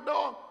that front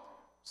door.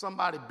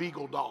 Somebody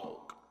beagle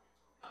dog.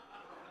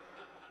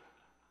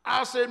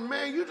 I said,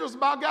 man, you just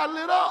about got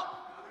lit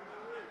up.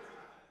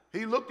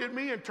 He looked at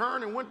me and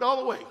turned and went the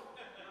other way.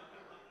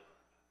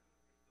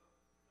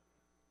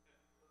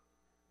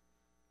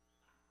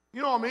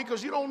 You know what I mean?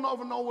 Because you don't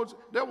ever know what's...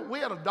 We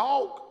had a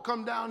dog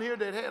come down here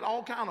that had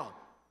all kind of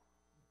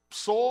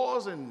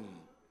sores and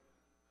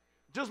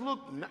just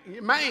looked...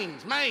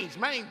 Mange,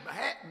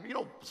 you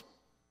know,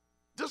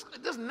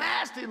 just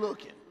nasty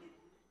looking.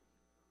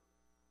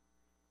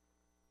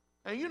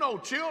 And you know,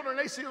 children,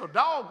 they see a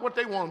dog, what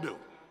they want to do?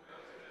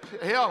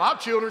 Hell, our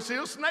children see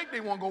a snake, they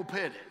want to go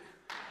pet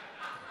it.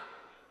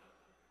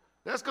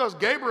 That's because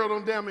Gabriel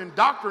done damn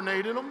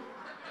indoctrinated them.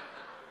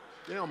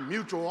 Damn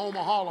Mutual,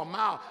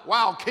 Omaha,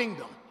 Wild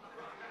Kingdom.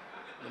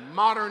 The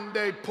modern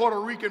day Puerto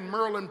Rican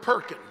Merlin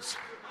Perkins.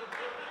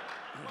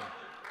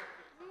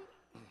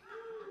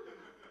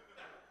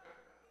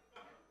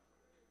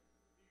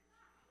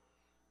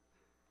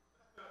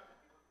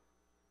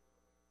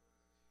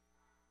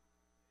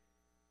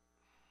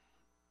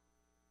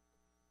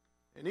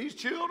 And these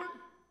children,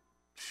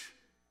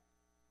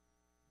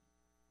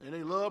 and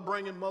they love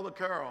bringing Mother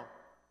Carol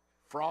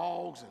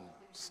frogs and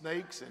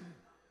snakes and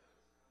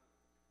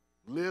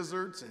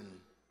lizards and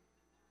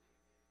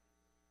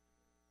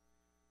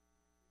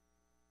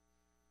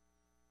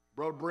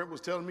Brother Brent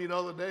was telling me the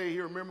other day, he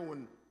remember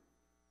when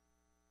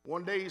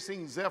one day he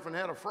seen Zephyr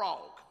had a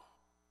frog.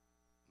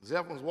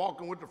 Zephyr was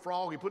walking with the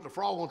frog. He put the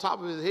frog on top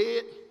of his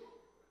head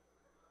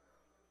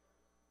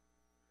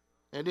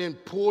and then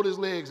pulled his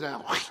legs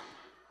out.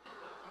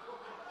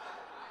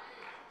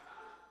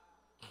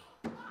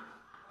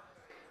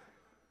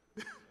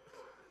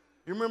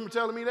 You remember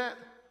telling me that?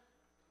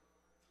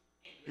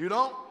 You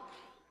don't?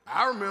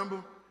 I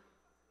remember.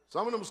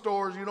 Some of them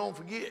stories you don't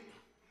forget.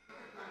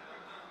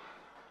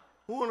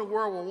 Who in the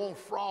world will want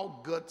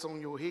frog guts on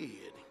your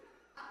head?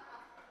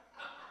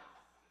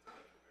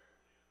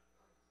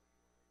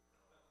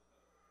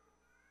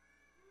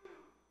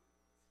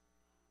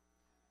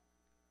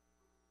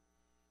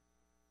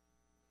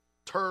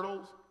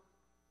 Turtles.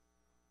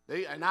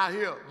 And out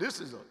here,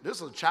 this is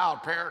a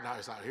child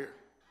paradise out here.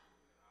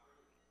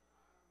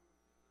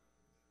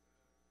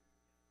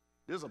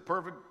 This is a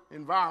perfect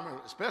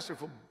environment, especially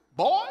for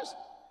boys.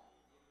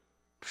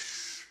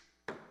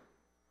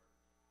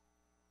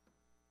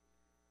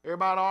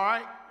 Everybody all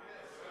right?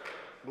 Yes,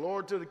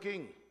 glory to the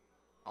King.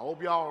 I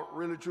hope y'all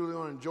really, truly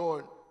gonna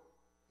enjoy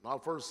our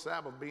first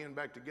Sabbath being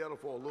back together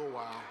for a little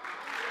while.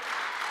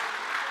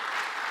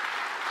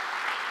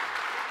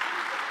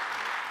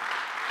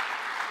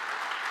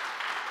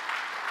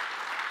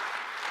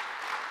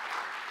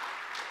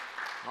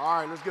 All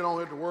right, let's get on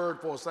with the word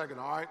for a second,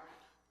 all right?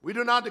 We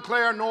do not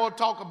declare nor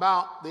talk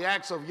about the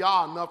acts of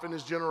Yah enough in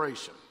this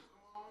generation.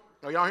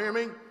 Now, y'all hear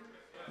me?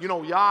 You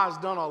know, Yah has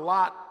done a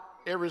lot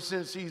ever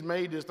since he's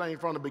made this thing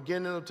from the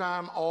beginning of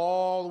time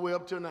all the way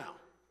up to now.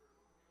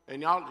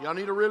 And y'all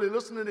need to really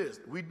listen to this.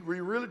 We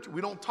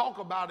don't talk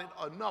about it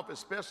enough,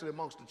 especially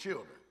amongst the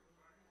children.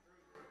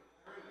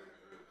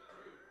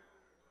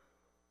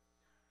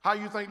 How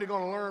you think they're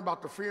going to learn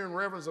about the fear and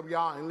reverence of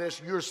Yah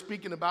unless you're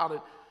speaking about it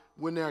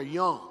when they're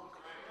young,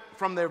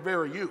 from their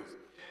very youth?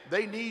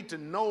 They need to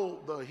know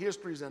the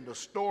histories and the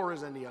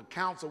stories and the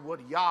accounts of what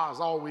Yah has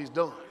always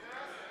done.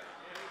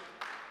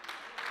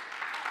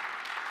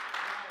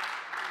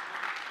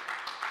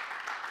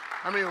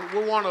 I mean,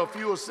 we're one of a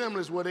few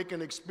assemblies where they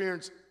can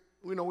experience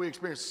we know we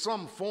experience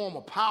some form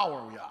of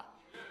power of Yah.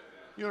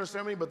 You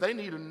understand me? But they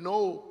need to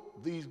know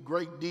these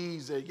great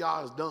deeds that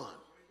Yah has done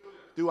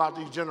throughout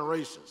these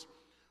generations.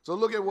 So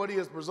look at what he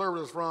has preserved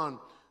us from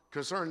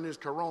concerning this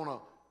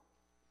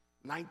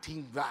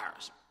corona-19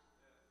 virus.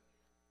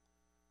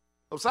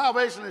 So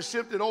salvation has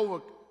shifted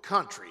over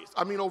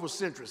over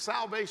centuries.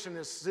 Salvation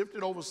has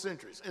shifted over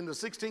centuries. In the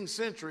 16th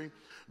century,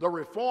 the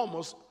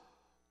reformers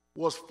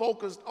was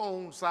focused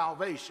on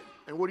salvation.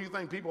 And what do you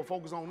think people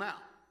focus on now?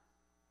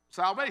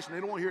 Salvation. They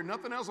don't want to hear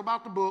nothing else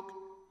about the book,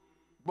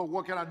 but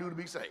what can I do to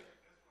be saved?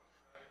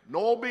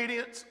 No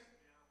obedience,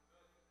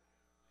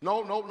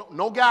 no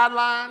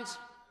guidelines,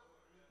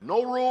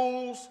 no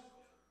rules.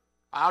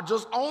 I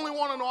just only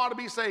want to know how to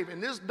be saved.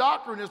 And this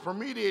doctrine is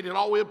permeated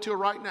all the way up till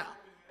right now.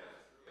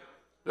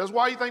 That's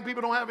why you think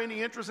people don't have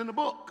any interest in the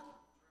book,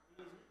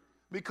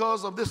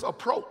 because of this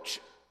approach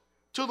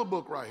to the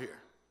book right here.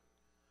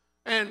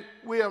 And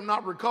we have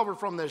not recovered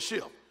from that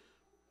shift.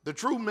 The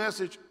true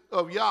message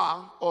of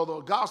Yah, or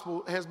the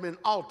gospel, has been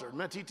altered.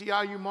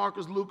 Matthew,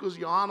 Marcus, Lucas,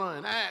 Johanna,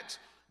 and Acts,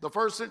 the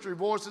first century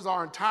voices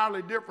are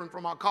entirely different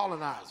from our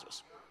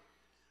colonizers.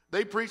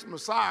 They preached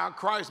Messiah,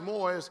 Christ,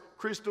 more as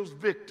Christus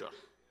Victor.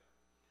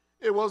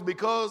 It was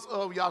because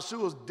of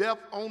Yeshua's death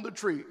on the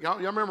tree. Y'all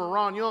remember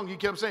Ron Young, he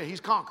kept saying, he's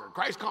conquered,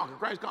 Christ conquered,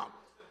 Christ conquered.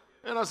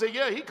 And I said,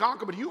 yeah, he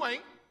conquered, but you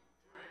ain't.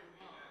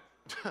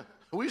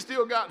 We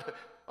still got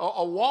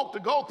a walk to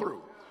go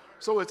through.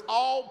 So it's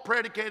all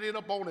predicated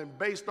upon and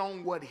based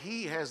on what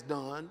he has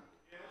done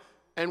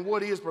and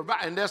what he has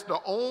provided. And that's the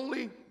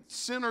only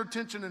center,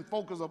 tension, and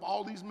focus of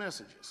all these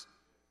messages.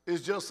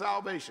 Is just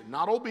salvation,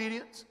 not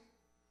obedience,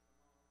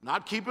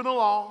 not keeping the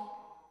law.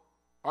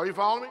 Are you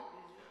following me?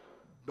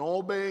 Don't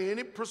obey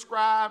any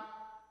prescribed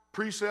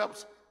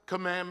precepts,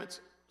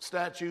 commandments,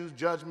 statutes,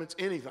 judgments,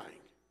 anything.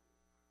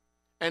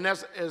 And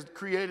that's has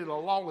created a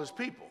lawless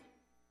people.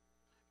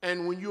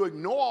 And when you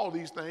ignore all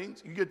these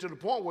things, you get to the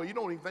point where you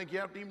don't even think you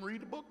have to even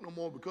read the book no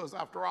more, because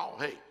after all,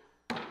 hey,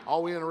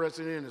 all we're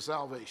interested in is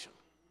salvation.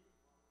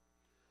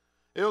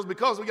 It was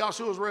because of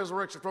Yahshua's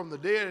resurrection from the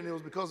dead, and it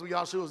was because of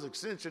Yahshua's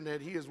ascension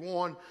that he has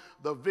won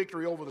the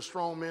victory over the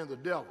strong man, the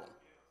devil.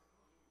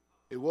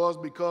 It was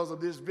because of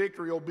this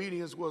victory,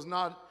 obedience was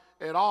not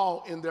at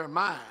all in their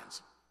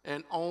minds,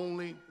 and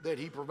only that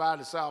he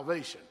provided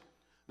salvation.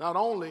 Not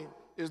only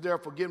is there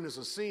forgiveness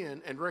of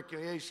sin and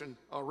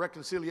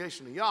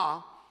reconciliation to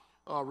Yah,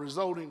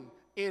 resulting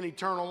in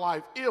eternal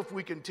life if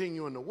we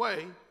continue in the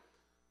way,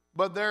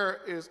 but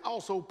there is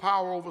also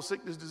power over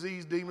sickness,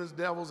 disease, demons,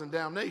 devils, and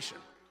damnation.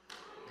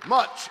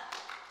 Much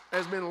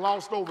has been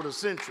lost over the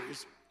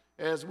centuries.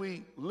 As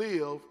we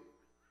live,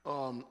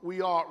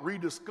 we are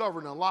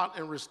rediscovering a lot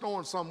and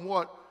restoring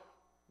somewhat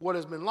what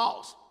has been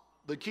lost.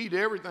 The key to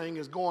everything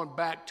is going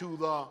back to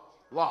the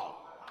law.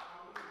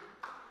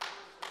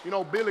 You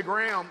know, Billy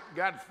Graham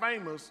got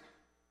famous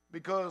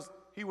because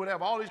he would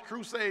have all these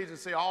crusades and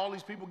say all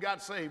these people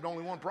got saved.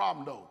 Only one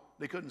problem, though.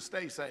 They couldn't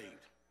stay saved.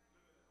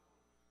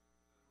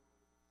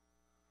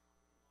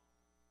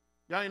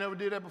 Y'all ain't never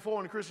did that before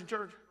in the Christian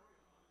church?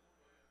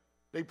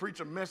 They preach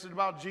a message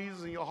about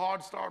Jesus and your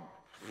heart start,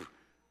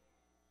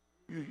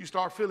 you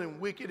start feeling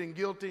wicked and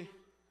guilty.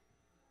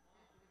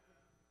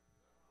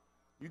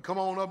 You come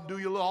on up and do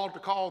your little altar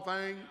call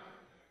thing.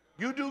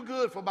 You do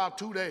good for about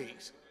 2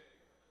 days.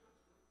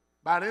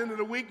 By the end of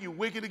the week, you're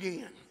wicked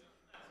again.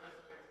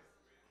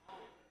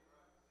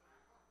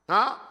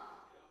 Huh?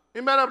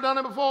 Anybody ever done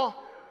that before?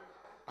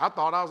 I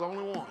thought I was the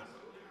only one.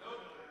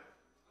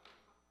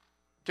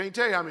 Can't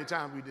tell you how many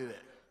times we did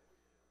that.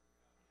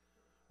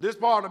 This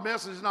part of the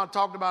message is not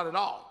talked about at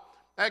all.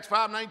 Acts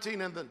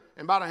 5:19,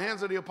 and by the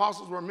hands of the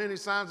apostles were many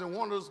signs and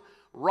wonders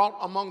wrought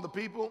among the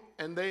people,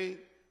 and they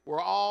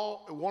were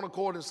all in one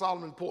accord in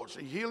Solomon's porch.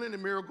 The healing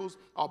and miracles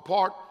are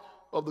part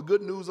of the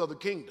good news of the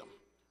kingdom.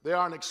 They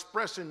are an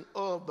expression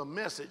of the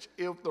message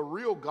if the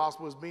real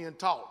gospel is being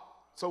taught.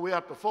 So we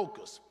have to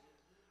focus.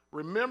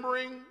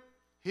 Remembering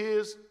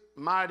his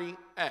mighty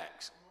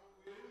acts.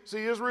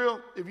 See,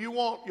 Israel, if you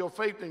want your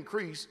faith to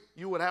increase,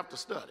 you would have to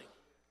study.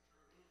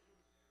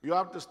 You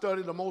have to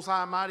study the Most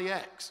High mighty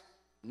acts.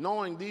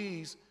 Knowing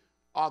these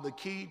are the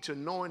key to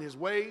knowing his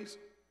ways,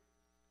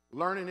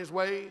 learning his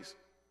ways.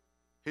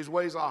 His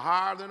ways are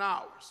higher than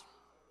ours.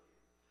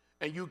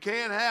 And you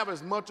can't have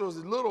as much or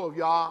as little of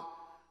Yah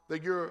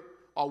that you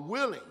are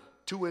willing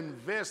to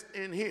invest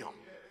in him.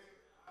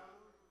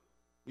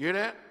 You hear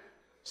that?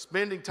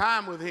 Spending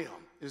time with him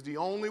is the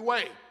only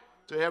way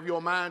to have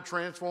your mind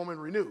transformed and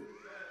renewed.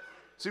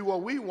 See,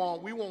 what we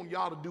want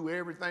Yah to do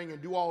everything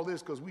and do all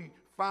this because we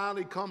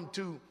finally come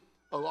to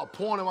a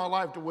point in our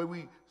life to where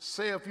we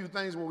say a few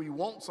things where we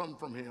want something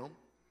from him,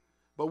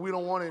 but we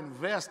don't want to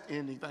invest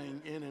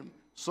anything in him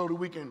so that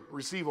we can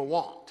receive a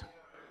want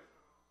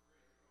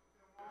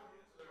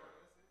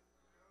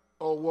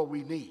or what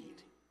we need.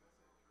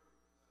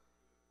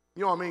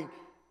 You know what I mean?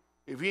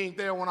 If he ain't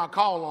there when I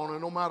call on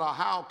him, no matter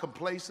how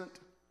complacent,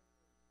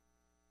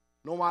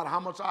 no matter how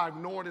much I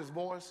ignored his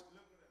voice,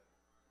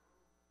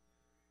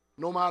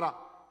 no matter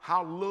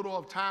how little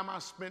of time I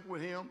spent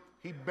with him,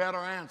 he better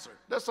answer.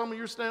 That's some of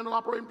your standard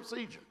operating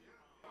procedure.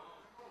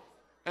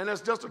 And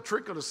that's just a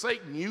trick of the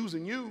Satan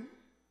using you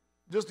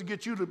just to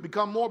get you to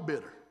become more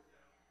bitter,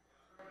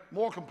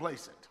 more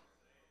complacent,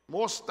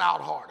 more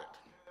stout-hearted.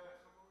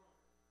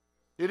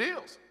 It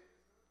is.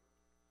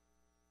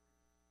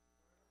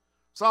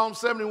 Psalm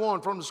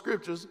 71 from the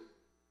scriptures,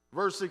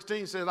 verse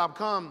 16 says, I've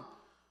come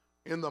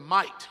in the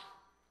might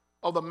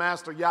of the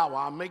Master Yahweh.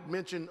 I make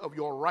mention of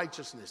your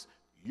righteousness,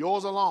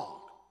 yours alone.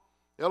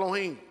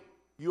 Elohim,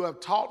 you have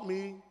taught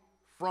me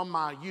from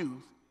my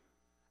youth,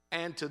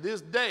 and to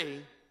this day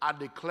I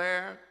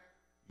declare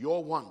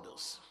your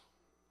wonders.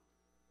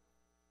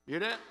 You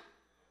hear that?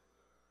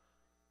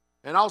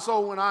 And also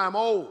when I am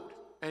old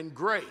and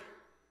gray,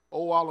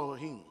 O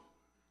Elohim,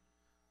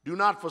 do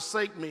not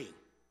forsake me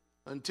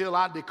until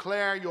I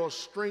declare your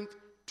strength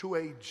to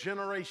a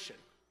generation,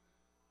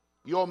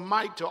 your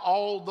might to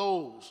all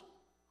those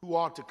who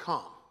are to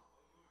come.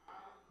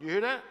 You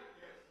hear that?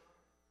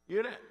 You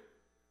hear that?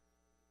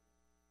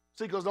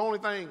 See, because the only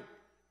thing,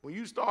 when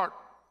you start,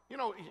 you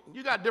know,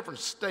 you got different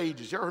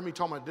stages. You ever heard me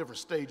talking about different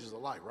stages of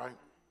life, right?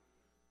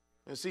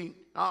 And see,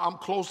 I'm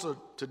closer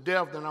to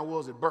death than I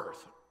was at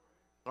birth.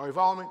 Are you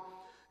following me?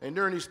 And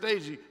during these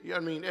stages, I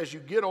mean, as you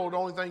get old, the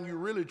only thing you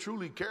really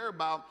truly care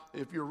about,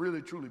 if you're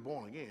really truly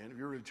born again, if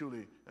you're really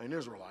truly an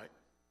Israelite,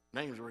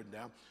 names written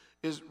down,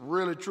 is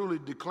really truly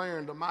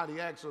declaring the mighty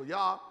acts of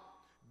Yah,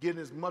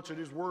 getting as much of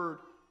this word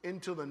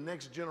into the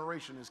next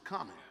generation is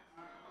coming.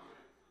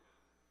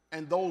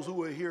 And those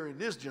who are here in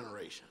this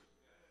generation.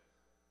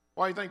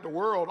 Why do you think the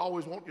world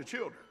always wants your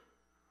children?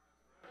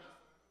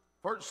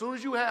 First, as soon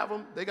as you have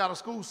them, they got a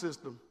school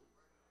system.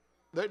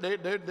 They're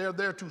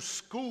there to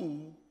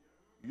school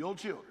your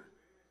children.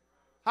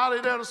 How are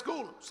they there to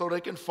school them? So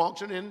they can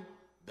function in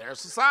their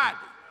society.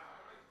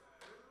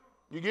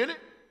 You get it?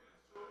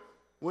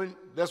 When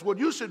that's what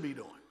you should be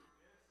doing.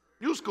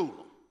 You school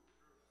them.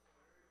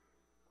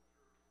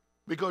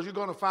 Because you're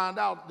going to find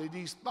out that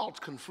these thoughts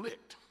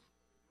conflict.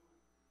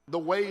 The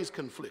ways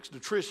conflicts, the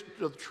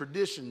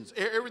traditions,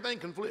 everything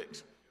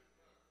conflicts.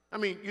 I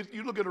mean,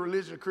 you look at a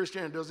religion of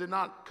Christianity, does it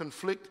not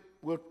conflict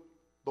with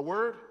the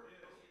word?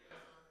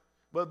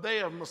 But they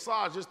have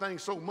massaged this thing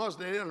so much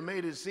that they have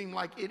made it seem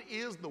like it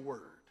is the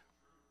word.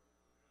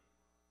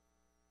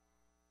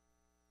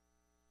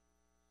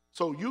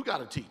 So you got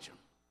to teach them.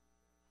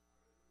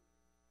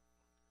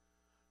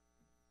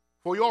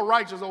 For your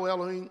righteous, O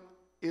Elohim,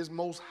 is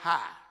most high.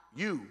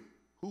 You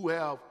who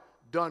have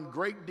done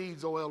great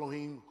deeds, O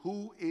Elohim,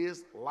 who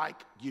is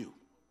like you.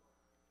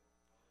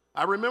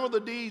 I remember the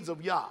deeds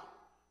of Yah,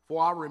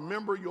 for I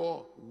remember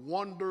your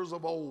wonders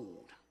of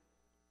old.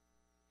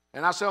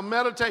 And I shall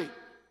meditate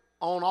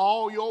on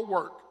all your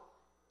work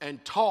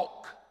and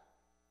talk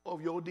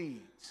of your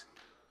deeds.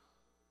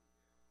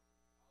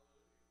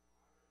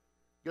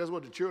 Guess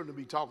what the children will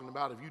be talking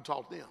about if you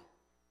taught them?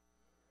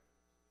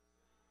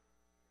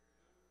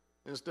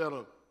 Instead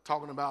of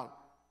talking about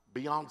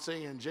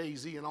Beyonce and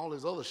Jay-Z and all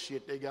this other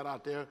shit they got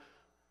out there,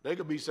 they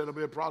could be sitting up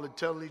here probably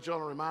telling each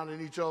other,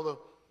 reminding each other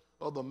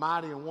of the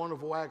mighty and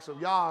wonderful acts of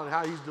Yah and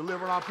how he's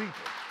delivering our people.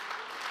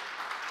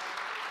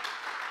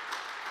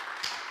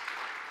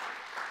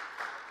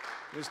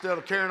 Instead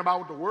of caring about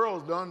what the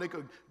world's done, they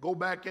could go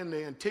back in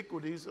the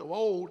antiquities of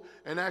old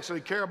and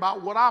actually care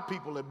about what our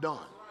people have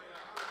done.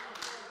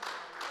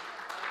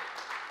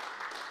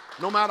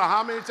 No matter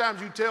how many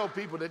times you tell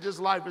people that this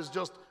life is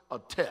just a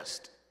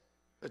test,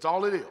 that's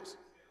all it is.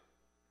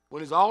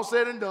 When it's all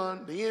said and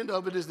done, the end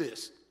of it is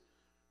this.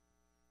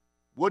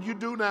 What you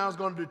do now is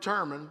going to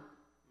determine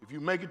if you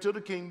make it to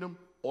the kingdom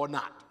or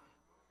not.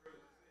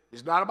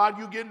 It's not about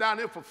you getting down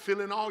there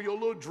fulfilling all your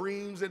little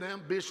dreams and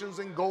ambitions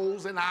and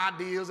goals and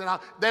ideas and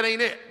all. That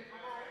ain't it.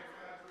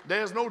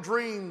 There's no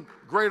dream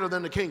greater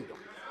than the kingdom.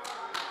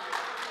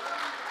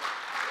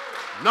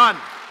 None.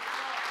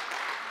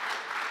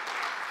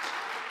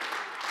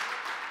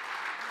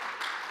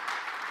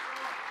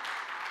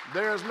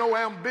 There's no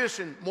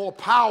ambition more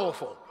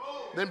powerful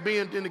than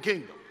being in the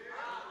kingdom.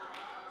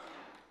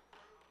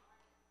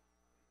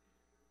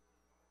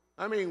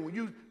 I mean, when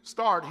you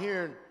start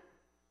hearing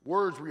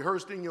words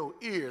rehearsed in your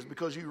ears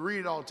because you read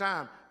it all the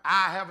time,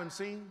 I haven't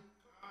seen.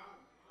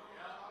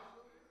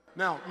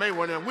 Now, maybe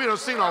we done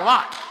seen a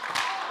lot,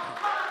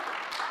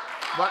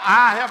 but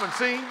I haven't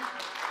seen.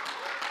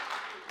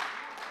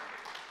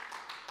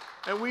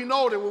 And we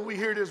know that when we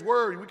hear this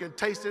word, we can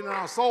taste it in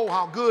our soul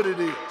how good it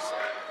is.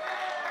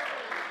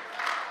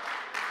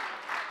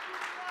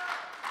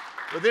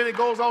 But then it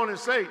goes on and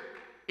say,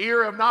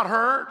 ear have not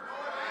heard.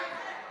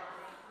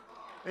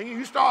 And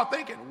you start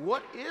thinking,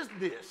 what is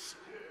this?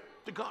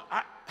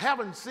 I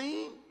haven't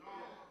seen?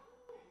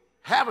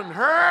 Haven't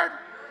heard?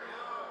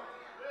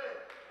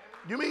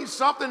 You mean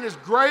something is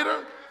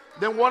greater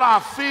than what I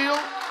feel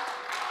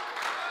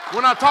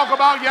when I talk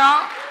about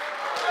Yah?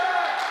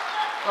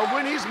 Or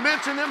when he's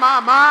mentioned in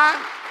my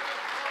mind?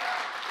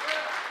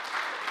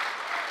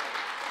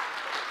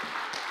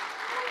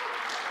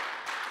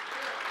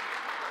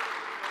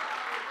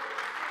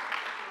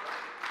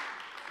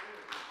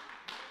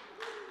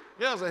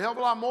 Yeah, there's a hell of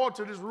a lot more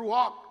to this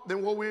Ruach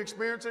than what we're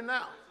experiencing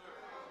now.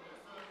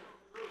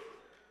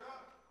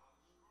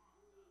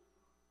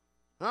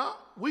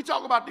 we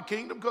talk about the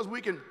kingdom because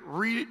we can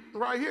read it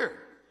right here.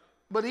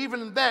 But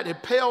even in that,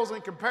 it pales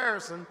in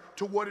comparison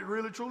to what it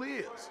really truly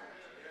is.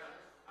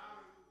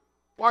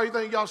 Why do you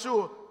think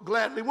Yahshua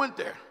gladly went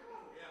there?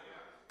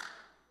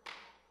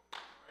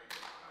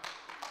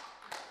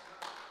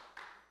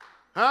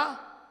 Huh?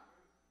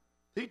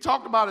 He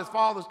talked about his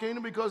Father's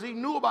kingdom because he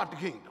knew about the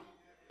kingdom.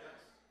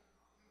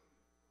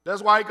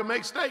 That's why he could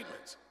make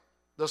statements.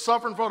 The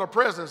suffering for the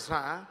present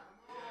time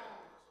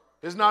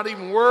is not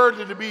even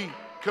worthy to be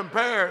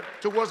compared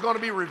to what's going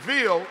to be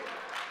revealed,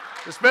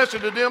 especially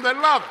to them that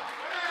love him.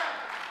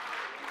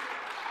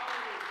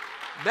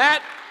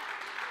 That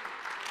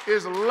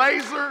is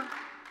laser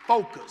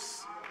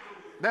focus.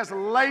 That's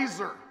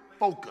laser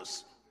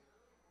focus.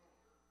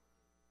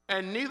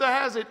 And neither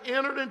has it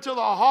entered into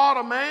the heart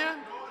of man.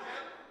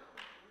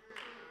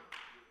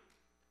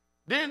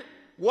 Then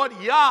what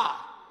Yah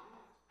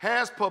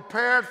has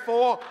prepared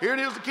for, here it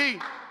is the key,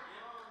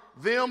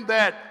 them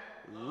that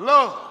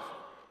love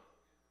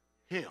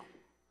him.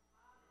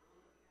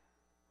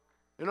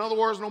 In other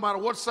words, no matter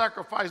what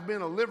sacrifice,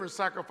 being a living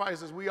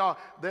sacrifice as we are,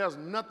 there's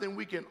nothing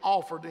we can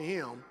offer to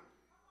him.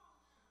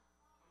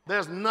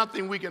 There's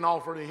nothing we can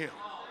offer to him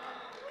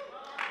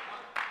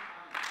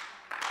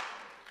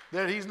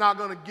that he's not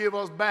going to give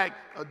us back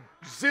a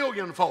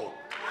zillionfold.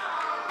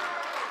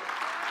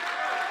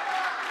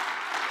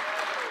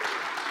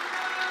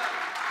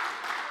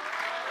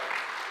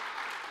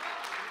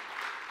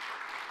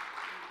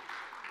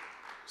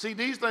 See,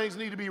 these things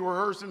need to be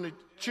rehearsed in the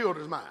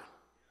children's mind.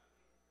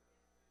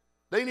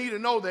 They need to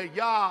know that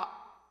Yah,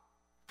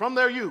 from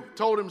their youth,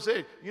 told them,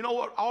 said, you know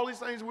what, all these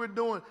things we're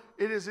doing,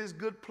 it is his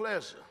good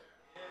pleasure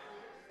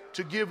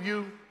to give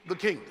you the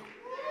kingdom.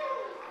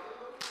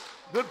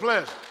 Good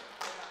pleasure.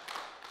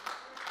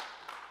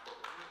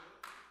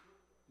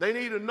 They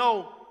need to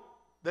know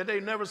that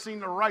they've never seen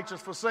the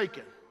righteous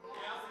forsaken,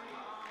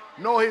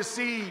 nor his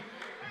seed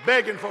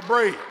begging for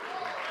bread.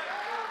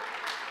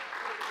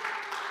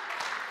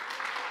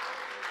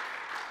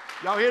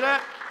 Y'all hear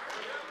that?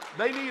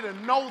 They need to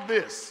know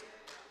this.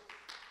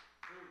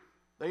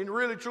 They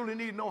really, truly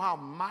need to know how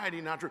mighty,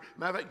 not true.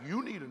 Matter of fact,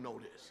 you need to know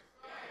this.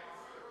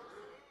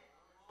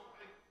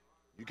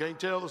 You can't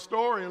tell the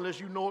story unless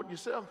you know it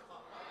yourself.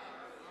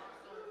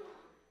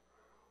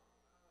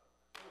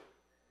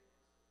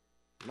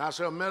 And I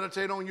shall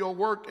meditate on your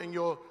work and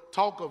your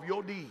talk of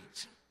your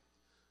deeds.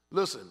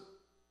 Listen,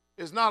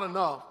 it's not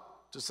enough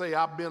to say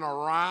I've been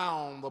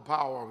around the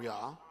power of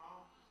Yah,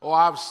 or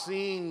I've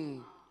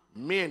seen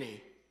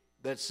many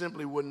that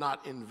simply would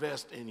not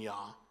invest in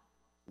Yah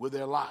with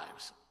their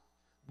lives,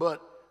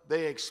 but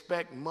they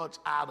expect much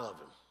out of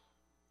him.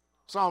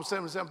 Psalm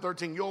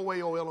 77:13, your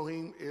way, O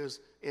Elohim,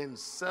 is in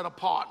set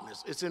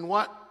apartness. It's in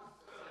what?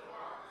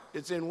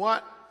 It's in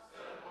what?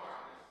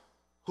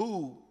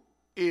 Who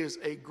is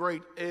a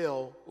great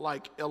El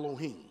like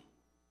Elohim?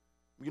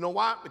 You know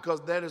why?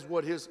 Because that is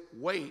what his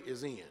way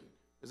is in.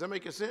 Does that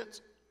make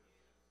sense?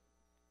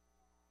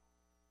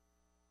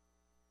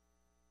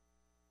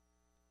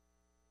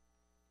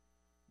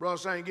 Brother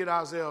Shane, get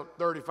Isaiah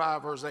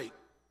 35, verse 8.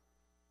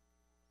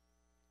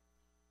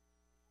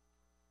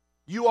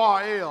 You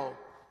are El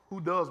who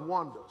does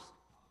wonders.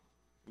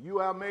 You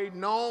have made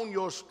known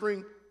your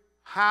strength.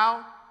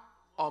 How?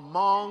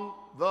 Among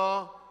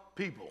the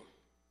people.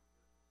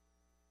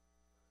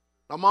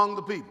 Among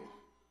the people.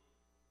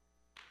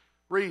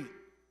 Read.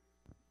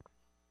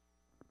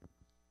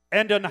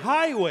 And an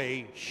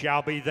highway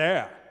shall be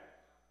there,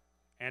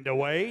 and a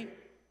way,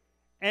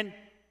 and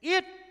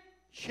it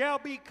shall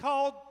be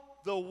called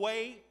the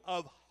way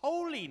of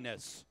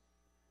holiness.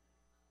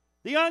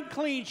 The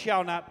unclean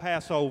shall not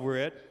pass over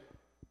it,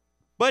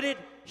 but it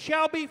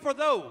shall be for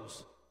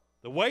those,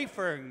 the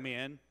wayfaring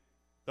men,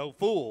 though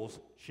fools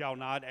shall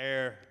not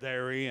err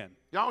therein.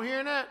 Y'all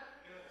hearing that?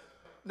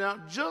 Now,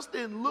 just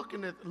in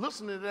listening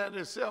to that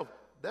itself,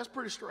 that's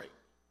pretty straight.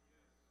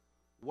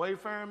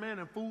 Wayfaring men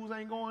and fools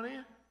ain't going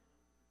in.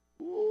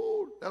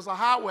 Ooh, that's a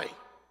highway.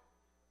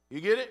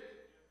 You get it?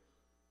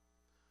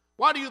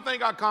 Why do you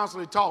think I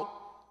constantly talk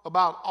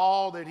about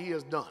all that he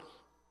has done?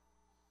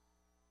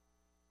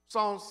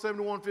 Psalm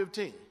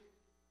 71:15.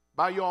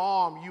 By your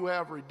arm you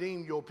have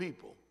redeemed your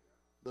people,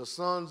 the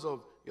sons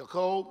of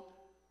Jacob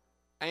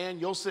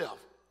and yourself.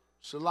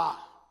 Selah.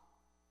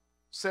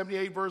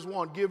 78 verse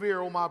 1. Give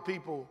ear, O my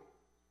people,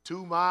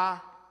 to my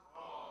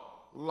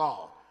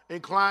law.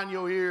 Incline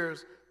your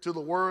ears to the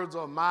words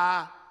of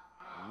my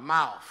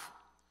mouth.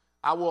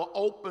 I will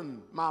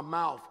open my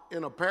mouth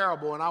in a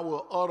parable, and I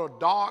will utter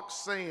dark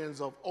sayings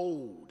of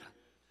old,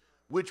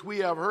 which we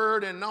have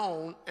heard and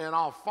known, and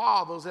our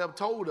fathers have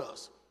told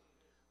us.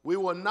 We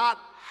will not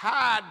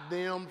hide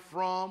them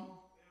from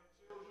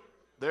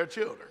their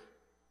children,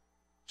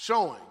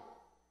 showing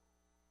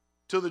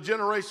to the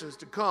generations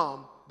to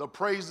come the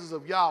praises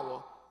of Yahweh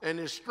and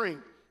his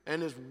strength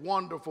and his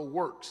wonderful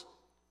works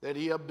that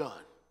he have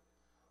done.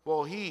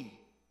 For he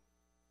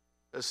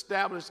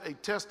established a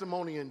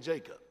testimony in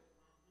Jacob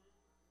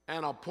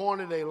and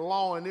appointed a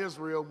law in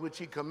Israel, which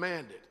he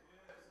commanded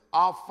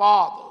our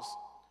fathers,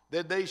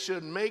 that they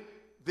should make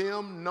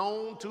them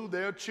known to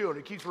their children.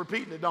 It keeps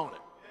repeating it, don't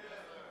it?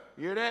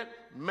 You hear that?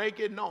 Make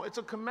it known. It's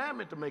a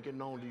commandment to make it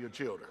known to your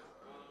children.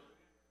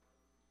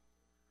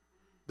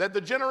 That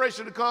the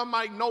generation to come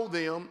might know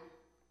them,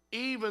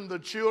 even the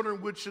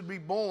children which should be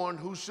born,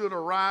 who should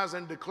arise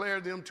and declare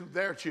them to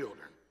their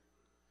children,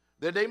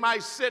 that they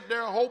might set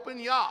their hope in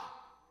Yah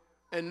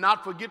and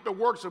not forget the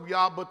works of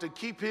Yah, but to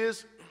keep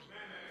his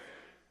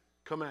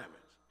commandments.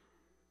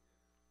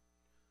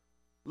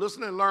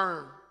 Listen and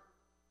learn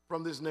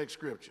from this next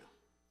scripture.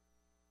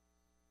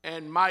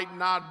 And might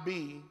not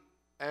be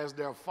as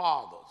their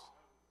fathers,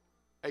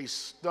 a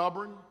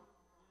stubborn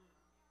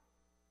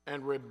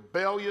and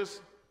rebellious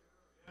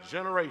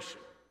generation,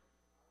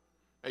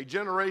 a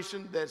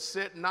generation that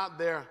set not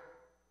their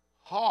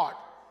heart.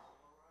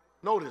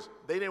 Notice,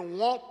 they didn't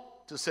want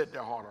to set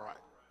their heart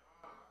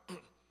aright,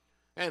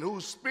 and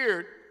whose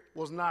spirit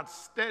was not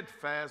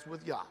steadfast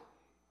with Yah.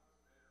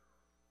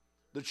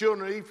 The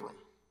children of Ephraim,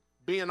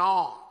 being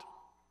armed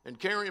and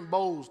carrying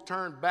bows,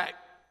 turned back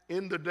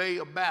in the day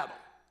of battle.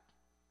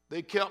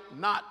 They kept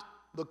not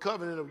the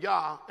covenant of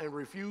Yah and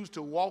refused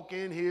to walk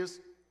in his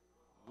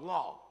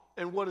law.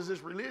 And what is this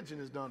religion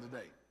has done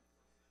today?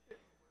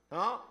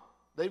 Huh?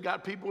 They've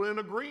got people in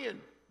agreeing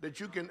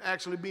that you can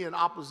actually be in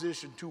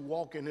opposition to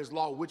walk in his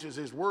law, which is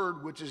his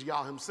word, which is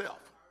Yah himself.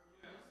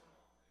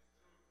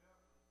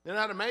 Isn't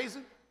that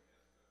amazing?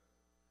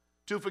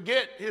 To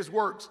forget his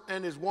works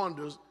and his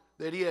wonders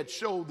that he had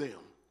showed them.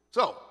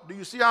 So, do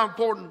you see how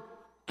important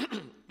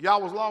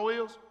Yahweh's law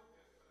is?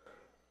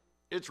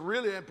 It's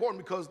really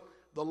important because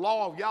the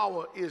law of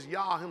Yahweh is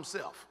Yah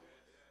himself.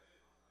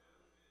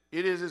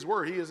 It is his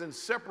word. He is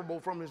inseparable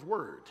from his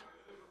word.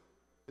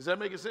 Does that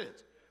make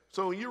sense?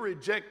 So when you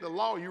reject the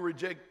law, you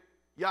reject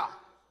Yah.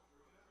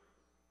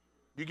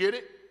 You get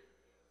it?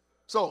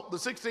 So the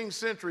 16th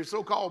century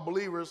so-called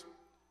believers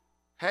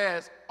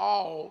has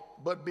all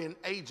but been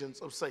agents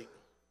of Satan.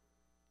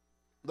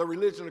 The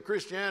religion of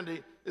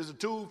Christianity is a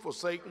tool for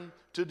Satan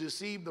to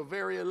deceive the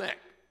very elect.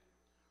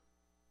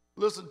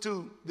 Listen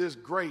to this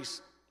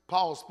grace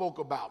Paul spoke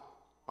about.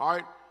 All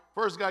right?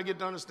 First, got to get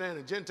to understand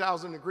the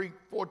Gentiles in the Greek,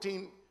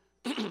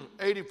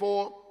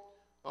 1484,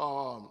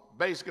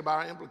 basically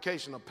by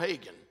implication, a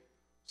pagan,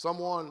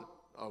 someone,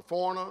 a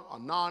foreigner, a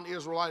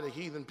non-Israelite, a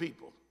heathen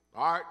people.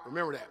 All right?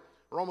 Remember that.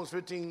 Romans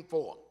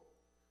 15:4.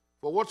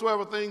 For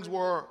whatsoever things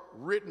were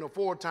written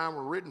aforetime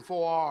were written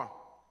for our.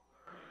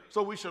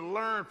 So we should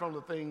learn from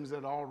the things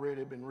that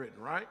already been written,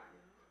 right?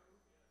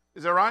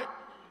 Is that right?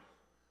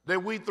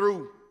 That we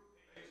through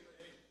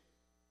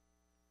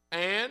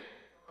and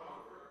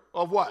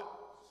of what?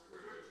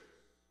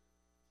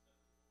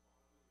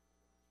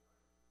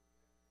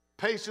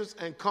 Patience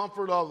and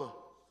comfort of the.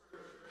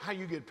 How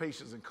you get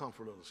patience and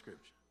comfort of the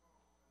scripture?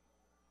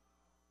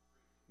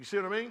 You see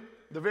what I mean?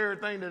 The very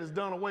thing that is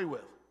done away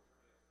with.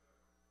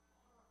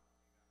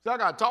 See, I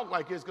got to talk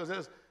like this because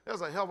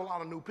there's a hell of a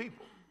lot of new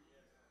people.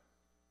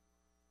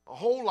 A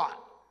whole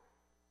lot.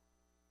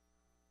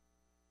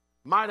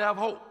 Might have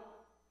hope.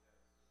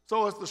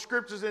 So it's the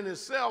scriptures in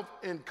itself,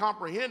 in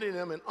comprehending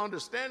them and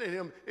understanding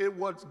them, it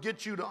what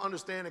gets you to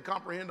understand and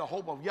comprehend the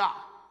hope of Yah.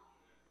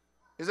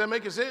 Is that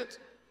making sense?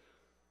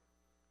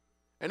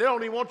 And they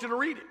don't even want you to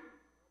read it.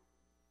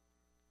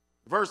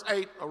 Verse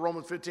 8 of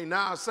Romans 15.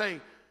 Now I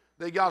say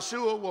that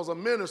Yahshua was a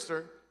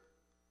minister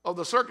of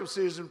the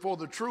circumcision for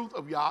the truth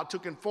of Yah to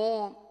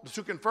confirm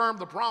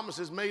the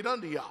promises made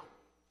unto Yah,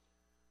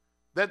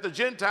 that the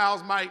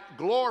Gentiles might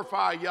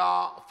glorify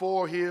Yah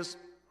for his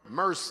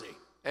mercy.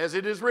 As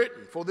it is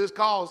written, for this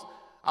cause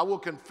I will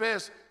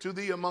confess to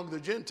thee among the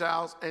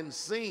Gentiles and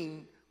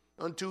sing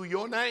unto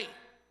your name.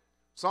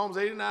 Psalms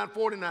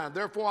 89:49.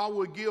 Therefore I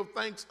will give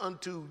thanks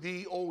unto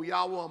thee, O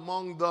Yahweh,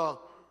 among the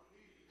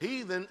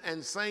heathen,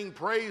 and sing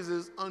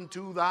praises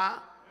unto thy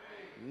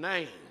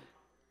name.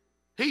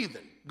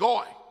 Heathen,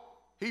 Goy,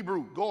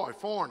 Hebrew, Goy,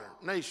 foreigner,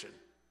 nation,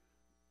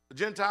 the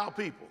Gentile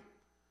people.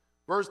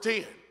 Verse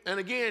 10. And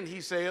again he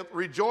saith,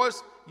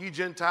 rejoice ye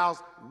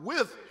Gentiles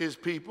with his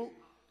people.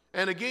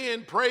 And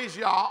again, praise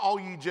Yah, all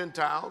ye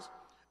Gentiles,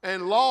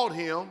 and laud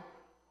him,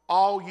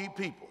 all ye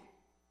people.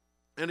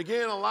 And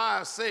again,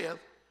 Elias saith,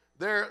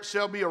 there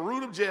shall be a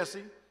root of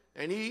Jesse,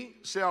 and he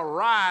shall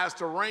rise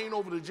to reign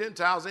over the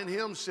Gentiles. In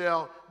him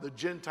shall the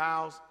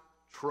Gentiles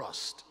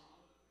trust.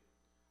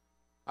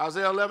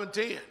 Isaiah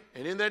 11:10.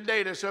 And in that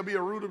day there shall be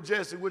a root of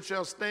Jesse, which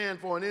shall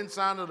stand for an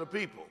ensign of the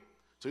people.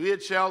 So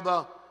it shall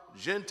the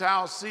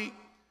Gentiles seek,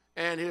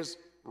 and his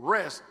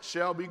rest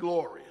shall be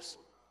glorious.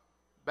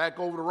 Back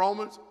over to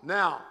Romans.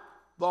 Now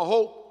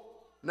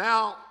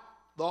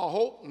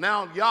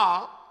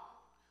Yah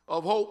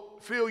of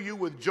hope fill you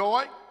with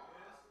joy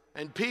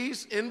and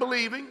peace in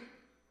believing.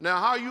 Now,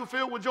 how you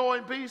feel with joy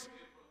and peace?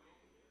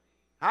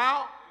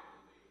 How?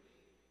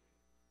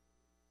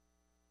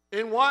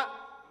 In what?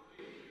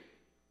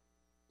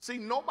 See,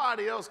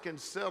 nobody else can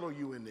settle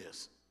you in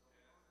this.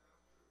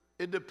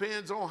 It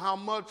depends on how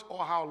much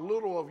or how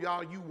little of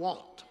Yah you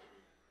want.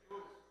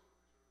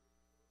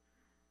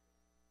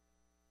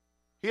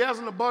 He has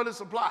an abundant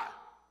supply.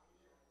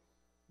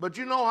 But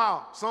you know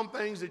how some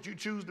things that you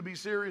choose to be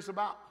serious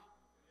about,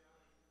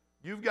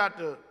 You've got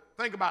to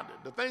think about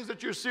it. The things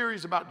that you're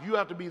serious about, you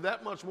have to be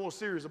that much more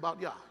serious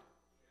about Yah.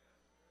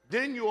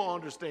 Then you'll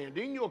understand.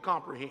 Then you'll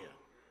comprehend.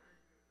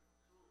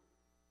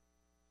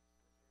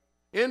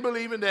 In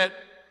believing that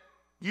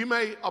you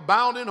may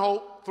abound in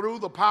hope through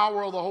the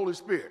power of the Holy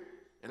Spirit.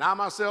 And I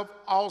myself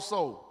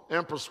also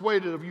am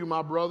persuaded of you,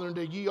 my brethren,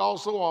 that ye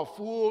also are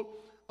full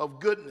of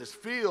goodness,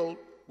 filled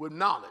with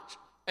knowledge,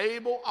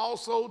 able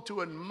also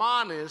to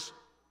admonish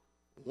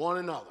one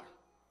another.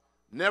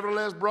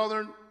 Nevertheless,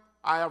 brethren,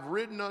 I have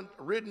written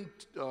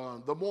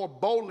the more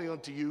boldly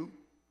unto you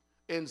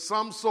in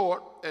some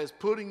sort as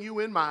putting you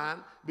in mind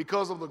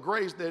because of the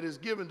grace that is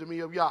given to me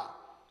of Yah,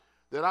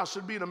 that I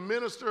should be the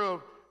minister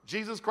of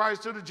Jesus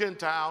Christ to the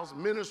Gentiles,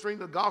 ministering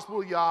the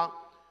gospel of Yah,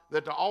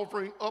 that the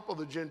offering up of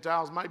the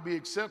Gentiles might be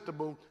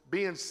acceptable,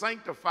 being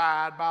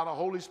sanctified by the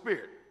Holy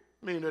Spirit.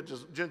 Meaning that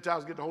the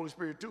Gentiles get the Holy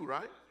Spirit too,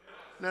 right?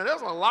 Now,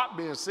 there's a lot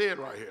being said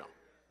right here.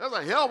 There's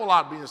a hell of a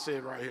lot being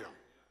said right here.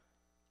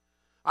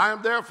 I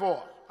have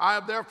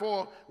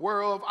therefore,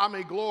 whereof I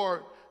may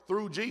glory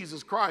through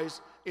Jesus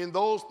Christ in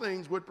those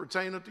things which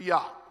pertain unto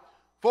Yah.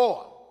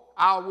 For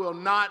I will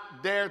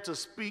not dare to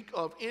speak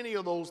of any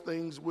of those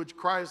things which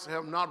Christ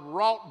have not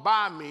wrought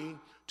by me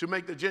to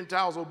make the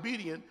Gentiles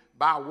obedient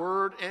by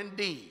word and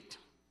deed.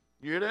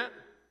 You hear that?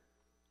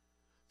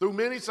 Through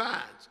many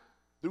signs,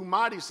 through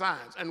mighty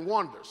signs and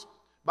wonders,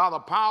 by the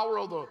power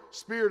of the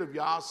Spirit of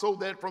Yah, so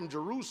that from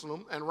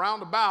Jerusalem and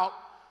round about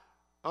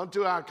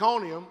unto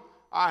Iconium,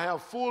 I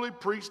have fully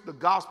preached the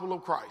gospel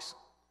of Christ.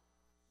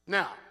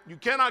 Now, you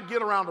cannot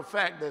get around the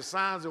fact that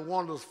signs and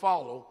wonders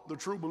follow the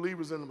true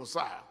believers in the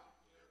Messiah.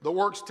 The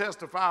works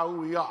testify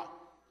who we are.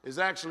 It's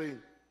actually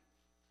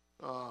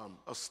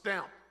a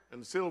stamp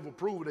and a seal of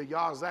approval that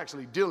Yah is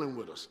actually dealing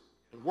with us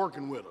and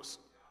working with us.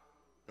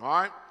 All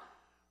right?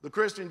 The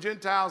Christian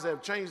Gentiles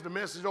have changed the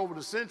message over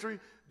the century.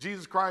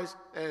 Jesus Christ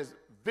as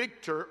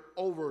victor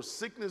over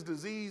sickness,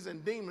 disease,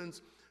 and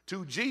demons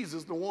to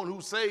Jesus, the one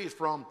who saves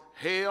from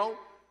hell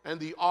and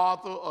the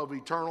author of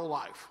eternal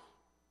life.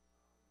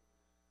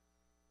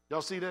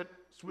 Y'all see that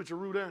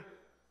switcheroo there?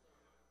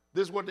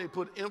 This is what they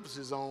put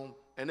emphasis on,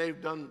 and they've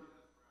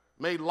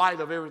made light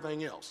of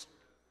everything else.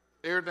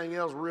 Everything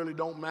else really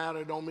don't matter.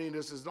 It don't mean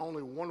this is the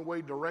only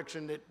one-way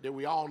direction that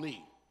we all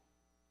need.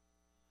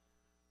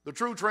 The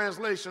true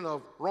translation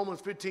of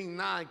Romans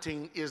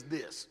 15:19 is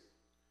this: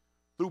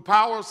 through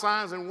power,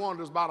 signs, and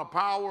wonders, by the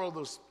power of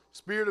the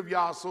Spirit of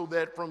Yah, so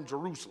that from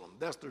Jerusalem,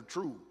 that's the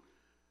true,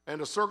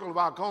 and the circle of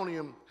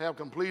Iconium have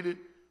completed,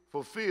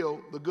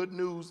 fulfilled the good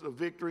news of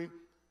victory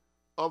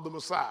of the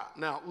Messiah.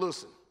 Now,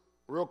 listen,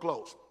 real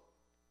close.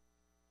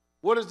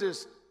 What is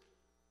this?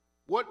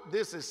 What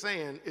this is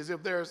saying is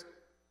if there's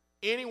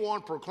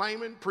anyone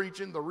proclaiming,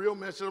 preaching the real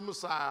message of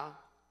Messiah,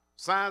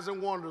 signs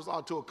and wonders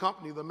are to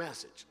accompany the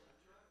message.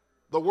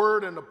 The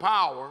word and the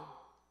power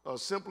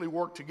simply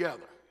work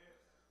together.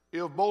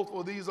 If both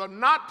of these are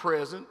not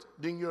present,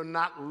 then you're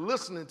not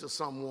listening to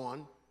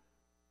someone.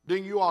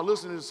 Then you are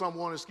listening to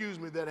someone,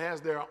 that has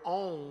their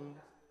own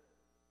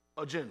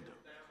agenda.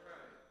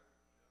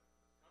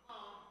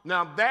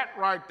 Now that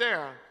right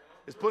there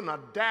is putting a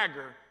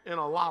dagger in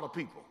a lot of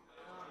people.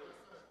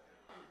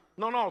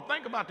 No,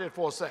 think about that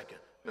for a second.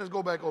 Let's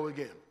go back over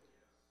again.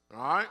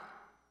 All right?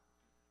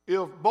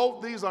 If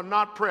both these are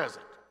not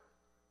present,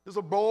 it's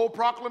a bold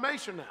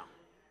proclamation now.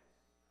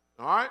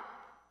 All right?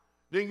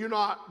 Then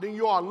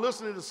you are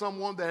listening to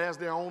someone that has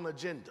their own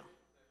agenda.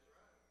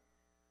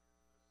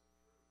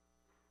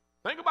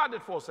 Think about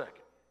that for a second.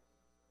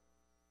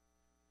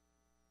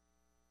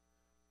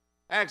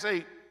 Acts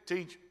 8,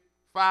 teach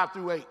 5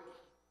 through 8.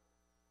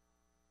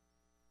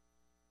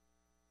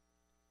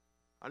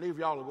 I need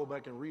for y'all to go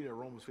back and read that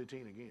Romans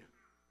 15 again.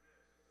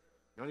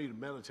 Y'all need to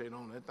meditate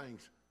on that.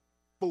 Thing's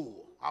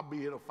full. I'll be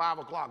here till 5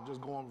 o'clock just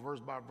going verse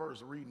by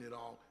verse, reading it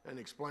all and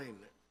explaining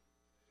it.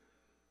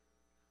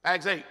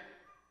 Acts 8,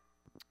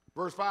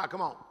 verse 5,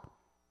 come on.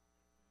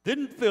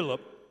 Then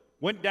Philip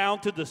went down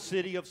to the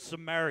city of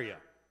Samaria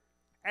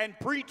and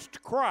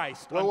preached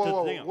Christ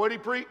unto them. What did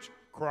he preach?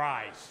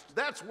 Christ.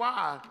 That's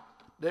why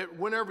that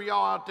whenever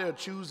y'all out there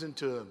choosing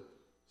to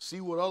see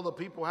what other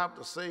people have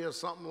to say or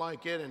something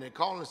like that, and they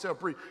call themselves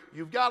preach,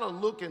 you've got to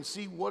look and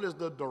see what is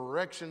the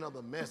direction of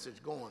the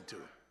message going to.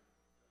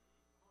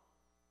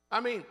 I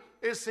mean,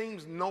 it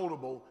seems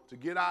notable to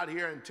get out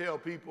here and tell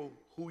people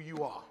who you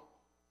are,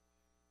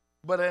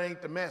 but it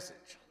ain't the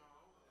message.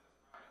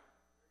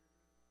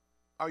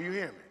 Are you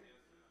hearing me?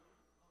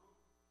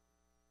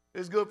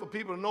 It's good for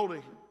people to know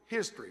the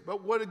history,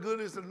 but what good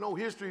is it to know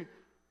history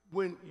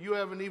when you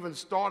haven't even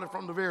started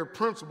from the very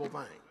principal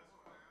thing?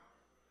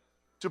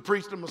 To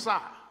preach the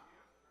Messiah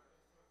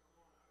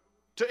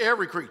to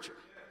every creature.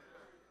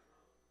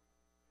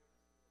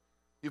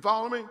 You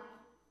follow me?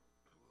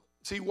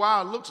 See,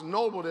 while it looks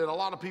noble that a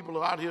lot of people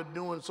are out here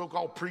doing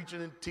so-called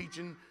preaching and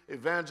teaching,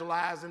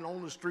 evangelizing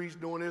on the streets,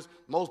 doing this,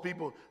 most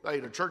people,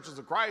 like the churches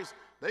of Christ,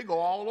 they go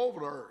all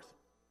over the earth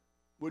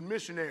with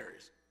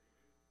missionaries.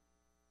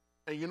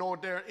 And you know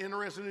what they're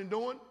interested in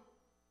doing?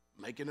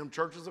 Making them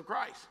churches of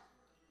Christ.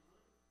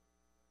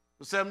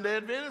 The Seventh-day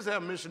Adventists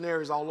have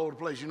missionaries all over the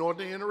place. You know what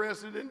they're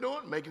interested in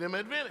doing? Making them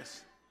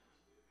Adventists.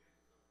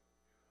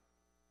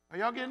 Are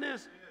y'all getting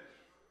this?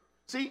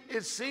 See,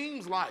 it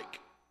seems like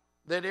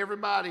that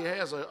everybody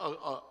has an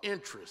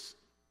interest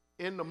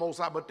in the Most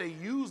High, but they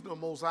use the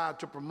Most High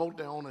to promote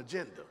their own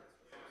agenda.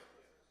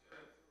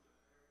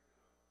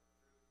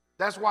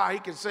 That's why he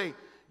can say,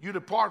 you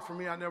depart from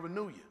me, I never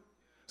knew you.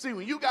 See,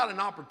 when you got an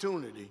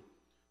opportunity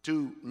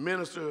to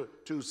minister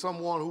to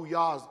someone who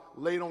y'all's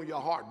laid on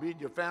your heart, be it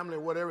your family or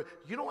whatever,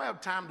 you don't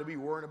have time to be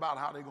worried about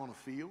how they're going to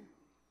feel.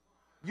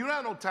 You don't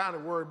have no time to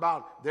worry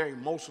about their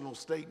emotional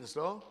state and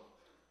stuff.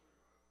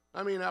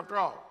 I mean, after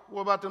all,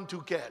 what about them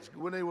two cats?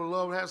 When they would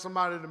love to have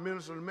somebody to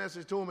minister the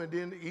message to them and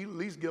then at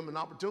least give them an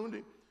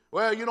opportunity?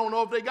 Well, you don't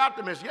know if they got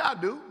the message. Yeah, I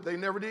do. They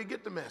never did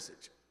get the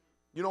message.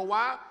 You know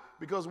why?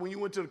 Because when you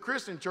went to the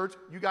Christian church,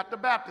 you got the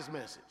Baptist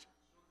message.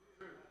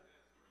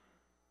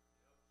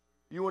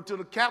 You went to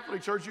the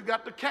Catholic church, you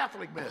got the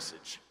Catholic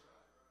message.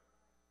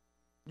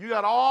 You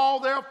got all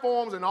their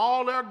forms and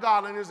all their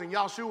godliness, and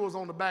Yahshua's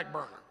on the back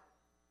burner.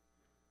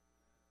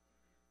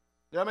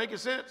 Does that make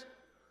sense?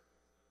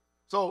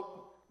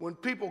 So when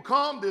people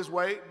come this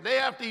way, they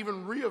have to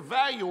even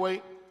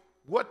reevaluate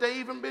what they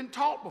even been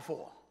taught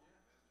before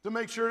to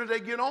make sure that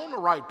they get on the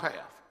right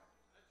path.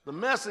 The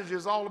message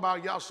is all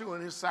about Yahshua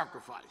and his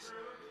sacrifice.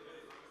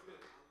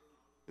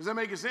 Does that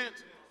make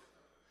sense?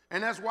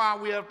 And that's why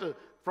we have to,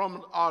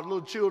 from our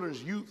little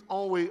children's youth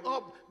all the way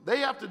up, they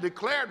have to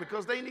declare it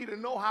because they need to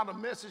know how the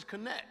message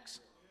connects.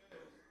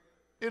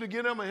 It'll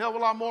give them a hell of a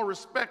lot more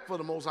respect for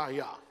the Most High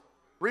Yah.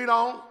 Read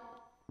on.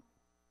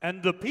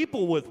 And the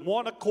people with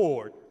one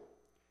accord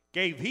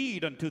gave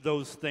heed unto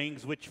those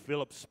things which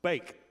Philip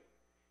spake,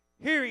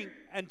 hearing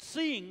and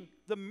seeing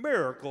the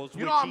miracles which he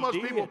did. You know how much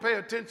people pay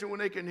attention when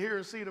they can hear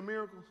and see the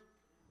miracles?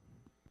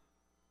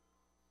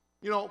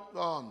 You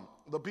know,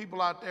 the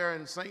people out there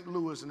in St.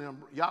 Louis and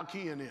them,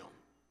 Yaki and them,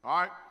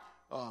 all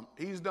right?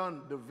 He's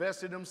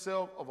divested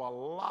himself of a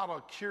lot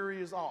of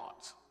curious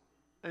arts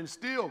and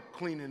still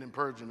cleaning and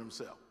purging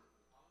himself.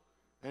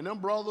 And them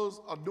brothers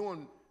are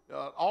doing,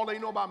 all they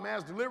know about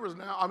mass deliverance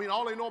now,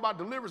 all they know about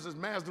deliverance is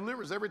mass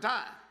deliverance every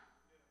time.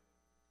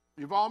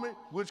 You follow me?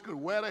 Which could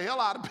wear the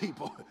hell out of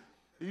people.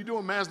 You're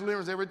doing mass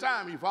deliverance every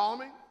time. You follow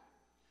me?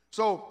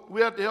 So we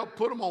have to help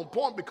put them on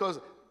point because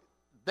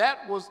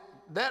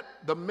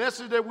the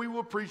message that we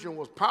were preaching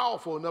was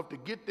powerful enough to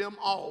get them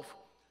off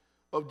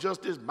of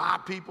just this my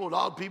people, the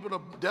other people,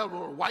 the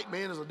devil, the white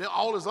man is a devil,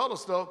 all this other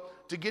stuff,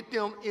 to get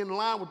them in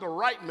line with the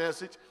right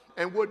message.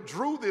 And what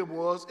drew them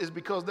is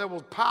because there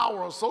was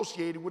power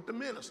associated with the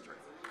ministry.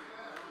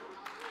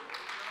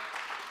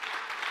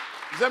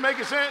 Does that make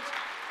sense?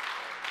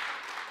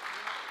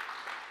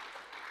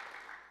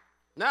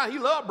 Now, he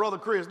loved Brother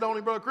Chris, don't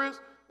he, Brother Chris?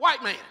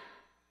 White man.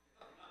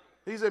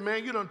 He said,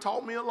 man, you done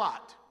taught me a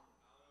lot.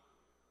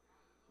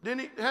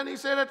 Hadn't he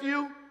said that to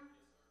you?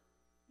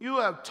 You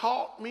have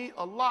taught me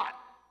a lot.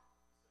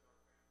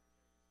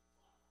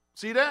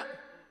 See that?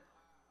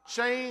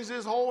 Changed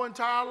his whole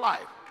entire life.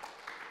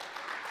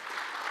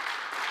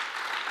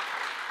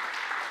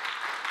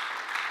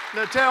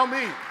 Now tell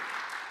me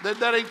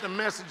that ain't the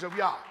message of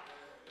Yah.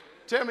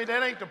 Tell me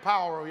that ain't the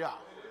power of Yah.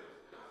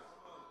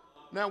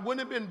 Now,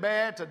 wouldn't it have been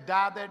bad to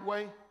die that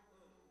way?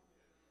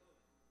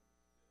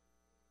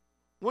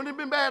 Wouldn't it have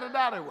been bad to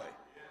die that way?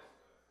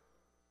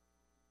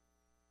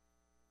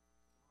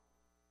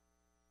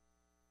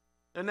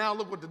 And now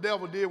look what the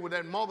devil did with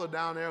that mother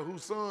down there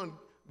whose son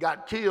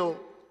got killed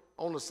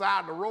on the side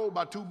of the road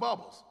by two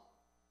bubbles.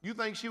 You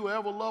think she will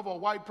ever love a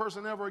white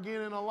person ever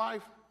again in her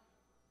life?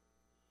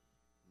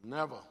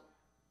 Never.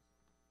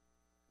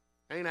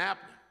 Ain't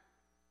happening.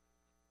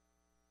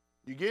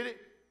 You get it?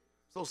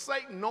 So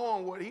Satan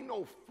knowing he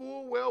knows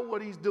full well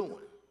what he's doing.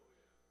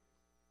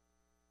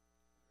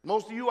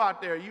 Most of you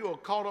out there, you are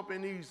caught up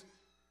in these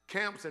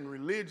camps and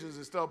religions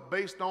and stuff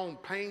based on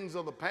pains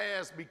of the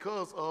past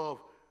because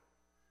of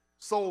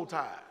soul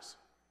ties.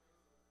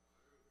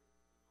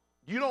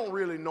 You don't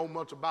really know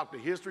much about the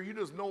history. You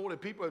just know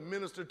that people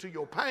administer to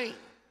your pain.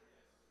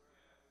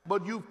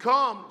 But you've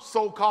come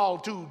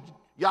so-called to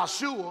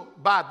Yahshua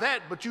by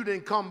that, but you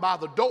didn't come by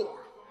the door.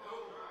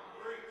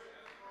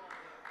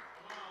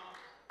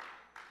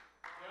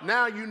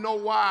 Now you know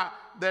why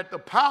that the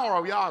power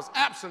of Yah is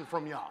absent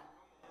from y'all.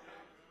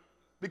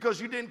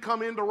 Because you didn't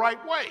come in the right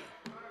way.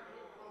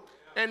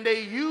 And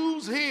they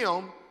use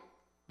him.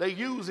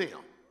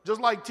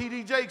 Just like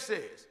T.D. Jakes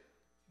says,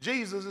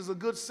 Jesus is a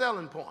good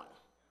selling point.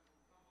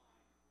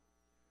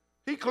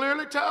 He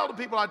clearly tells the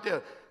people out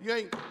there,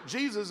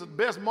 Jesus is the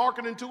best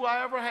marketing tool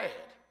I ever had.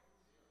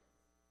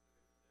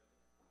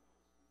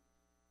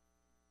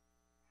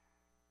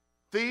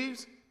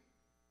 Thieves,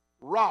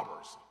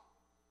 robbers.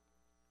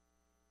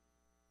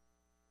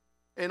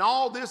 And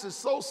all this is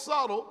so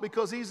subtle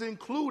because he's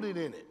included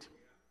in it.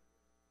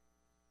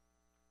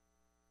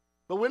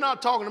 But we're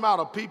not talking about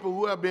a people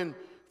who have been,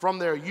 from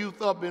their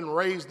youth up, been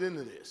raised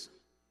into this.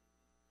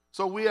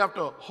 So we have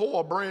to hoe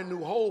a brand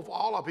new hole for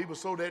all our people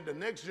so that the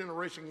next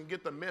generation can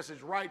get the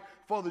message right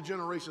for the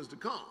generations to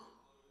come.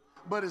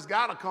 But it's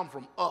got to come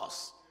from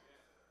us.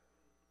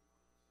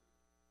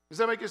 Does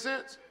that make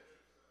sense?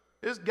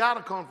 It's got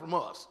to come from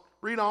us.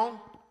 Read on.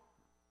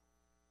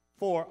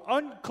 For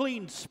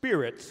unclean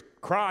spirits,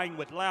 crying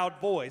with loud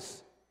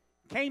voice,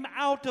 came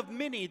out of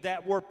many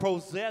that were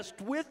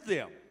possessed with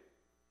them.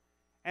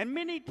 And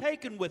many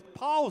taken with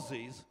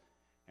palsies,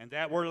 and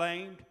that were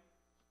lamed,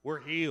 were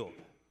healed.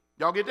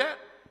 Y'all get that?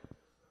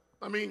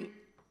 I mean,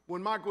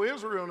 when Michael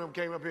Israel and them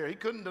came up here, he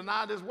couldn't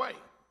deny this way.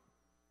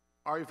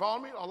 Are you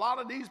following me? A lot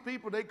of these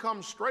people, they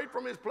come straight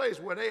from his place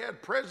where they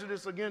had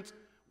prejudice against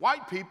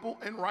white people,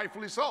 and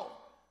rightfully so.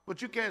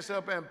 But you can't sit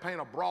up there and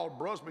paint a broad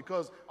brush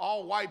because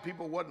all white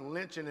people wasn't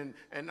lynching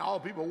and all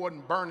people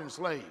wasn't burning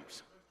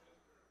slaves.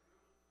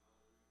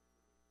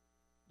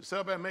 To sit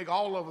up there and make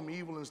all of them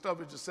evil and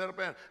stuff, it's just set up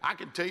there. I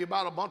can tell you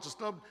about a bunch of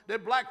stuff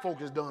that black folk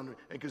has done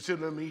and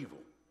consider them evil.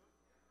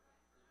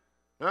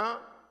 Huh?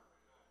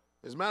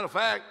 As a matter of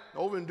fact,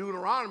 over in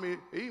Deuteronomy,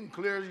 he even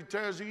clears, he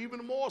tells you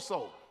even more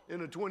so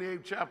in the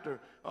 28th chapter,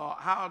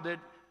 how that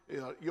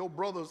your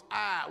brother's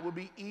eye will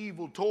be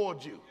evil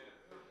towards you.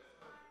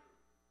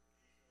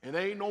 And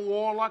there ain't no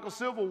war like a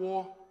civil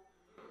war.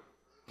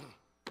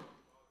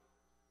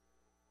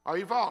 Are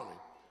you following me?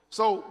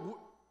 So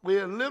we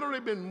have literally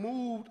been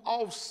moved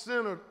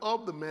off-centered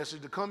of the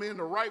message to come in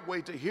the right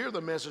way, to hear the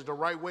message the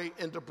right way,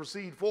 and to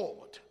proceed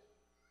forward.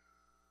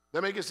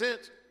 That making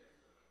sense?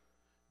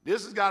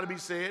 This has got to be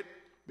said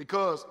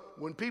because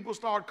when people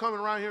start coming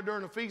around here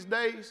during the feast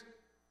days,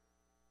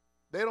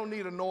 they don't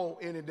need to know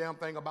any damn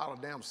thing about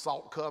a damn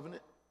salt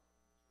covenant.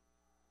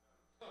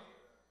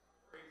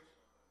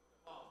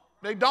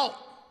 They don't.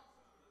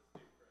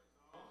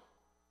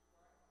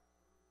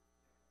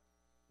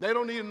 They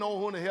don't need to know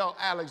who in the hell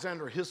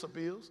Alexander Hyssop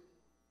is.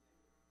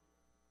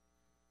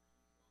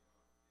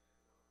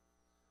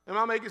 Am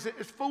I making sense?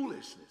 It's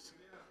foolishness.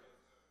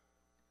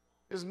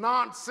 It's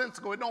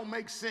nonsensical. It don't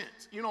make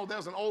sense. You know,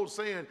 there's an old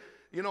saying,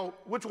 you know,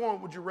 which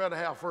one would you rather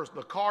have first,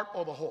 the cart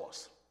or the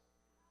horse?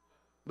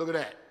 Look at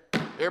that.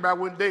 Everybody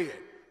went dead.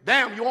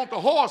 Damn, you want the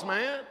horse,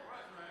 man.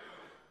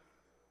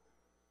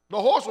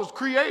 The horse was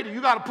created.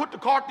 You got to put the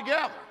cart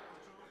together.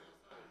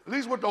 At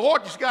least with the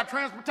horse, you got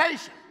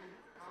transportation.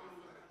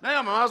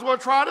 Damn, I might as well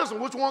try this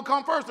one. Which one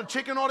come first, the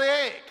chicken or the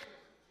egg?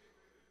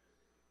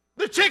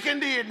 The chicken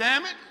did,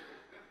 damn it.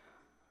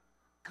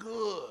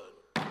 Good.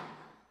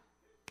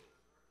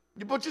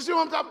 But you see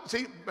what I'm talking about?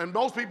 See, and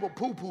those people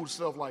poo-poo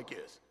stuff like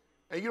this.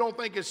 And you don't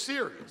think it's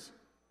serious.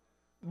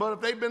 But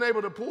if they've been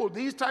able to pull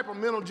these type of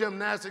mental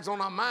gymnastics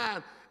on our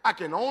mind, I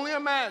can only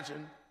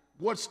imagine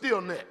what's still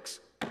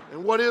next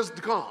and what is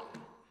to come.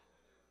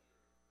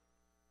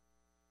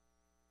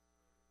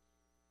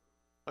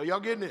 Are y'all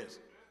getting this?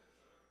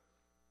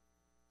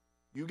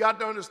 You got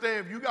to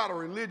understand, if you got a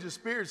religious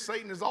spirit,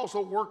 Satan is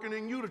also working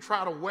in you to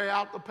try to wear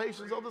out the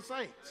patience of the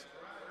saints.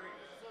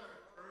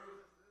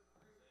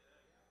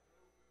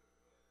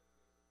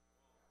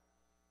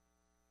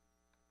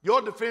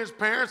 Your defense,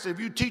 parents, if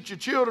you teach your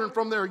children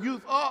from their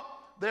youth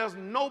up, there's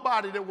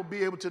nobody that will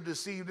be able to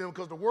deceive them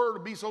because the word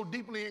will be so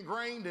deeply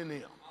ingrained in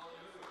them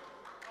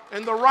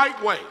in the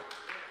right way.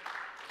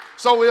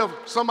 So if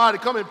somebody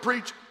come and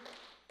preach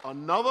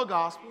another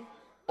gospel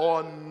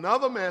or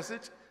another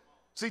message,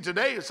 see,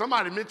 today if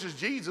somebody mentions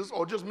Jesus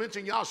or just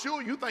mention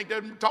Yahshua, you think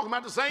they're talking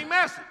about the same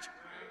message.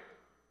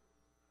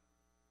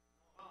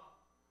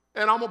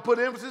 And I'm going to put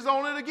emphasis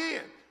on it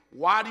again.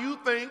 Why do you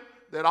think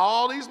that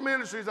all these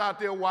ministries out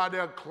there, while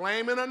they're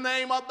claiming the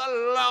name of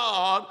the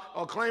Lord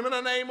or claiming the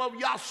name of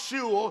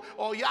Yahshua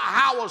or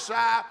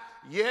Yahweh,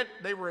 yet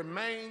they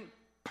remain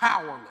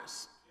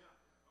powerless?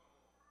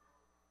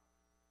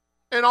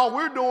 And all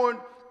we're doing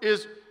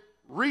is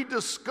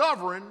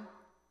rediscovering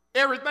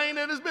everything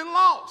that has been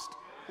lost.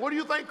 What do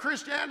you think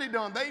Christianity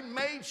done? They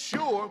made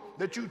sure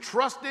that you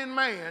trust in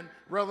man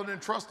rather than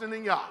trusting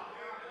in Yah.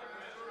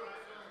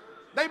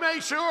 They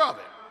made sure of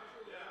it.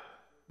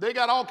 They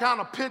got all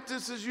kind of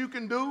penances you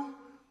can do,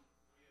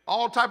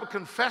 all type of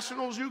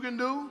confessionals you can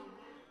do,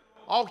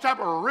 all type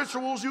of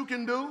rituals you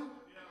can do,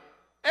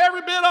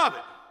 every bit of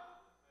it.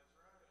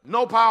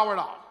 No power at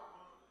all.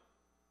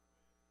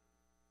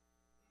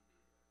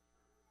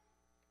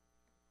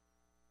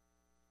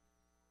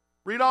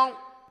 Read on.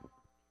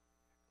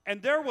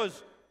 And there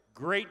was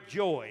great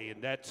joy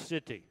in that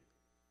city.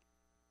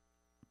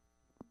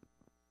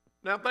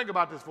 Now think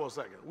about this for a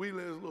second. We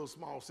live in a little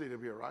small city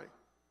up here, right?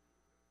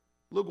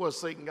 Look what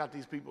Satan got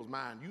these people's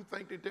mind. You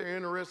think that they're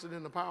interested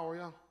in the power,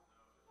 y'all?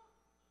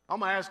 I'm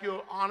going to ask you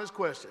an honest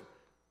question.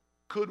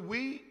 Could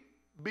we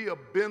be a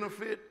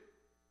benefit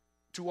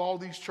to all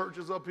these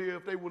churches up here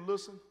if they would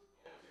listen?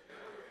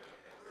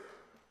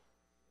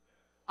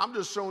 I'm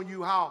just showing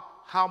you how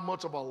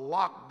much of a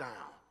lockdown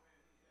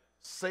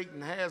Satan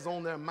has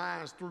on their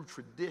minds through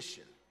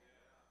tradition.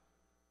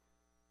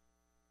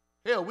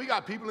 Hell, we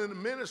got people in the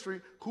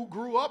ministry who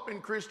grew up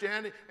in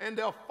Christianity and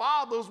their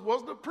fathers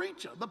was the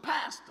preacher, the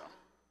pastor.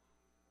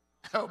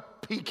 A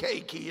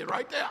PK kid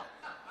right there.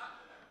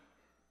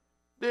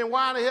 Then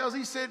why the hell is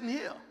he sitting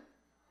here?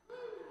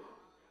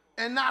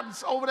 And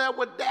not over there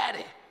with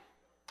daddy?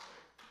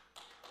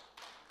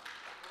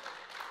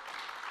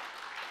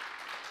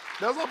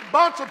 There's a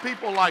bunch of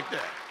people like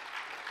that.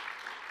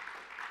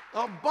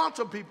 A bunch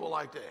of people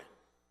like that.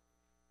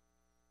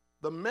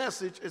 The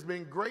message has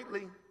been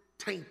greatly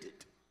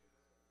tainted.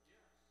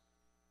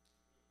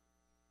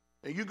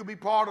 And you could be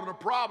part of the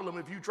problem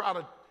if you try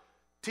to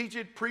teach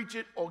it, preach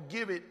it, or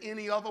give it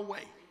any other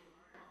way.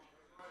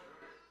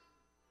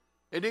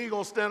 And then you're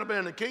going to stand up there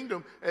in the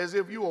kingdom as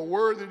if you are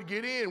worthy to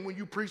get in when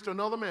you preached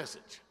another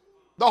message.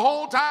 The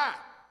whole time.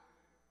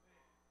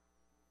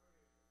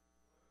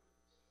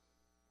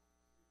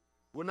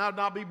 Would that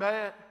not be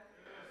bad?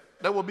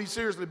 That would be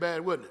seriously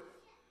bad, wouldn't it?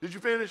 Did you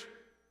finish?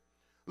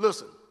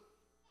 Listen.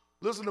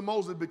 Listen to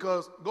Moses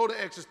because, go to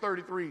Exodus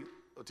 33,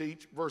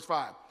 teach, verse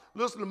 5.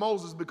 Listen to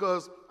Moses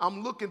because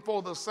I'm looking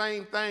for the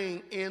same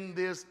thing in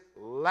this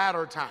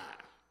latter time.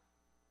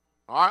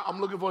 All right, I'm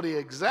looking for the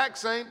exact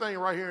same thing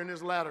right here in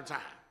this latter time.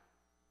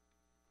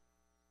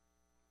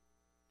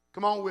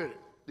 Come on with it.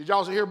 Did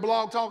y'all hear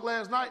Blog Talk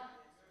last night?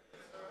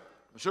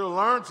 I should have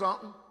learned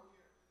something.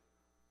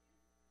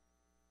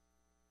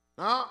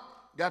 Huh?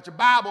 Got your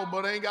Bible,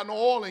 but ain't got no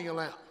oil in your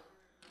lamp.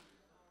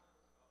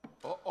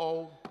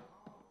 Uh-oh.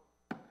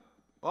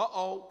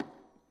 Uh-oh.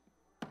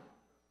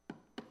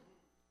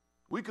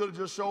 We could have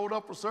just showed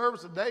up for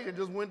service today and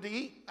just went to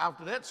eat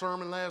after that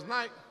sermon last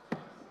night.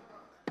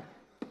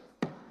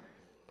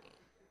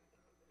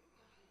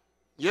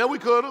 Yeah, we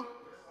could have.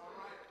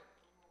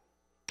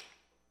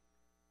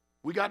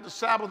 We got the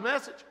Sabbath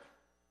message.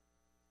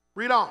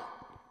 Read on.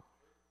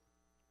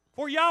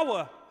 For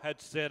Yahweh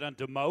had said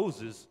unto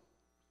Moses,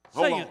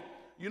 Hold saying, on.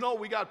 You know,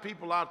 we got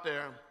people out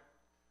there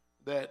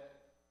that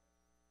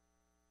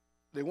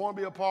they want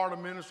to be a part of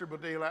ministry,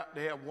 but they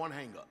have one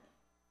hang-up.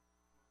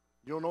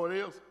 You don't know what it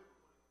is?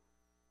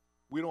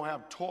 We don't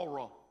have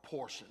Torah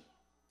portion.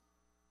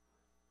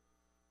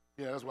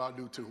 Yeah, that's what I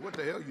do too. What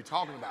the hell are you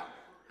talking about?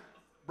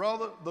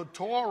 Brother, the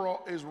Torah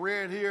is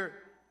read here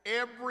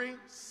every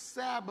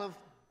Sabbath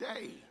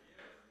day.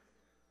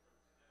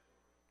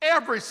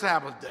 Every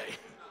Sabbath day.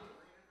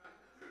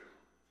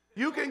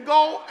 You can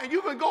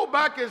go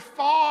back as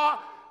far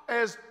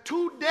as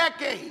 2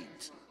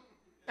 decades.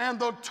 And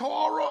the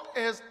Torah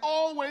has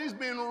always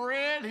been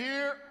read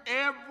here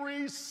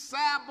every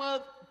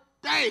Sabbath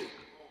day.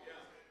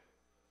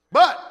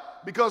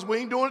 But because we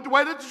ain't doing it the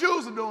way that the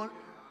Jews are doing it.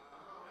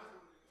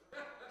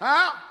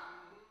 Huh?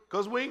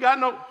 Because we ain't got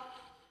no...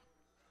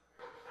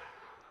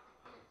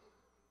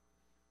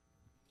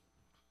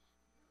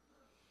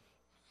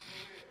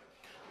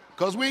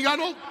 Because we ain't got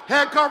no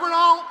head covering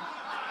on.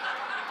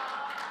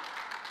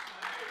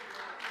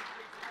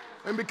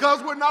 And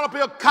because we're not up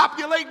here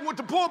copulating with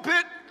the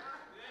pulpit.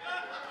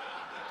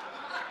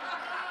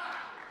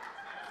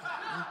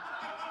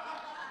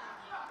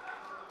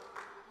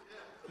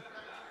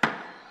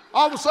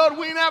 All of a sudden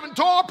we ain't having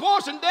Torah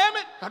portion, damn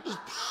it. I just,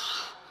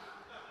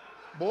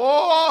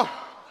 boy.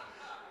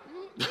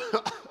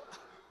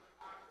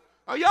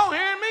 Are y'all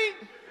hearing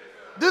me?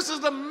 This is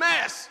the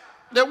mess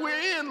that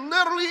we're in,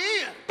 literally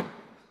in.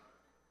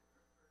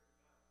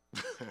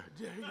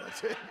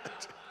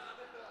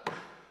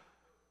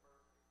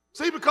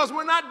 See, because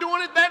we're not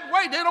doing it that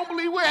way, they don't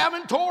believe we're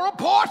having Torah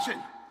portion.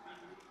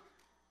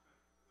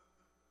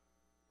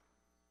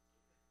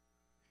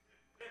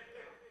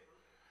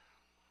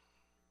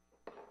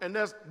 And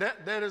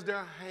that is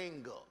their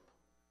hang-up.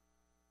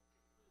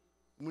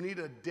 We need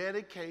to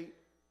dedicate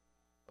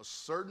a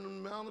certain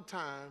amount of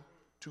time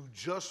to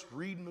just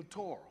reading the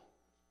Torah.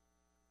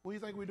 What do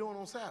you think we're doing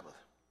on Sabbath?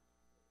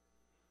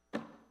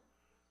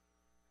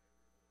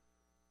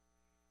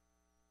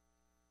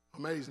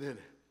 Amazing, isn't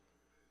it?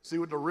 See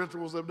what the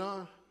rituals have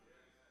done?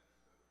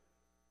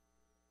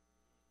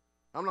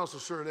 I'm not so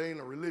sure it ain't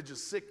a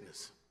religious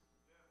sickness.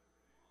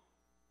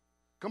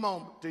 Come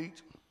on,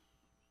 teach.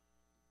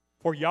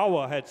 For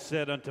Yahweh had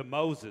said unto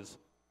Moses,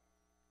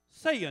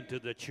 say unto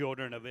the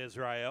children of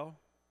Israel,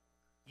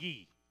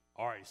 ye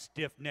are a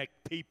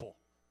stiff-necked people.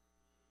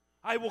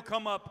 I will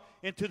come up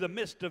into the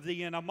midst of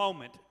thee in a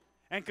moment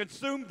and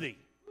consume thee.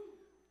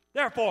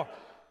 Therefore,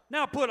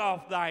 now put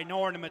off thine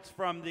ornaments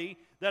from thee,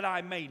 that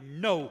I may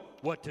know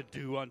what to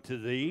do unto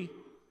thee.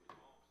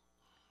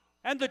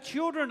 And the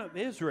children of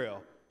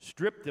Israel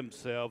stripped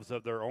themselves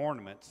of their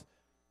ornaments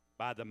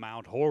by the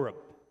Mount Horeb.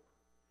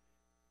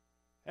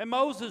 And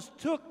Moses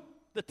took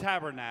the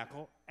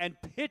tabernacle and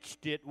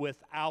pitched it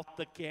without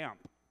the camp,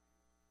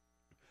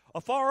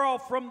 afar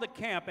off from the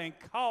camp, and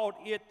called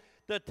it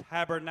the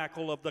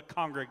tabernacle of the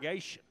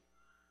congregation.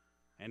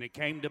 And it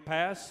came to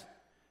pass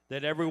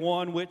that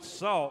everyone which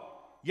saw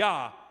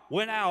Yah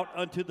went out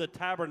unto the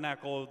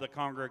tabernacle of the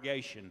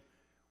congregation,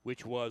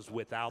 which was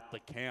without the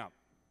camp.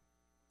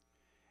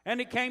 And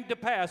it came to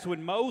pass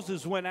when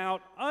Moses went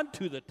out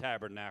unto the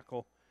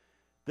tabernacle,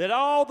 that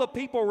all the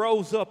people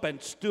rose up and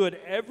stood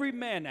every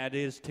man at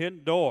his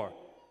tent door,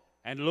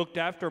 and looked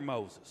after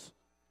Moses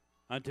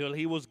until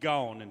he was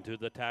gone into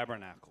the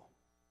tabernacle.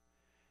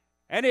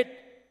 And it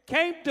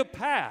came to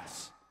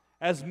pass,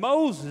 as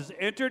Moses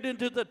entered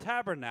into the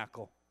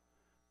tabernacle,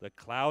 the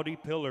cloudy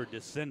pillar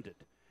descended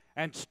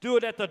and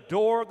stood at the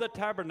door of the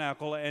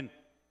tabernacle, and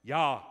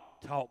Yah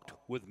talked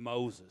with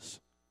Moses.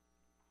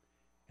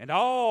 And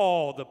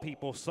all the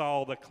people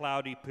saw the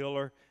cloudy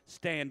pillar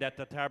stand at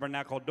the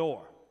tabernacle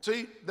door.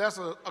 See, that's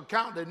an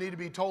account that need to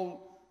be told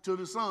to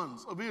the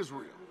sons of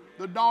Israel,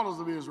 the daughters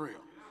of Israel.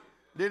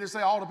 Did it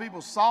say all the people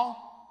saw?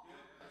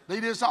 They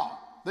did saw.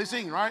 They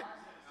seen, right?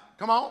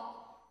 Come on.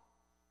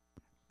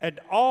 And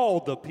all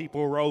the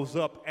people rose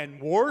up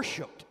and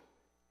worshiped,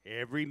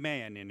 every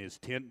man in his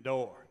tent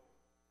door.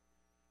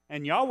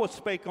 And Yahweh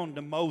spake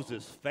unto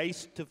Moses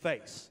face to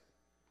face,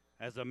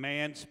 as a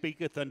man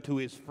speaketh unto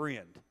his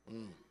friend.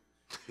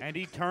 And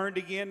he turned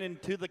again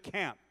into the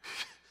camp.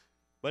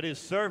 But his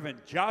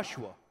servant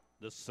Joshua,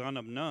 the son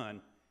of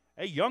Nun,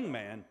 a young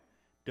man,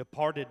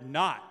 departed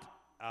not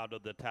out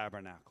of the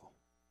tabernacle.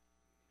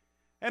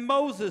 And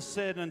Moses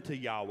said unto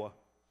Yahweh,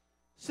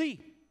 See,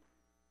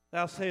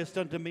 thou sayest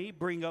unto me,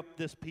 Bring up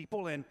this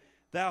people, and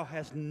thou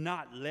hast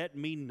not let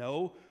me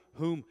know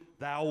whom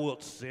thou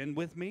wilt send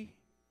with me.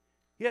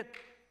 Yet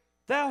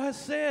thou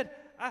hast said,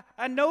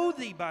 I know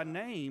thee by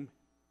name,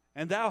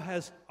 and thou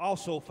hast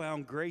also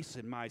found grace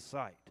in my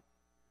sight.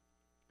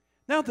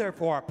 Now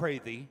therefore I pray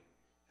thee,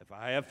 if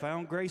I have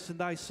found grace in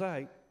thy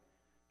sight,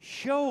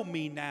 show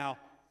me now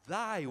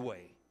thy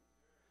way,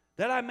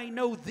 that I may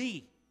know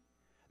thee,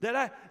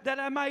 that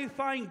I may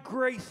find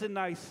grace in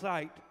thy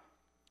sight,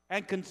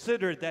 and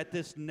consider that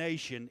this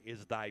nation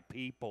is thy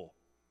people.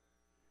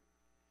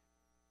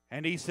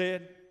 And he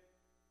said,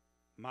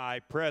 My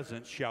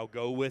presence shall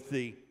go with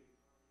thee,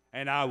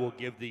 and I will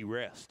give thee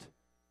rest.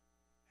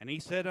 And he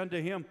said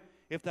unto him,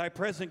 If thy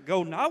presence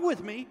go not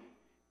with me,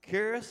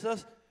 carriest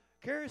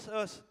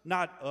us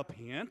not up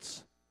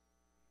hence.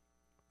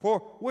 For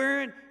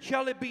wherein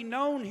shall it be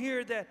known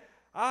here that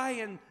I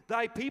and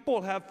thy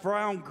people have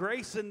found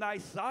grace in thy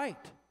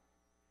sight?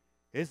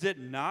 Is it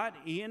not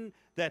in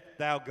that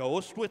thou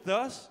goest with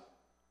us?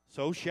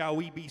 So shall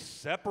we be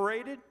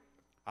separated,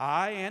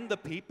 I and the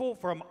people,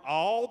 from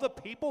all the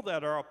people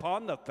that are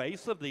upon the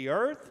face of the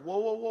earth? Whoa,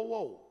 whoa, whoa,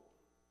 whoa.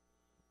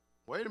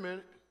 Wait a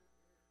minute.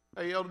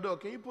 Hey, Elder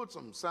Doug, can you put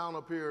some sound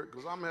up here?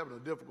 Because I'm having a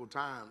difficult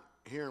time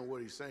hearing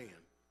what he's saying.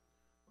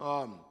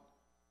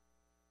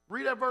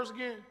 Read that verse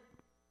again.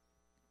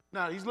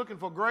 Now, he's looking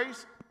for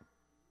grace.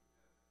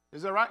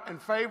 Is that right?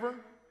 And favor,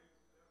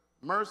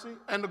 mercy,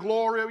 and the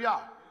glory of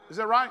Yah. Is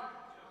that right?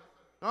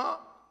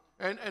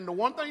 And the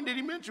one thing that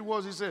he mentioned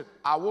was, he said,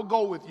 I will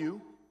go with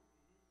you.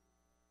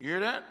 You hear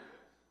that?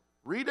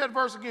 Read that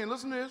verse again.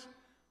 Listen to this.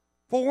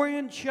 For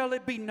when shall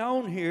it be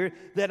known here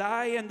that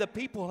I and the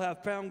people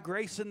have found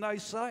grace in thy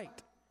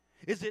sight?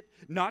 Is it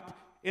not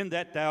in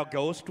that thou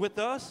goest with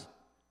us?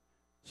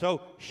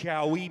 So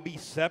shall we be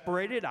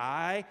separated,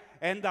 I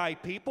and thy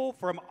people,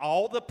 from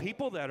all the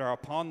people that are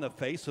upon the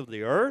face of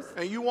the earth?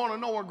 And you want to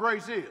know what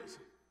grace is?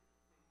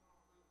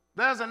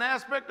 There's an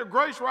aspect of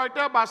grace right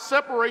there by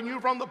separating you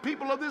from the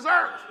people of this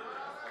earth.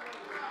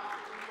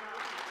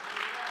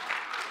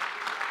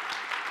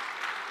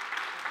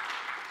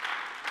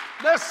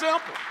 That's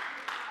simple.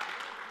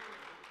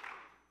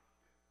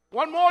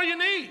 What more you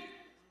need?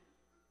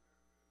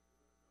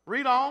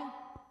 Read on.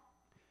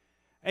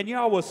 And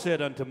Yahweh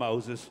said unto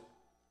Moses,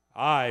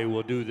 I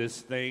will do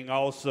this thing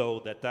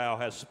also that thou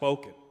hast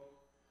spoken.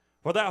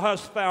 For thou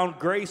hast found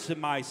grace in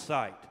my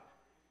sight,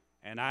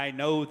 and I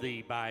know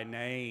thee by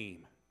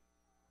name.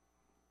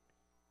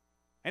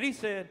 And he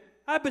said,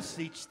 I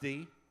beseech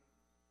thee,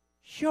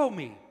 show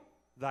me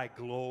thy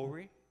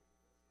glory.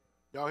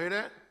 Y'all hear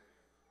that?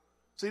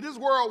 See, this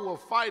world will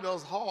fight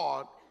us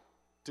hard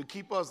to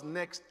keep us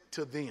next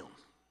to them.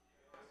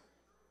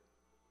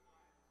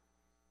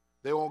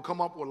 They won't come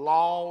up with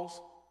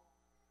laws.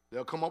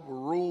 They'll come up with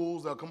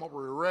rules. They'll come up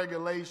with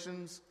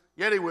regulations.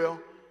 Yeah, they will.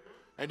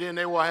 And then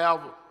they will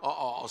have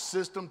a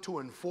system to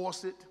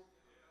enforce it.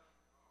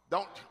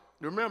 Don't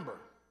remember,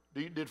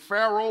 did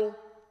Pharaoh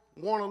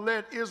want to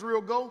let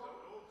Israel go?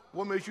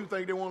 What makes you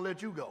think they want to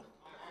let you go?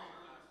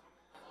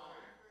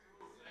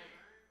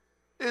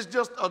 It's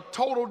just a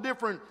total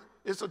different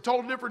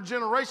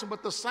generation,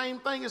 but the same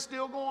thing is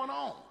still going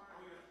on.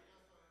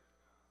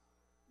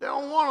 They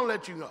don't want to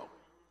let you go.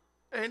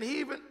 And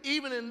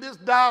even in this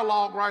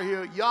dialogue right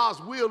here, Yah's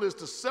will is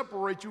to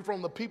separate you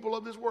from the people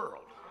of this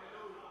world.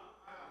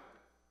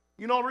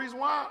 You know the reason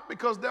why?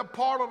 Because they're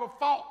part of the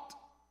fault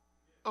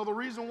of the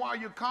reason why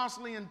you're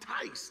constantly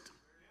enticed,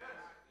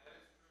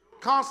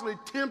 constantly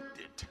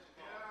tempted.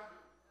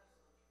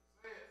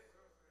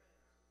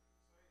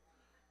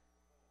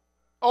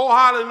 Oh,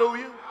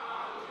 hallelujah.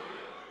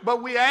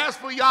 But we ask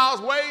for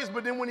Yah's ways,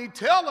 but then when he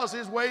tells us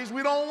his ways,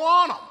 we don't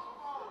want them.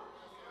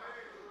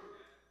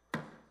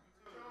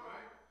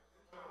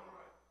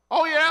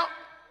 Oh, yeah.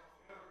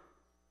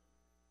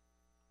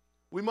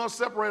 We must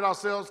separate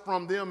ourselves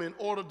from them in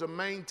order to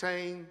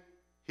maintain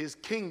his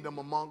kingdom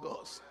among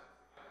us.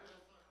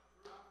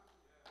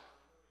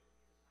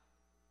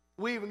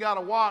 We even got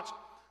to watch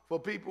for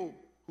people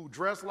who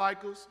dress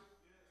like us,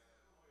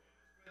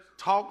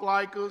 talk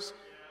like us,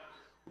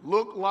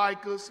 look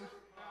like us,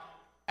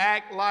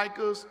 act like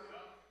us.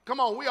 Come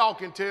on, we all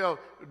can tell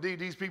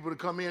these people to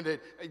come in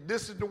that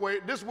this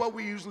is what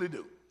we usually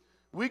do.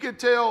 We can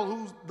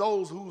tell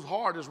those whose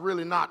heart is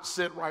really not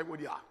set right with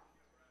Yah.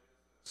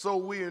 so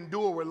we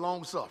endure with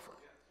long suffering.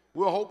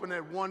 We're hoping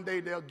that one day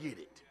they'll get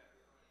it.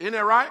 Isn't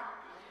that right?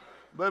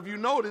 But if you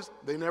notice,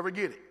 they never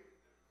get it.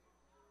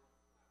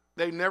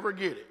 They never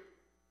get it.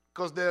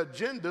 Because their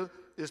agenda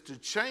is to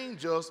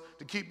change us,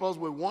 to keep us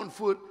with 1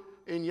 foot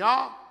in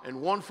Yah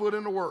and 1 foot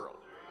in the world.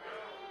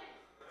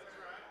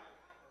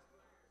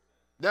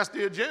 That's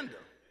the agenda.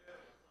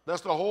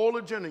 That's the whole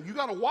agenda. You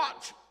got to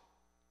watch.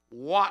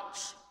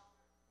 Watch.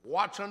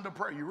 Watch under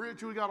prayer. You really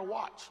truly got to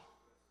watch.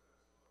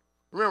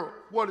 Remember,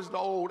 what is the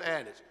old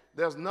adage?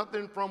 There's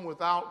nothing from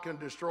without can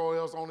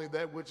destroy us, only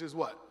that which is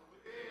what?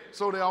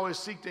 So they always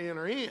seek to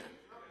enter in.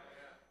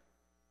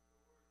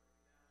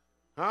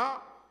 Huh?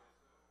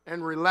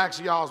 And relax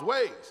y'all's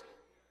ways.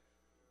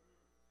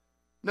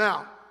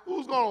 Now,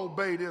 who's going to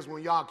obey this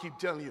when y'all keep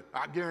telling you,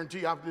 I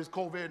guarantee after this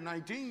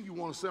COVID-19, you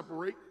want to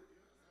separate?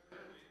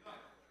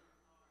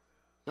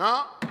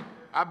 Huh?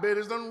 I bet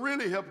it doesn't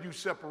really help you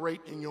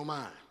separate in your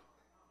mind.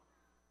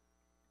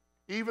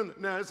 Even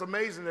now, it's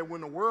amazing that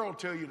when the world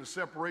tell you to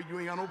separate, you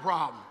ain't got no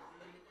problem.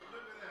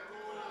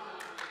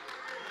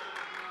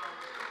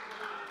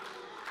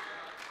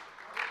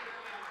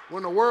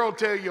 When the world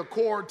tell you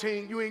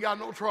quarantine, you ain't got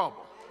no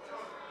trouble.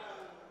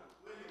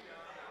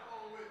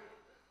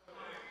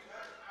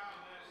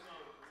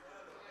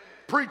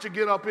 Preacher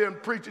get up here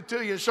and preach it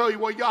to you and show you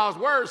what y'all's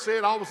word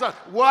said, all of a sudden,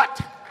 what?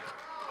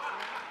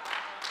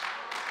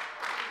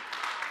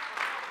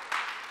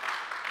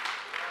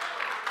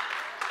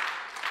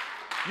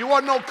 You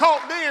wasn't no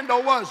cult then, though,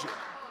 was you?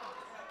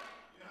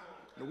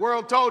 The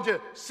world told you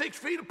 6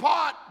 feet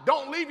apart,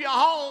 don't leave your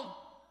home.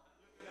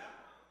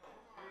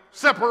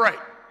 Separate.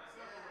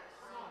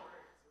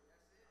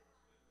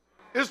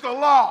 It's the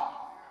law.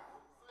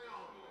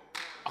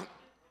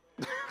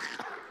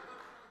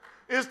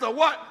 It's the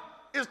what?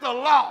 It's the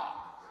law.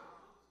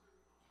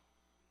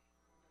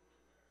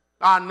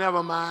 Ah,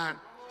 never mind.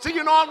 See,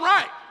 you know I'm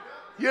right.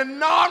 You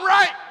know I'm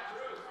right.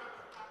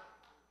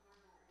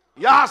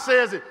 Y'all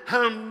says it.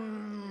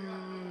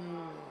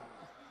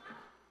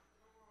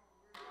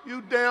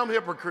 You damn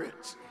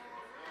hypocrites.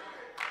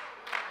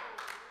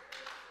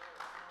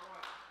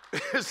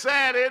 It's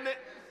sad, isn't it?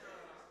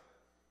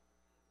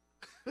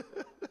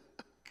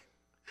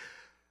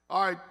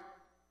 All right,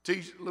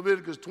 teach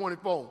Leviticus 20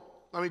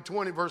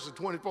 verses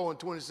 24 and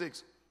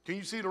 26. Can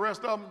you see the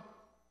rest of them?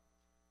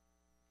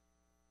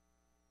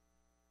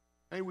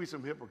 Ain't we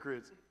some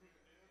hypocrites?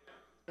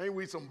 Ain't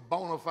we some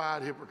bona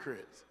fide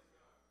hypocrites?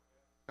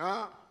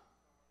 Huh?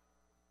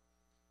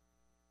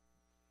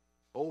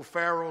 Old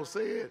Pharaoh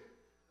said,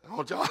 I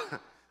want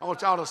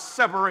y'all to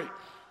separate.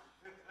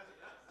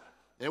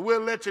 And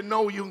we'll let you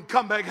know you can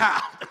come back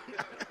out.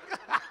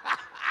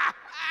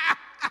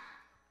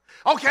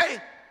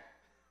 Okay.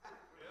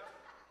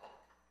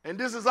 And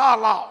this is our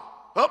law.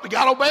 Oh, we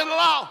got to obey the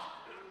law.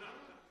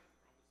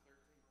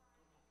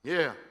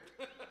 Yeah.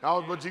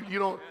 But you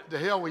don't, the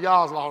hell with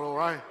y'all's law, though,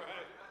 right?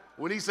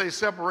 When he say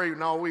separate,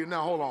 now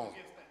hold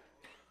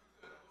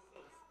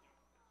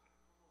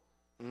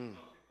on.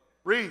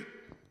 Read.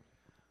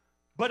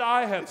 But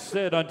I have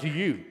said unto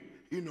you,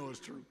 You know it's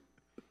true.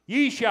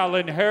 ye shall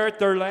inherit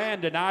their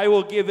land, and I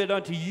will give it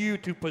unto you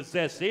to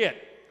possess it.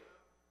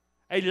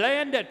 A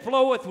land that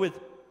floweth with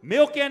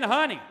milk and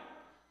honey.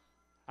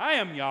 I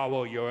am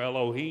Yahweh your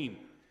Elohim,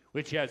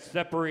 which has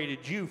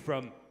separated you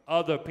from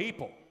other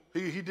people.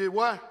 He did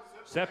what?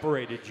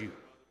 Separated you.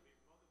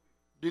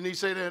 Didn't he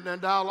say that in that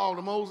dialogue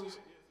to Moses?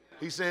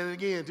 He's saying it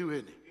again too,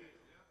 isn't he?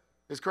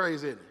 It's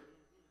crazy, isn't it?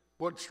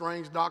 What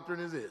strange doctrine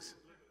is this?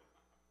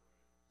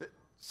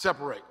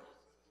 Separate.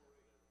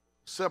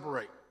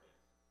 Separate.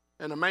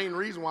 And the main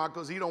reason why,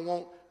 because he don't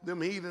want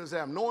them heathens to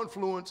have no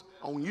influence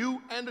on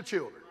you and the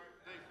children.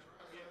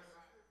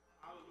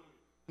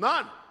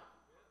 None.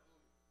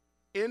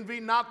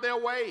 Envy not their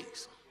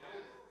ways.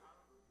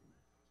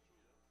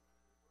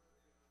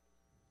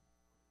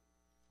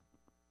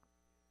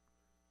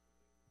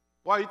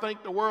 Why do you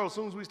think the world, as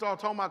soon as we start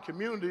talking about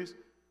communities,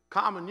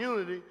 common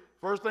unity,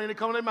 first thing that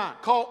comes to their mind,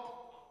 cult.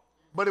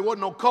 But it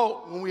wasn't no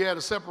cult when we had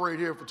to separate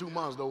here for 2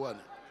 months, though, wasn't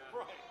it?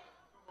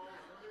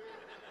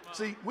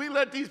 See, we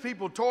let these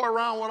people toy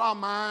around with our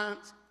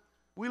minds.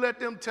 We let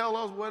them tell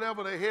us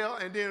whatever the hell,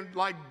 and then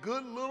like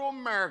good little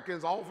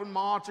Americans, off and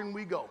marching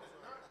we go.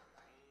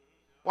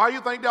 Why do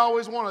you think they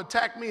always want to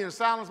attack me and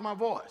silence my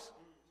voice?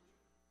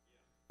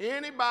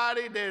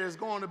 Anybody that is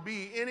going to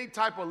be any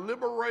type of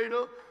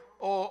liberator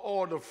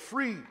or to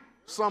free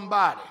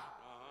somebody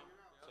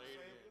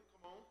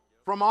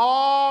from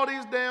all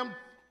these damn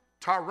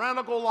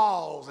tyrannical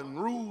laws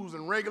and rules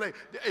and regulations,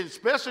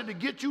 especially to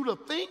get you to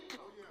think,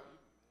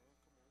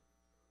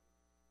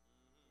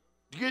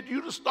 to get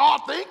you to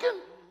start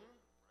thinking,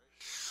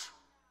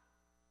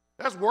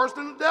 that's worse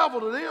than the devil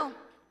to them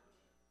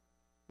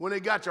when they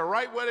got you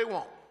right where they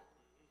want.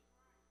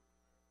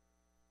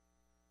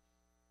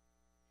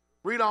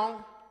 Read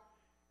on.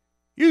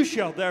 You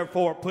shall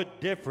therefore put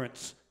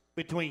difference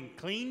between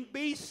clean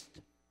beast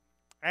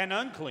and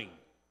unclean.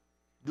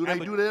 Do they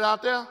do that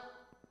out there?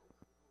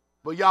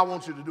 But y'all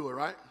want you to do it,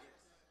 right?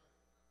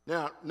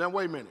 Now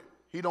wait a minute.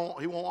 He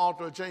won't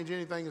alter or change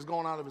anything that's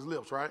going out of his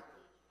lips, right?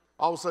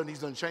 All of a sudden, he's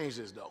done changed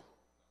this, though.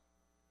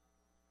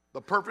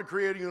 The perfect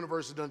creator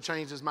universe has done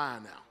changed his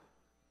mind now.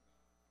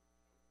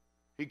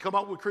 He come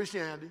up with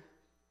Christianity.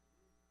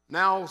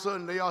 Now, all of a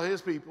sudden, they are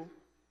his people.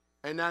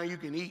 And now you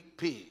can eat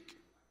pig.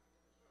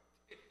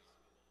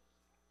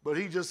 But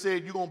he just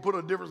said you're going to put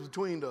a difference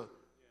between the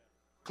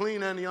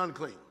clean and the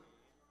unclean.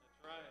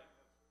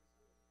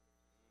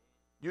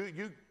 That's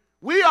right.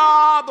 We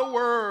are the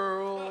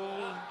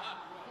world.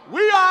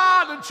 We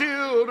are the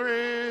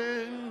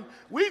children.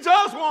 We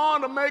just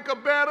want to make a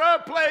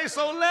better place,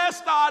 so let's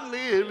start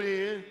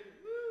living.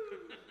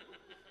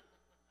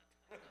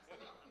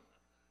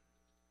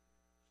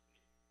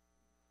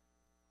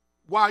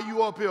 While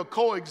you up here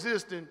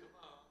coexisting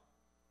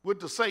with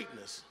the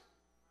Satanists.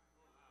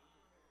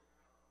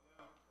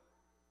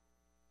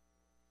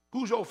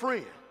 Who's your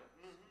friend?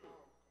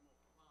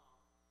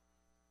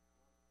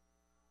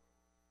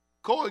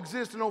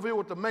 Coexisting over here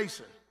with the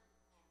Mason.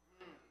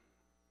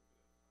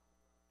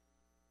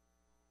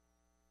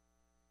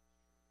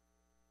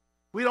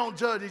 We don't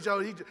judge each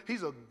other.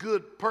 He's a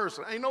good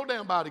person. Ain't no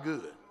damn body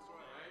good.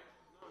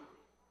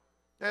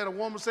 I had a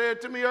woman say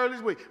it to me earlier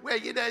this week. Well,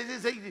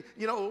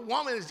 a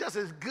woman is just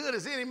as good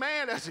as any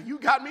man. I said, you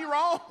got me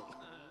wrong.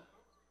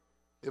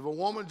 If a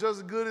woman just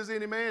as good as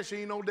any man, she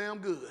ain't no damn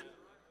good.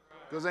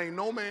 Because ain't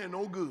no man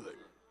no good.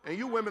 And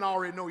you women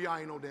already know y'all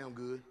ain't no damn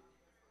good.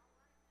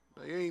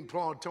 You ain't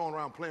throwing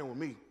around playing with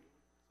me.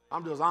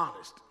 I'm just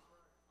honest.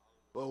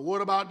 But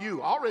what about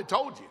you? I already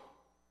told you.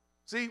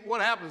 See,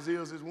 what happens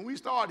is when we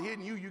start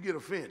hitting you, you get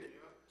offended.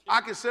 I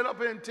can sit up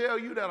here and tell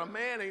you that a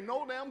man ain't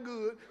no damn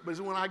good, but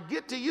when I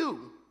get to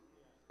you,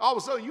 all of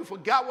a sudden you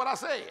forgot what I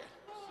said.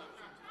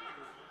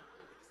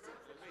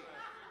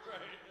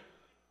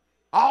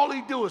 All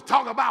he do is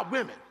talk about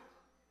women.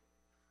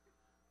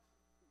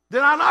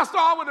 Did I not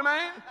start with the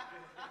man?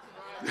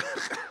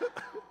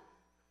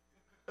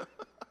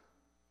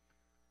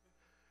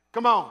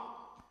 Come on.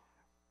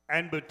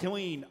 And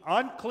between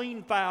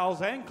unclean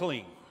fowls and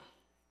clean.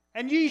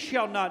 And ye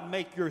shall not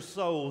make your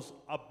souls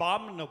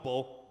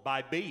abominable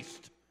by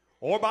beast,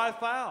 or by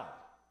fowl,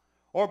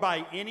 or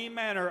by any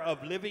manner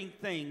of living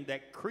thing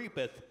that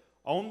creepeth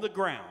on the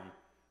ground,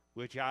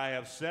 which I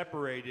have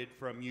separated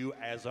from you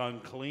as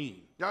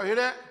unclean. Y'all hear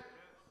that?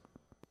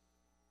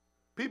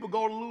 People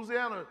go to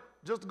Louisiana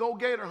just to go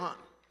gator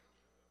hunting.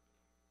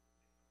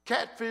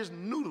 Catfish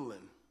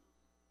noodling.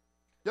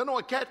 Y'all know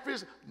what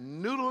catfish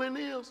noodling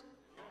is?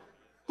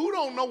 Who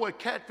don't know what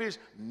catfish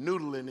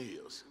noodling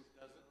is?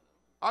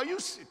 Are you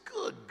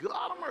good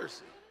God of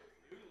mercy?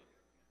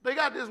 They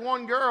got this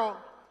one girl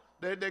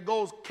that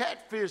goes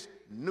catfish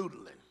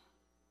noodling.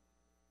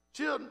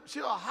 She a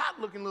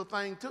hot-looking little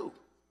thing, too.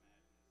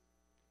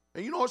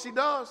 And you know what she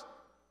does?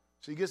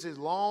 She gets this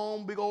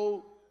long, big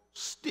old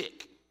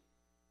stick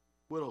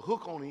with a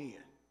hook on the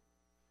end.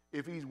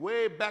 If he's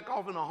way back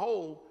off in the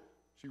hole,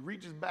 she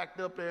reaches back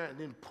up there and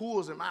then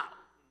pulls him out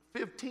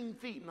 15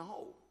 feet in the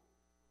hole.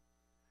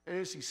 And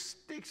then she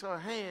sticks her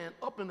hand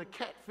up in the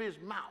catfish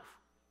mouth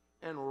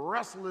and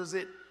wrestles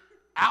it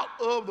out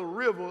of the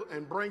river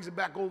and brings it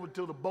back over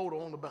to the boat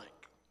on the bank.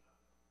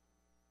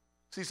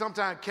 See,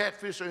 sometimes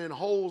catfish are in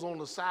holes on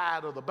the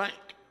side of the bank.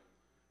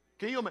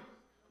 Can you imagine?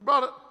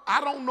 Brother,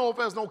 I don't know if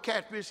there's no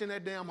catfish in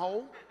that damn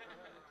hole.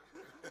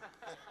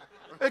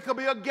 It could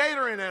be a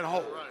gator in that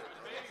hole.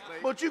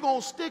 But you're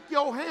going to stick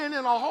your hand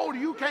in a hole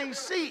you can't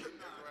see.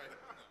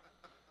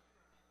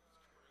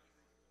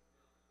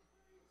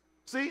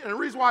 See, and the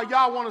reason why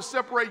y'all want to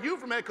separate you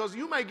from that, because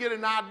you may get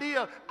an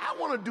idea, I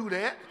want to do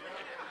that.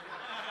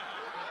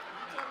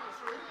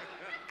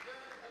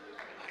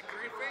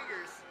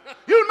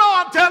 You know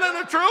I'm telling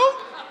the truth.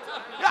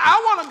 Yeah,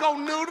 I want to go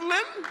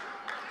noodling.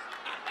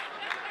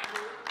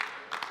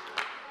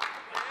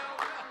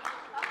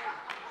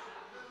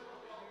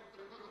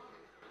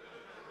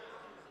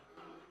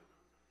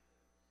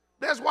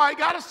 That's why he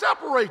got to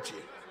separate you.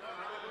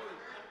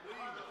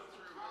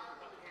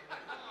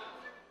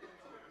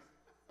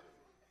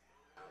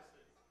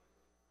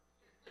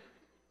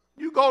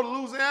 You go to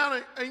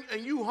Louisiana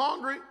and you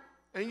hungry,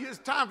 and it's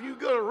time for you to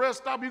go to a rest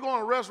stop, you go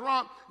in a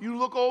restaurant, you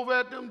look over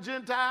at them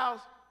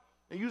Gentiles,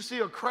 and you see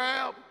a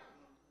crab,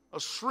 a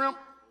shrimp.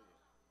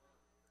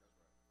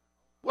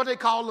 What they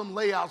call them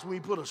layouts when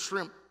you put a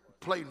shrimp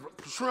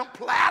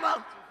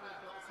platter,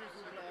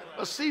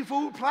 a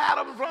seafood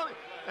platter in front of you.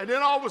 And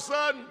then all of a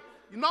sudden,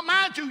 you know,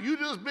 mind you, you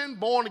just been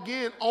born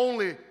again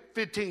only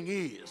 15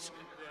 years.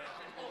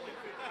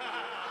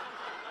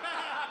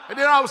 And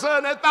then all of a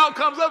sudden that thought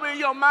comes up in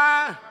your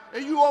mind,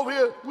 and you over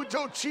here with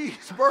your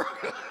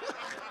cheeseburger.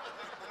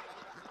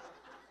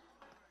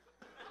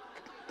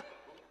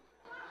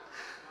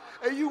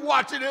 And you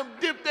watching them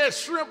dip that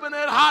shrimp in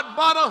that hot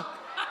butter.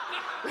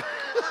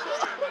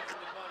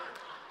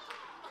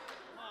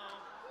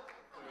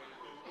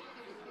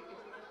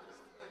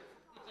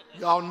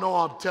 Y'all know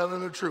I'm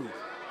telling the truth.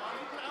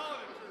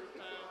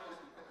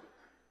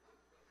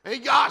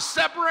 And y'all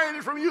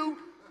separated from you,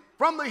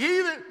 from the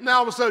heathen. Now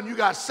all of a sudden you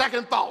got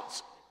second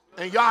thoughts,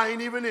 and y'all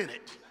ain't even in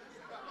it.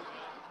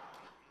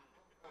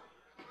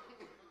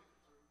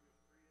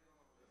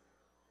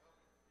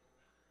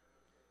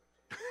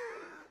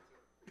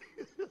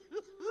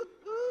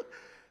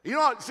 You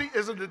know, see,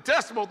 it's a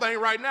detestable thing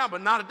right now,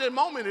 but not at that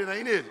moment it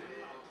ain't, is it?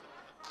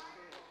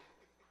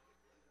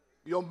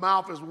 Your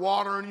mouth is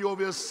watering, you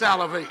over here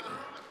salivating.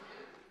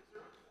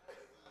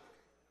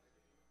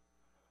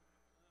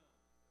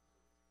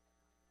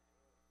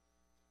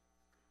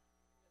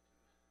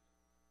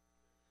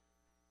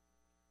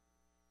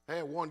 I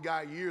had one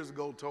guy years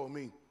ago told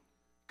me,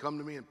 come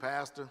to me and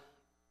pastor.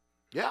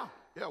 Yeah,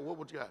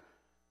 what you got?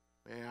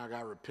 Man, I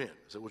got to repent.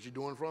 I said, what you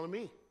doing in front of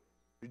me?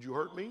 Did you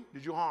hurt me?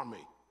 Did you harm me?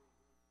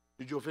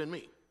 Did you offend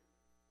me?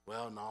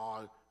 Well,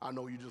 no, I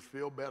know you just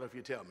feel better if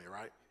you tell me,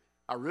 right?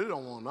 I really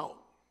don't want to know.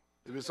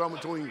 If it's something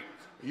between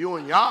you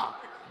and y'all,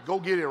 go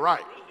get it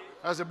right.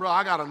 I said, bro,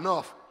 I got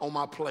enough on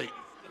my plate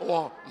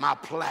or my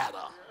platter.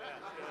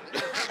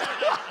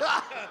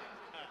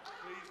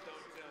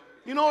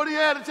 You know what he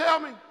had to tell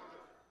me?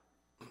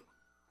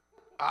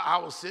 I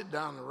was sitting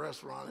down in the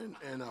restaurant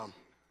and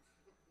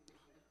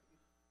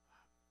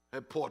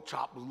that pork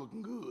chop was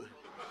looking good.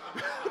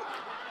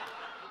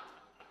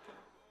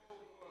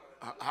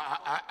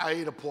 I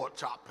ate a pork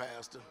chop,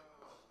 Pastor.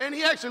 And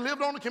he actually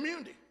lived on the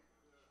community.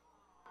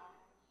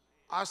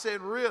 I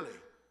said, really?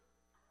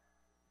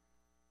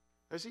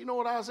 I said, you know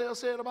what Isaiah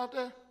said about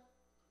that?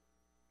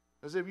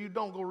 I said, if you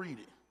don't, go read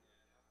it.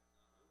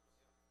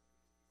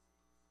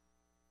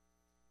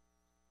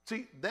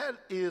 See, that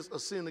is a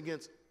sin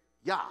against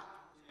Yah.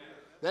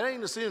 That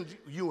ain't a sin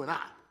you and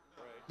I.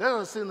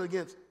 That's a sin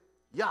against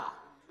Yah.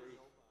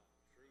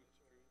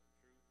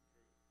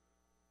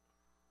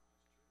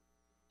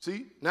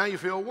 See, now you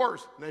feel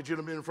worse than that you'd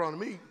have been in front of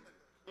me.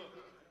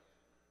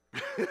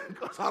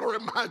 Because I don't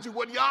remind you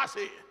what Yah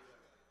said.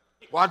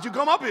 Why'd you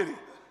come up here?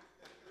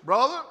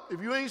 Brother,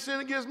 if you ain't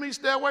sinning against me,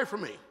 stay away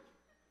from me.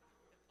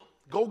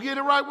 Go get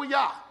it right with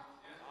Yah.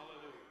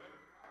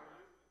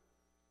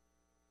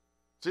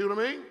 See what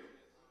I mean?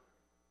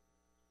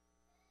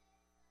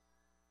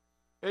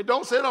 And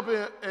don't sit up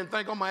here and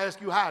think I'm going to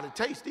ask you how it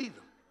tastes either.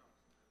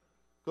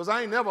 Because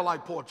I ain't never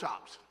liked pork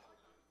chops.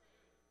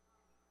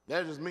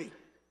 That's just me.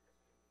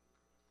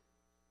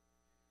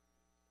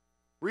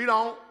 Read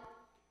on.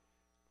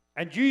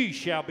 And ye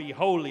shall be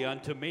holy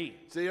unto me.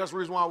 See, that's the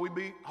reason why we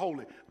be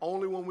holy.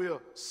 Only when we are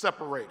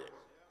separated.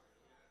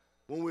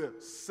 When we're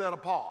set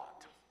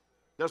apart.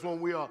 That's when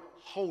we are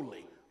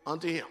holy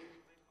unto him.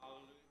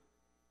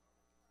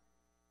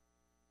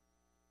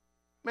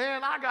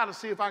 Man, I got to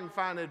see if I can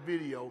find that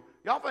video.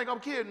 Y'all think I'm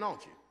kidding,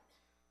 don't you?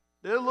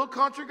 There's a little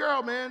country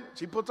girl, man.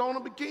 She puts on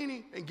a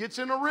bikini and gets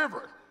in the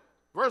river.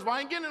 First of all, I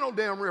ain't getting in no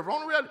damn river.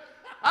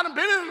 I done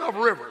been in enough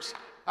rivers.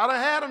 I done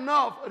had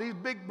enough of these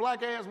big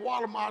black-ass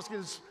water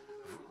moccasins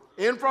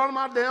in front of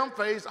my damn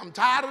face. I'm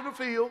tired of the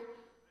field.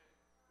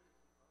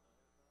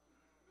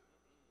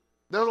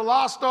 There's a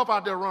lot of stuff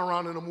out there running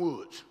around in them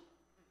woods.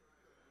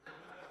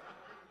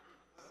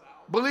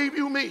 Believe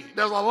you me,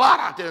 there's a lot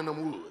out there in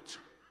them woods.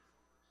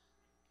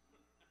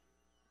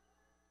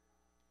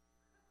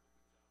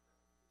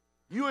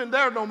 You in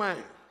their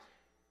domain.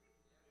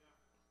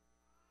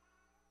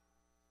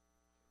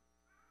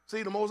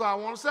 See, the Most High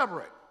want to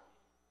separate.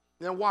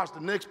 Then watch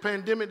the next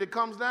pandemic that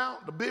comes down,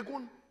 the big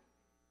one,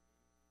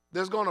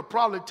 that's going to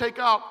probably take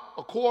out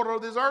a quarter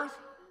of this earth.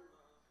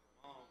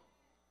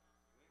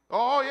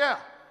 Oh, yeah.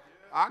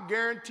 I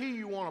guarantee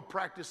you want to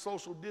practice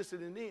social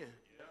distancing in.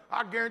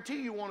 I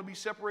guarantee you want to be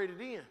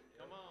separated in.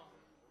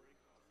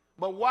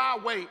 But why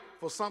wait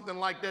for something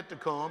like that to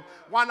come?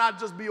 Why not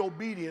just be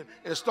obedient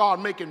and start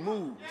making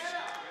moves?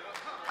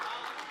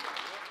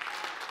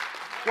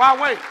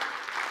 Why wait?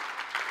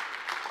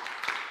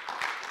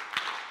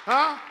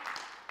 Huh?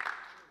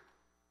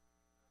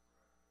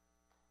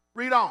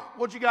 Read on.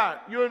 What you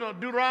got? You're in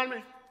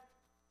Deuteronomy?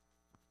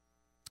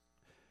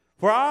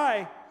 For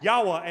I,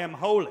 Yahweh, am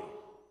holy,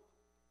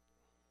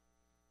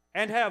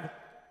 and have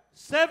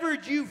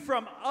severed you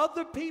from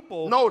other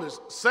people. Notice,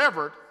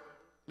 severed.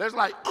 That's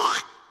like...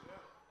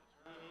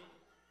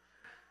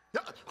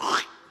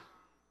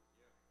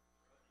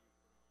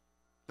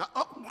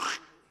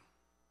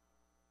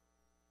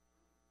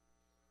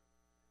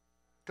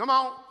 Come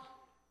on.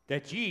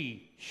 That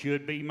ye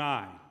should be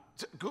mine.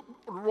 The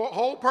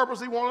whole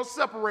purpose, he wants us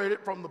separated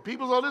from the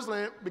peoples of this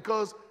land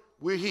because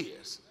we're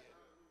his.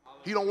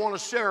 He don't want to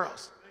share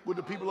us with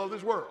the people of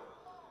this world.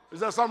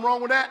 Is there something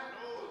wrong with that?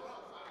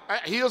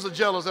 He is a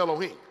jealous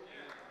Elohim.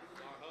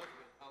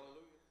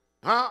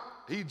 Huh?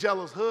 He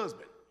jealous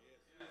husband.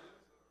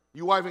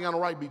 Your wife ain't got no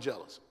right to be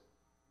jealous.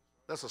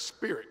 That's a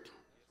spirit.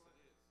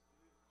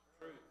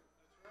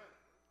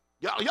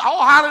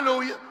 Oh,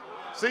 hallelujah.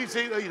 See,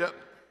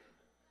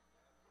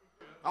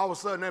 all of a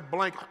sudden that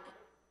blanket.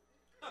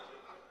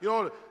 You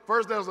know,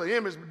 first there's an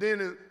image, but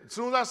then as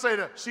soon as I say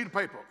that, sheet of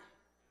paper.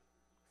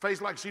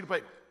 Face like a sheet of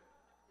paper.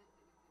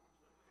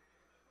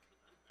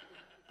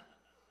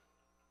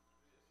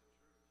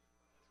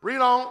 Read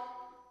on.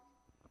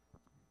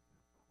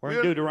 We're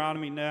in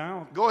Deuteronomy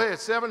now. Go ahead,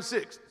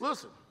 7:6.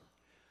 Listen.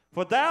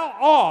 For thou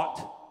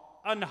art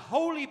an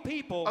holy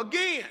people.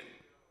 Again,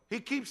 he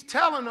keeps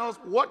telling us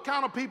what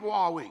kind of people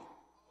are we.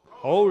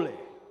 Holy.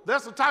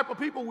 That's the type of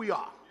people we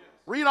are.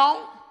 Read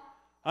on.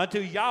 Unto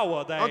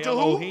Yahweh thy Unto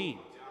Elohim.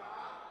 Who?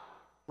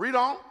 Read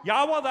on.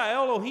 Yahweh thy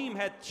Elohim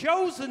hath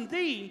chosen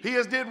thee. He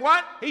has did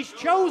what? He's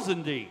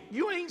chosen thee.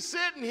 You ain't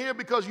sitting here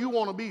because you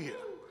want to be here.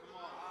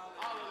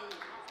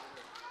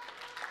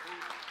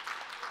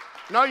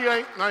 No, you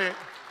ain't. No, you ain't.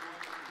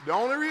 The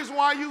only reason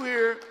why you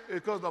here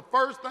is because the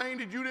first thing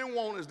that you didn't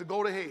want is to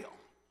go to hell.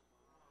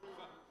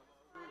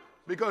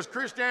 Because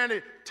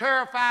Christianity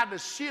terrified the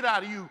shit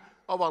out of you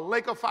of a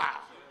lake of fire.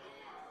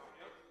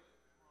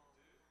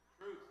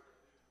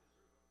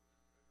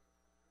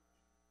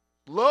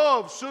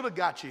 Love should have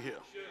got you here.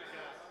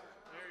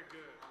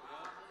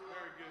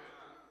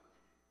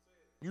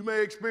 You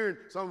may experience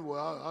something,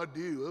 well, I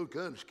did. I was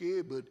kind of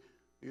scared, but,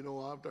 you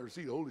know, after I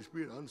see the Holy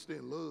Spirit, I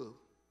understand love.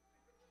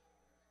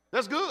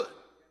 That's good.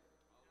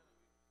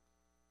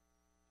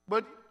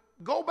 But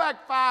go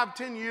back 5,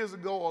 10 years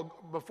ago or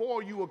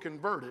before you were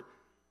converted,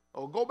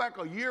 or go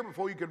back a year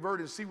before you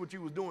converted and see what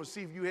you was doing,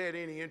 see if you had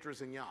any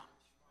interest in Yah.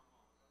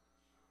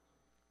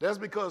 That's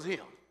because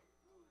him,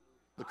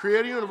 the creator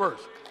of the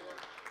universe.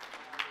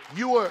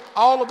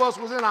 All of us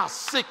was in our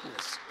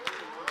sickness.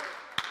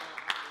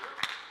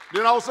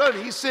 Then all of a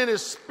sudden, he sent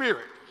his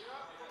spirit.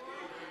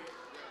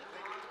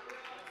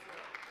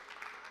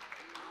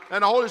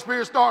 And the Holy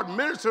Spirit started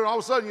ministering. All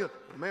of a sudden, you,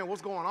 man,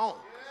 what's going on?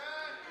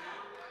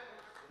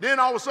 Then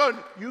all of a sudden,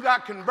 you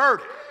got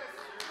converted.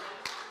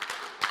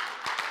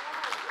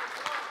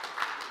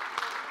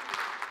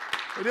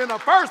 And then the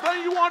first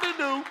thing you want to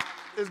do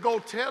is go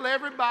tell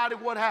everybody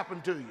what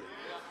happened to you.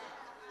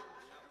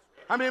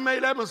 How many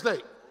made that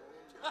mistake?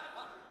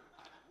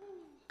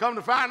 Come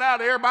to find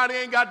out, everybody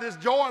ain't got this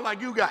joy like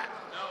you got.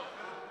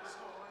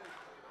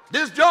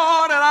 This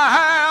joy that I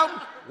have,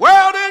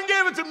 world didn't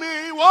give it to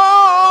me.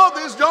 Whoa,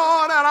 this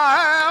joy that I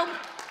have,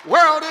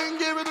 world didn't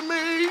give it to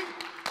me.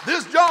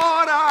 This joy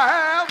that I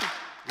have,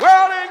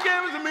 world didn't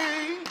give it to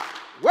me.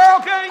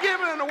 World can't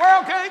give it and the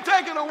world can't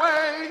take it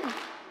away.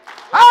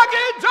 I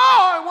get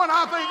joy when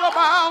I think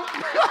about.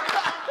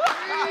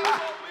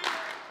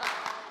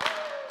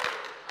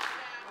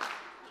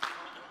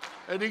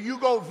 And then you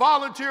go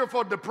volunteer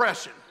for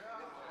depression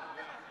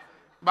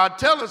by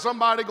telling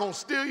somebody gonna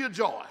steal your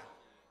joy.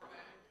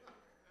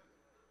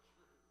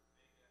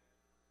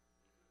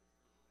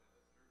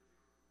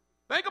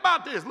 Think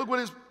about this. Look what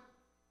this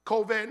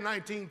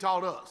COVID-19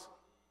 taught us.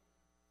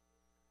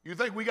 You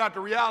think we got the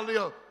reality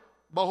of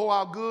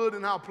how good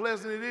and how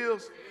pleasant it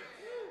is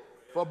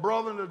for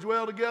brethren to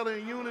dwell together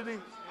in unity?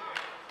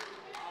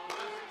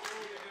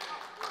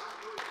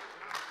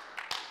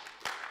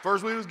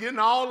 First we was getting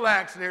all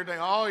lax and everything.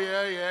 Oh,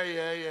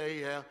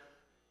 yeah.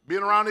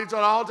 Being around each other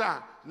all the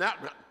time. Now,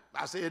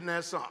 I said, isn't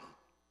that something?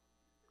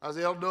 I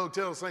said, Elder Doug,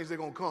 tell the saints they're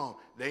going to come.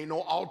 There ain't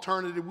no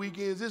alternative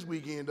weekends this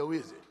weekend, though,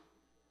 is it?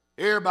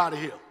 Everybody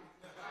here.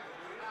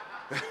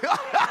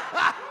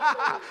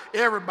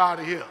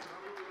 Everybody here.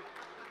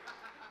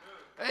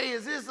 Hey,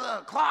 is this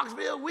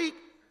Clarksville week?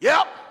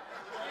 Yep.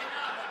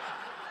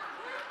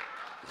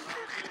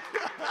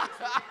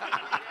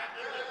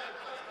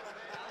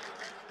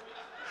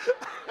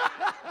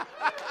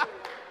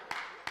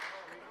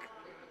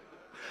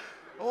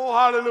 Oh,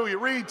 hallelujah.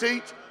 Read,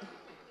 teach.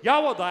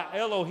 Yahweh thy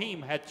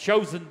Elohim hath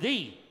chosen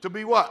thee. To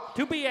be what?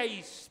 To be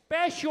a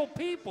special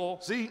people.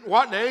 See,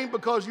 what? It ain't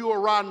because you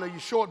were riding a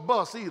short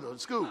bus either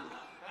at school.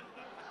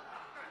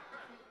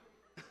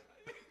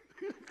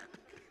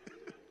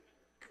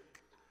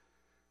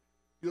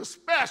 You're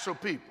special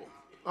people.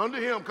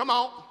 Unto him, come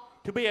on.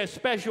 To be a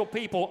special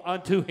people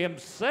unto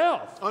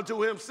himself.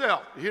 Unto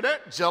himself. You hear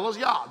that? Jealous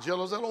Yah,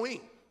 jealous Elohim.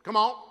 Come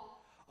on.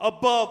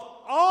 Above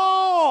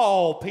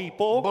all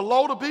people.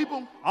 Below the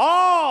people?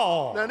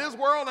 All. Now, this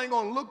world ain't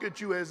going to look at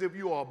you as if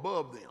you are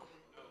above them.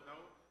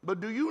 But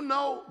do you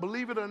know,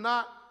 believe it or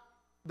not,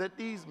 that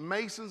these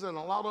Masons and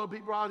a lot of other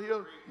people out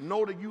here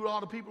know that you are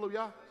the people of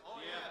Yah? Oh,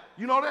 yeah.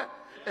 You know that?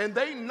 And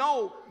they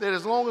know that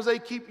as long as they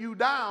keep you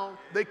down,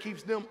 they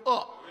keeps them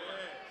up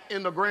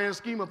in the grand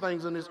scheme of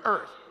things in this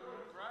earth.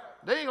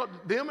 They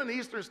ain't, them and the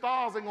Eastern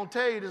Stars ain't going to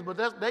tell you this,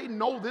 but they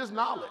know this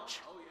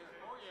knowledge.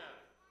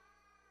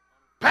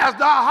 Pastor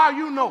Dowell, how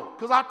you know?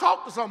 Because I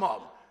talked to some of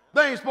them.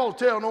 They ain't supposed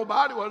to tell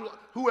nobody. Well,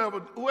 whoever,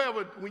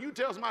 when you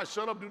tell somebody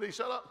shut up, do they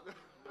shut up?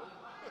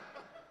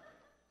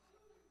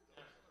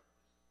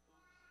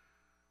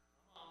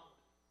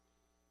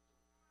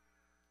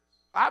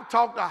 I've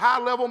talked to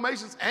high-level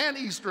Masons and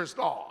Eastern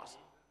Stars.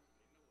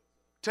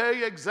 Tell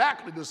you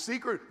exactly the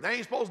secret. They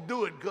ain't supposed to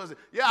do it because,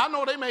 yeah, I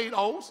know they made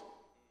oaths.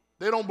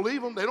 They don't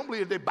believe them. They don't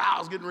believe their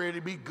bowels getting ready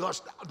to be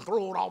gushed out and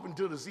thrown off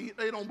into the sea.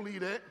 They don't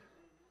believe that.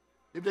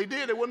 If they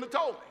did, they wouldn't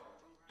have told me.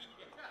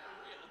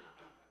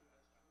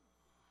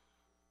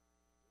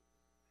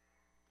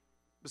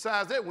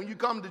 Besides that, when you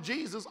come to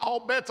Jesus, all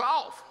bets are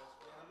off.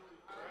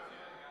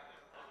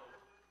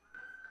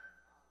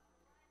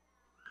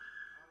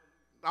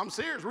 I'm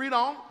serious. Read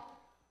on.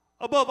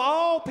 Above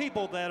all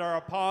people that are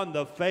upon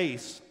the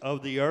face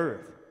of the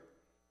earth.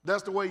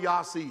 That's the way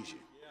Yah sees you.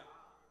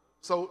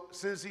 So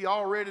since he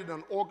already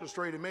done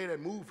orchestrated, made that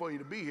move for you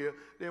to be here,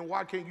 then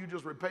why can't you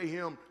just repay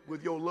him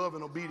with your love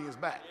and obedience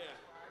back?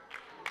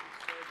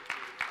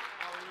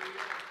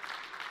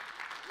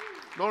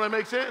 Don't that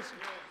make sense?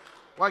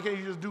 Why can't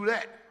you just do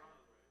that?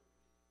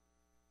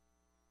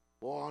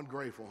 Boy,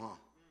 ungrateful,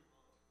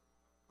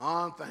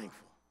 huh?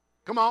 Unthankful.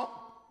 Come on.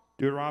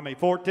 Deuteronomy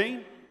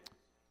 14.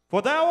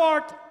 For thou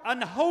art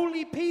an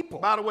holy people.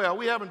 By the way, are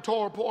we having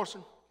Torah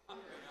portion?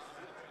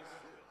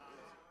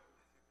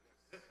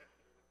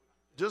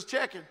 Just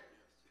checking.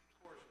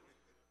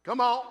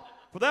 Come on.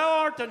 For thou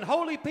art an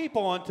holy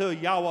people unto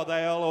Yahweh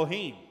thy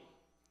Elohim.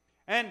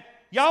 And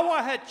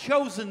Yahweh had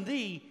chosen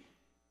thee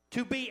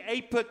to be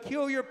a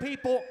peculiar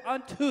people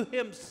unto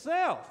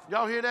himself.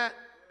 Y'all hear that?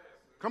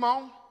 Come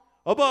on.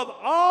 Above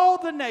all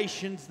the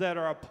nations that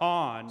are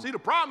upon. See, the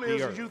problem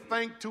is you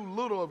think too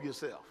little of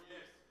yourself.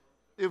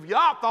 If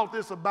y'all thought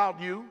this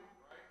about you,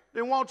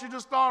 then why don't you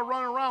just start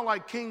running around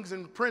like kings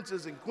and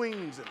princes and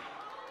queens and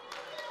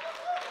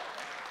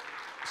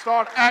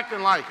start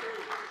acting like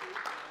it.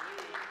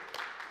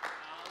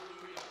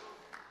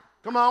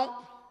 Come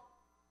on.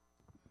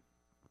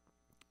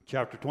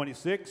 Chapter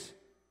 26.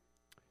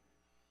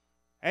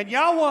 And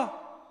Yahweh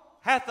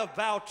hath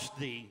avouched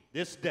thee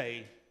this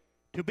day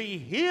to be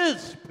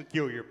his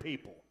peculiar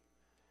people,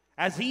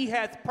 as he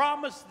hath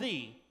promised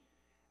thee,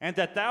 and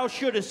that thou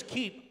shouldest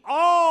keep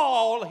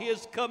all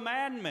his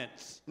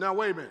commandments. Now,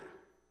 wait a minute.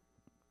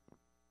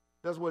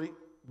 That's what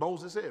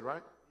Moses said,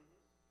 right?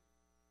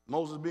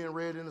 Moses being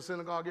read in the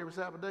synagogue every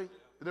Sabbath day. Is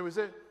that what he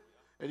said?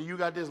 And you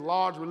got this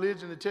large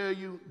religion to tell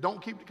you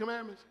don't keep the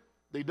commandments.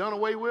 They done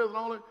away with and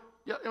all that.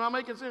 Yeah, am I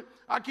making sense?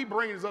 I keep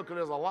bringing this up because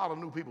there's a lot of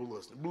new people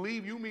listening.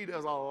 Believe you me,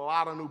 there's a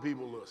lot of new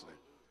people listening.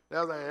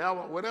 There's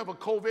whatever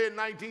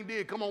COVID-19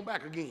 did, come on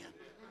back again.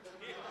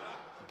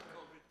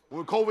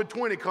 With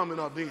COVID-20 coming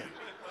up then.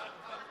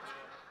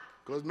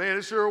 Because, man,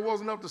 it sure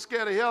wasn't enough to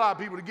scare the hell out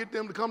of people to get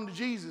them to come to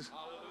Jesus.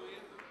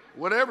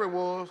 Whatever it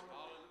was.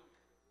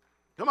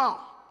 Come on.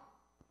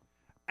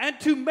 And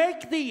to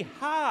make thee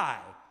high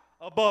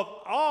above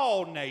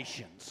all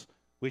nations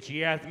which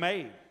he hath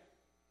made.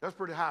 That's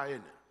pretty high,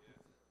 isn't it?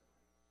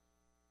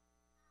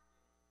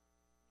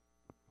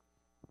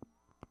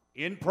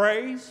 In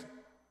praise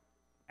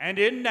and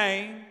in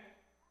name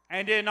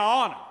and in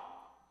honor,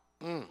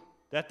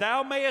 that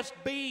thou mayest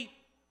be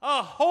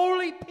a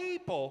holy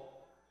people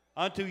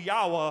unto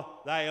Yahweh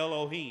thy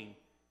Elohim,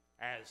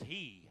 as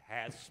he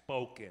has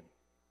spoken.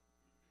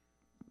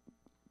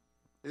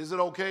 Is it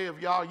okay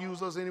if y'all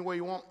use us any way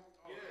you want?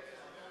 Yes.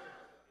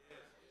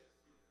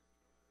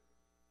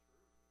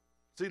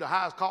 See, the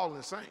highest calling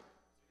is saint.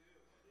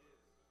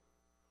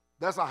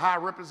 That's a high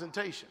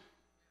representation.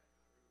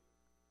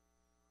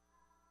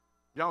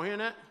 Y'all hearing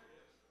that?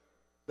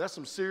 That's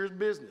some serious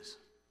business.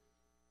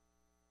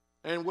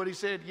 And what he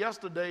said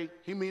yesterday,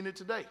 he mean it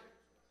today.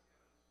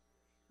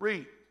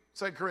 Read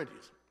 2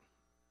 Corinthians.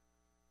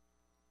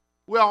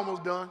 We're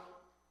almost done.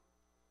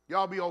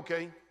 Y'all be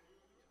okay.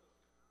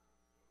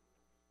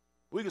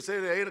 We can say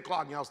it at 8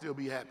 o'clock and y'all still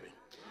be happy.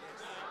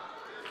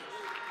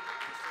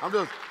 I'm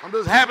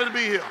just happy to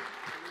be here.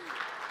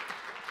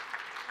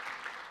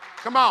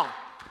 Come on.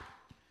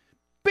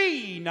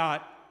 Be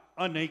not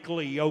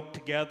unequally yoked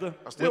together.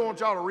 I still want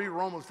y'all to read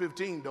Romans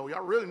 15, though.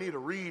 Y'all really need to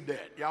read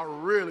that. Y'all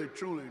really,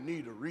 truly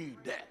need to read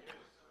that.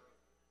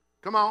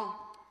 Come on.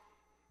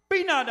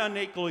 Be not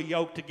unequally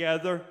yoked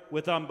together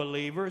with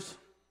unbelievers.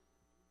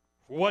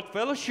 For what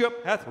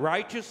fellowship hath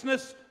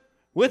righteousness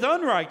with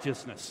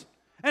unrighteousness?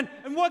 And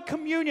what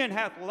communion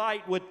hath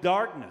light with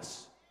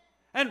darkness?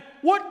 And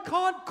what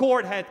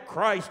concord hath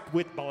Christ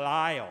with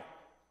Belial?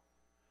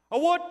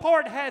 Or what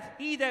part hath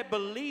he that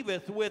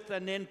believeth with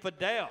an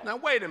infidel? Now,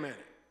 wait a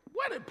minute.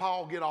 Where did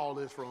Paul get all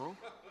this from?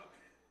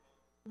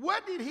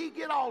 Where did he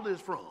get all this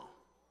from?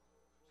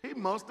 He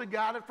must have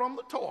got it from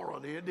the Torah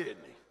there,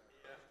 didn't he?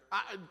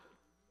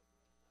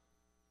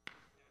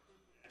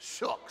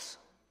 Shucks.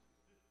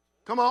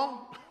 Come on.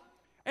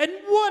 And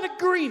what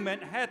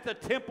agreement hath the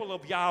temple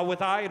of Yah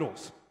with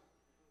idols?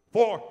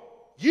 For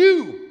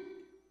you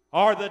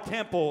are the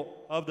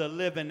temple of the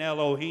living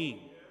Elohim.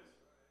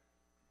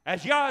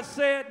 As Yah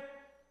said,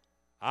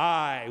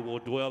 I will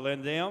dwell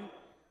in them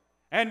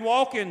and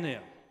walk in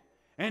them,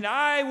 and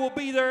I will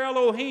be their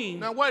Elohim.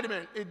 Now, wait a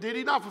minute. Did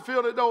he not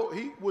fulfill it, though?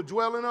 He would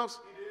dwell in us?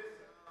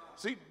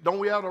 See, don't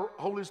we have the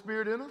Holy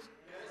Spirit in us?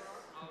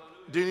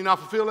 Did he not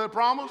fulfill that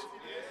promise?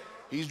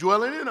 He's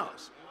dwelling in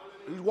us.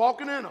 He's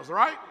walking in us, all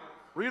right?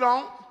 Read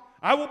on.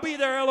 I will be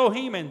their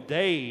Elohim, and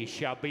they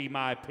shall be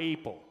my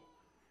people.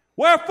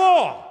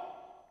 Wherefore,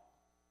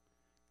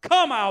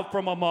 come out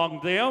from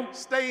among them.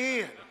 Stay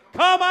in.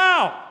 Come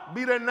out.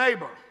 Be their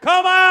neighbor.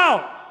 Come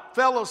out.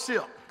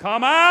 Fellowship.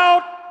 Come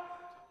out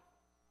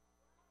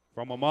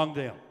from among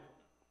them.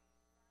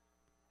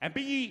 And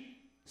be ye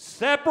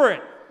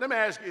separate. Let me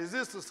ask you, is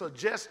this a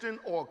suggestion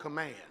or a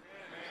command?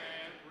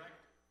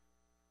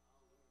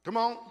 Come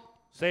on.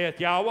 Saith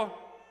Yahweh,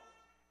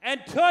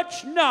 and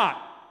touch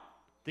not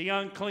the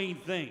unclean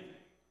thing,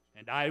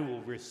 and I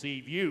will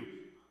receive you,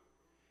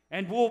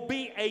 and will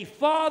be a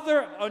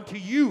father unto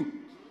you,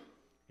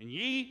 and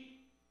ye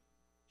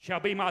shall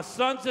be my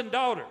sons and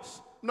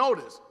daughters.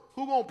 Notice,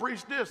 who gonna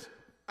preach this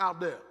out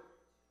there?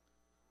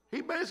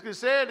 He basically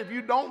said if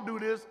you don't do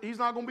this, he's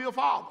not gonna be a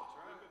father.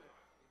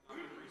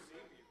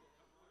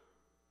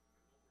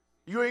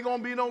 You ain't going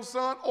to be no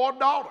son or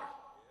daughter.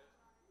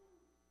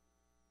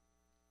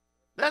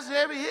 That's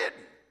heavy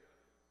hitting.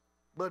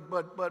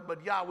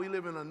 But y'all, we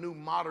live in a new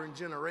modern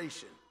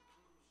generation.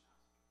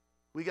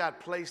 We got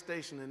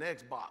PlayStation and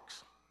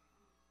Xbox.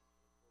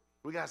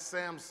 We got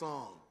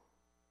Samsung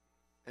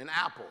and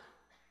Apple.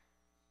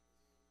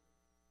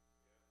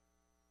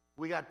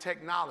 We got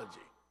technology.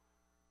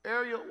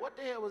 Ariel, what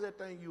the hell was that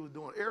thing you was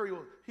doing? Ariel,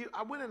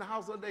 I went in the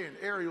house the other day and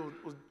Ariel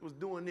was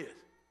doing this.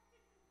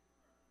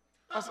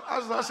 I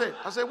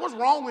said, what's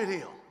wrong with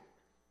him?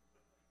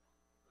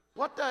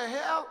 What the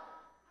hell?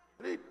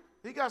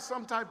 He got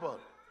some type of,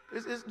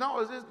 it's this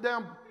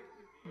damn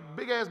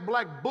big ass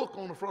black book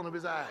on the front of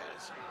his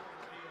eyes.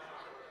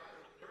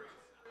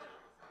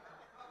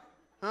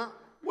 Huh?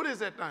 What is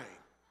that thing?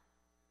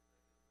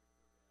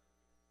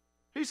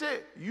 He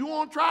said, you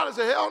want to try this?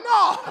 I said, hell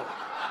no.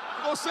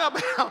 You gonna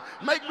sit down,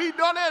 make me do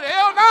that?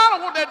 Hell no, I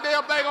don't want that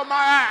damn thing on my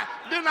eye.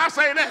 Didn't I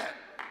say that?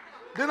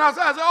 Then I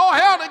said, oh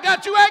hell, they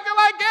got you acting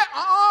like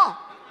that?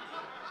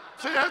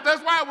 See,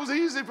 that's why it was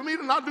easy for me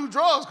to not do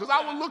drugs, because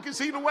I would look and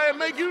see the way it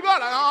make you do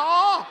it.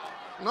 I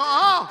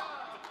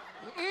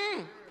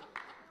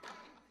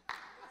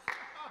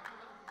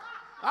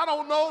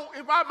don't know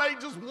if I may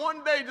just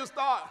one day just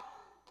start.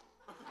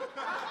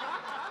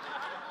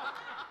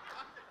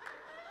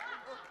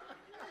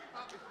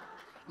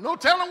 No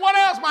telling what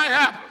else might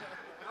happen.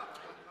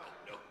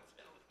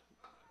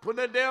 Put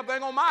that damn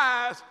thing on my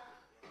eyes.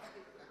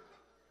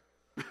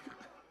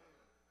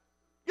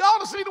 You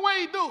ought to see the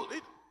way he do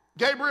it.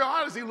 Gabriel,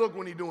 how does he look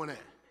when he doing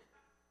that?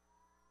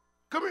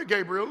 Come here,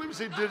 Gabriel. Let me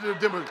see.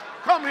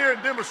 Come here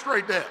and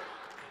demonstrate that.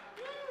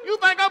 You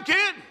think I'm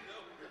kidding?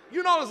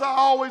 You notice I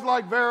always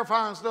like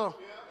verifying stuff,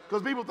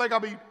 because people think I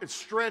be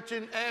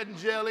stretching, adding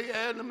jelly,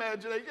 adding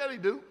imagination. Yeah, they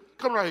do.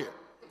 Come right here.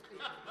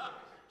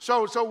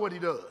 Show what he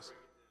does.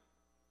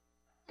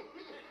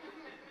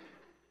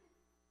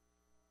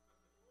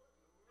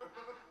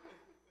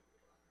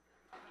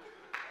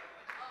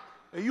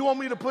 And you want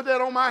me to put that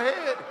on my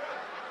head?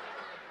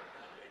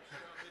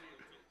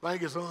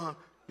 Thank you, son.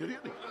 You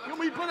want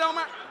me to put that on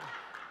my...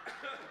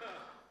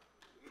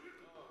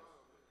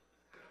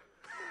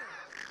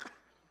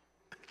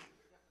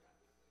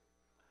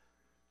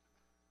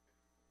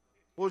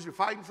 Was you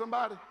fighting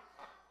somebody?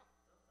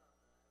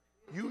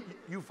 You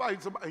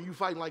fighting somebody, and you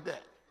fighting like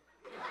that.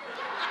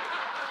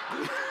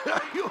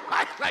 You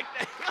fight like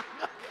that.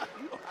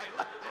 You fight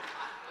like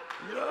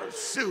that.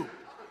 Shoot.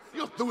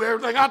 You threw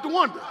everything out the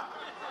window.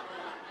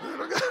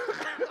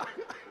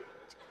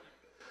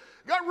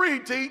 Got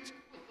read, teach.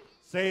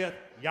 Saith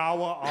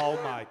Yahweh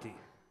Almighty.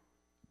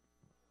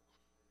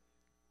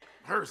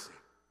 Mercy.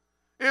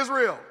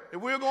 Israel,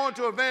 if we're going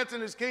to advance in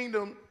his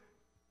kingdom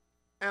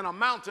and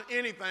amount to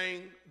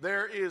anything,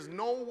 there is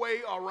no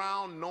way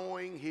around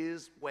knowing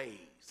his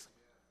ways.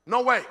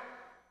 No way.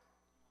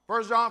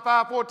 1 John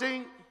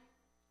 5:14.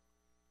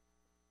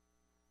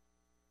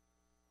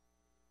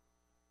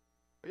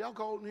 Are y'all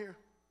cold in here?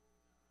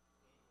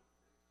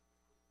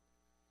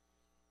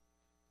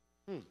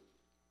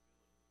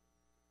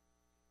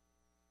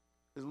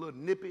 It's a little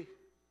nippy.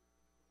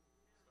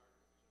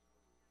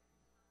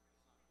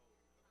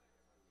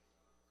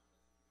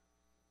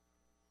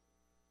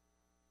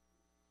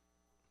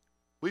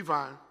 We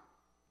fine.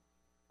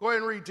 Go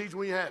ahead and read, teach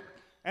when you have it.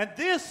 And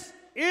this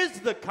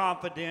is the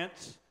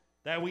confidence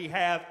that we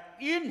have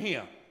in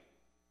him,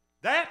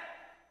 that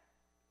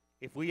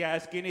if we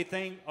ask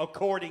anything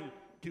according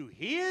to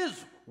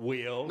his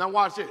will. Now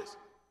watch this.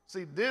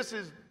 See, this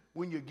is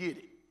when you get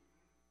it.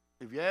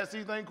 If you ask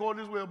anything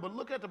according to his will, but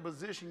look at the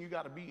position you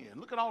got to be in.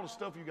 Look at all the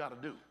stuff you got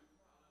to do.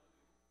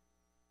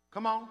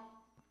 Come on.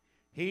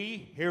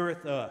 He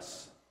heareth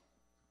us.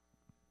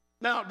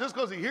 Now, just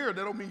because he hears,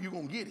 that don't mean you're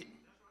going to get it.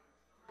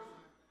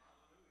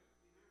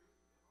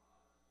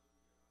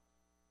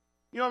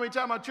 You know how many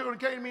times my children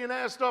came to me and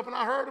asked stuff and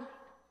I heard them?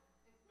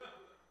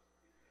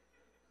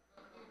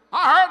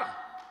 I heard them.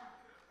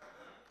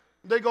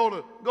 They go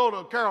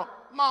to Carol,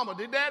 Mama,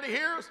 did Daddy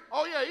hear us?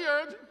 Oh, yeah, he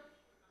heard you.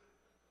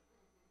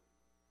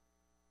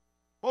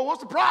 Well,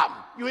 what's the problem?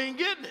 You ain't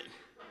getting it.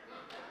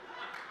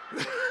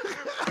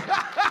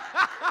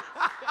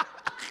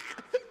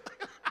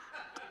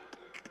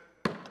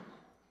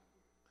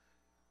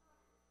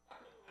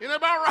 Isn't that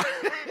about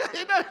right?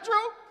 Isn't that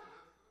true?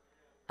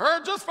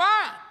 Heard just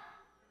fine.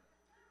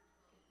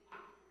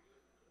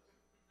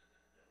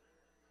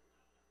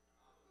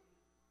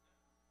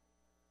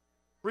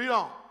 Read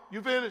on.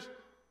 You finished?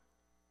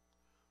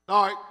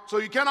 All right. So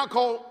you cannot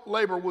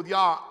co-labor with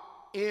Yah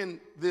in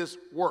this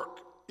work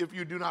if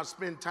you do not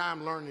spend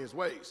time learning his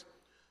ways.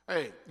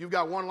 Hey, you've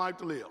got one life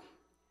to live.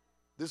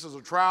 This is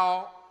a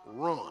trial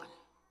run.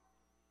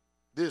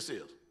 This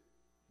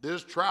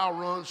trial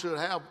run should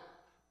have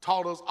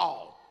taught us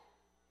all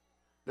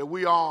that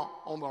we are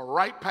on the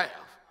right path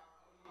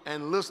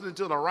and listening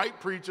to the right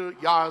preacher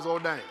Yah has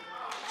ordained.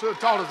 Should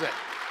have taught us that.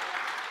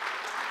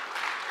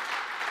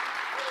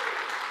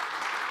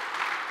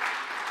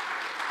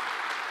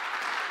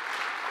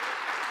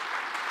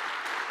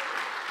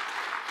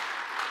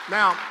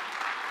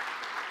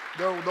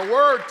 The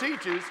word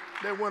teaches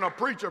that when a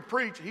preacher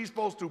preaches, he's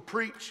supposed to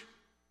preach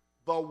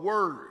the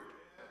word.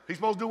 He's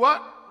supposed to do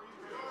what?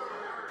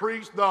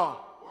 Preach the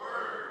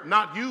word.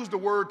 Not use the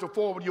word to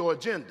forward your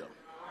agenda.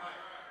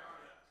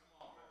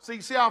 See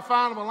how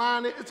fine of a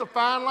line it is? It's a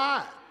fine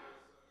line.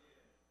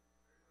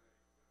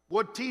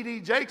 What T.D.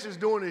 Jakes is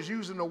doing is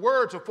using the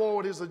word to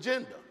forward his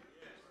agenda.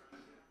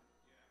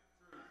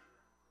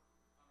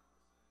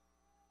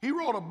 He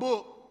wrote a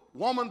book,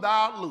 Woman Thou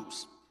Art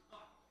Loose.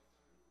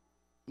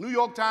 New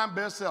York Times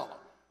bestseller.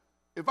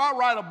 If I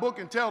write a book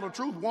and tell the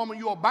truth, woman,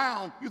 you are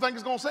bound, you think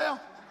it's going to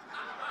sell?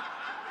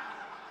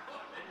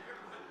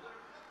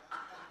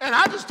 And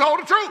I just told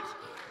the truth.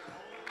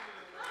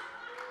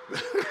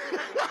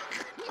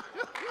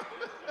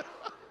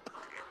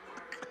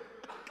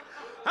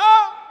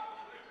 Huh?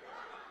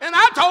 And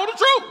I told the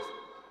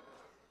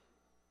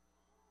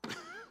truth.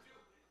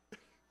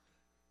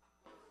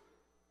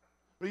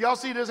 But y'all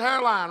see this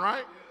hairline,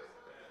 right?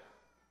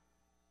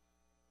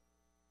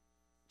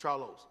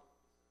 Charlos,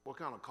 what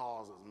kind of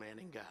cars has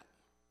Manning got?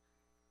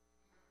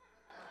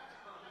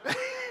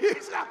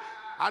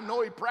 I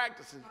know he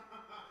practicing.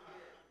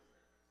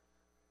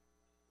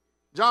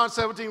 John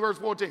 17, verse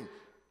 14.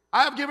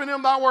 I have given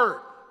them thy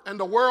word, and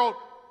the world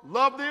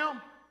loved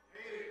them.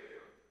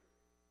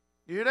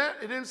 You hear that?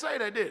 It didn't say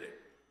that, did it?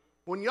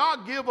 When y'all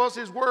give us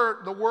his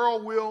word, the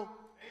world will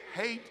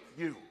hate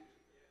you.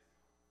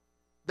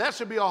 That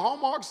should be a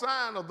hallmark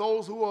sign of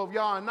those who are of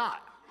y'all and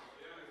not.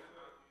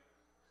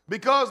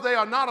 Because they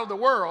are not of the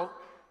world,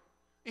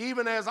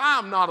 even as I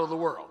am not of the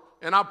world.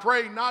 And I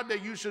pray not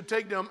that you should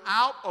take them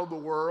out of the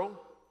world,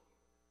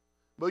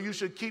 but you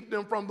should keep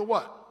them from the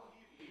what?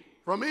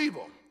 From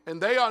evil.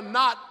 And they are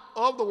not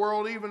of the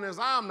world, even as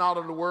I am not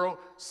of the world.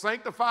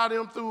 Sanctify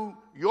them through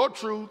your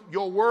truth.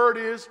 Your word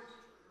is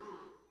truth.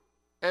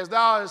 As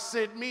thou hast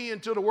sent me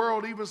into the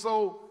world, even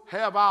so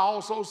have I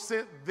also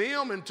sent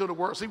them into the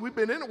world. See, we've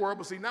been in the world,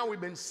 but see, now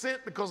we've been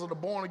sent because of the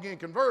born-again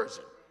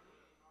conversion.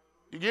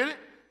 You get it?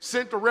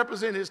 Sent to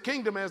represent his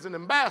kingdom as an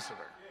ambassador.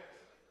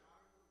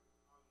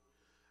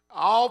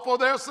 All for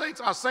their sakes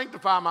I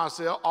sanctify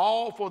myself.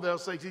 All for their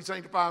sakes he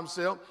sanctified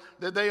himself,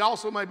 that they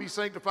also may be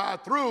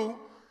sanctified through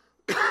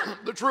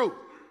the truth.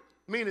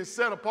 Meaning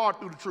set apart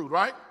through the truth,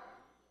 right?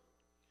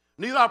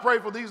 Neither I pray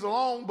for these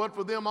alone, but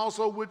for them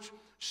also which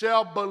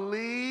shall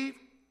believe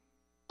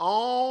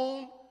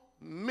on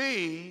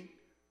me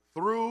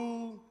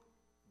through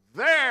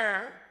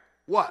their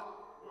what?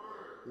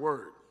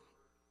 Word.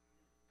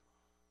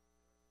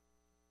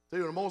 See,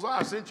 when the Most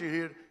High sent you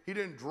here, he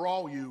didn't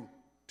draw you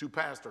to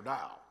Pastor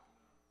Dowell.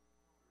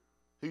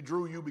 He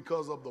drew you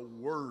because of the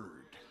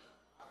word.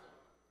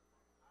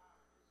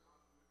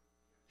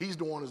 He's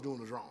the one that's doing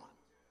the drawing.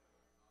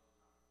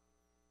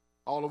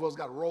 All of us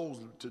got roles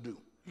to do.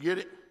 You get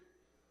it?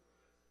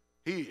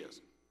 He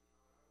is.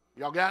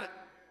 Y'all got it?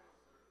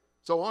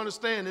 So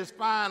understand this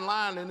fine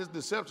line and this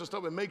deception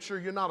stuff, and make sure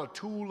you're not a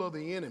tool of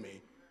the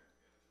enemy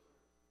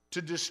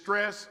to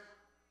distress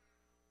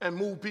and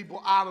move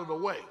people out of the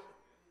way.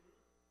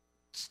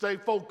 Stay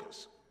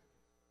focused.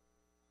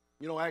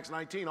 You know, Acts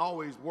 19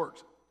 always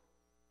works.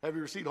 Have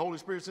you received the Holy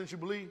Spirit since you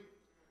believe?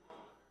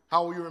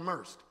 How were you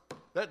immersed?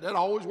 That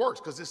always works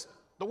because it's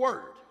the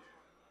word.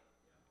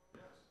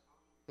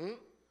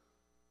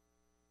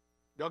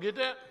 Y'all get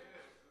that?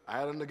 I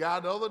had a guy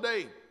the other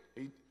day.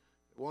 He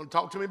wanted to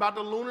talk to me about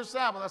the lunar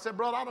Sabbath. I said,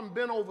 brother, I done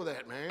been over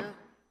that, man.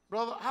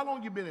 Brother, how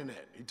long you been in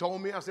that? He told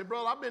me. I said,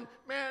 brother, I've been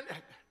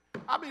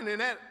in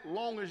that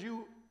long as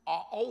you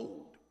are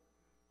old.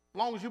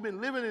 Long as you've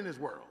been living in this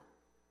world.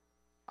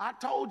 I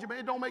told you, man,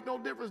 it don't make no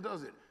difference,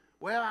 does it?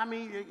 Well, I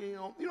mean, you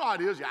know how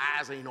it is. Your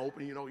eyes ain't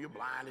open, you're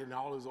blinded and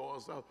all this other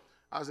stuff.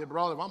 I said,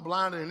 brother, if I'm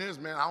blinded in this,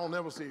 man, I don't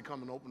never see it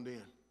coming open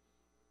then.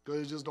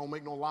 Because it just don't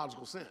make no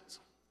logical sense.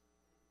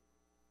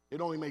 It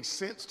don't even make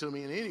sense to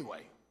me in any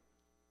way.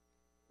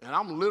 And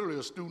I'm literally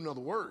a student of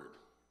the word.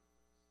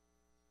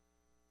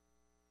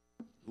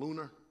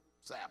 Lunar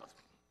Sabbath.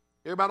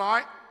 Everybody all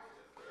right?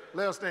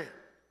 Let us stand.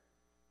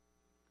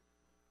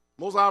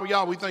 Most High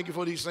Yah, we thank you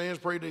for these sayings.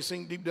 Pray they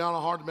sink deep down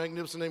our heart, the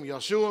magnificent name of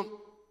Yahshua.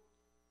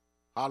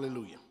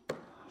 Hallelujah.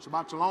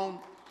 Shabbat shalom.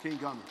 King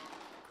coming.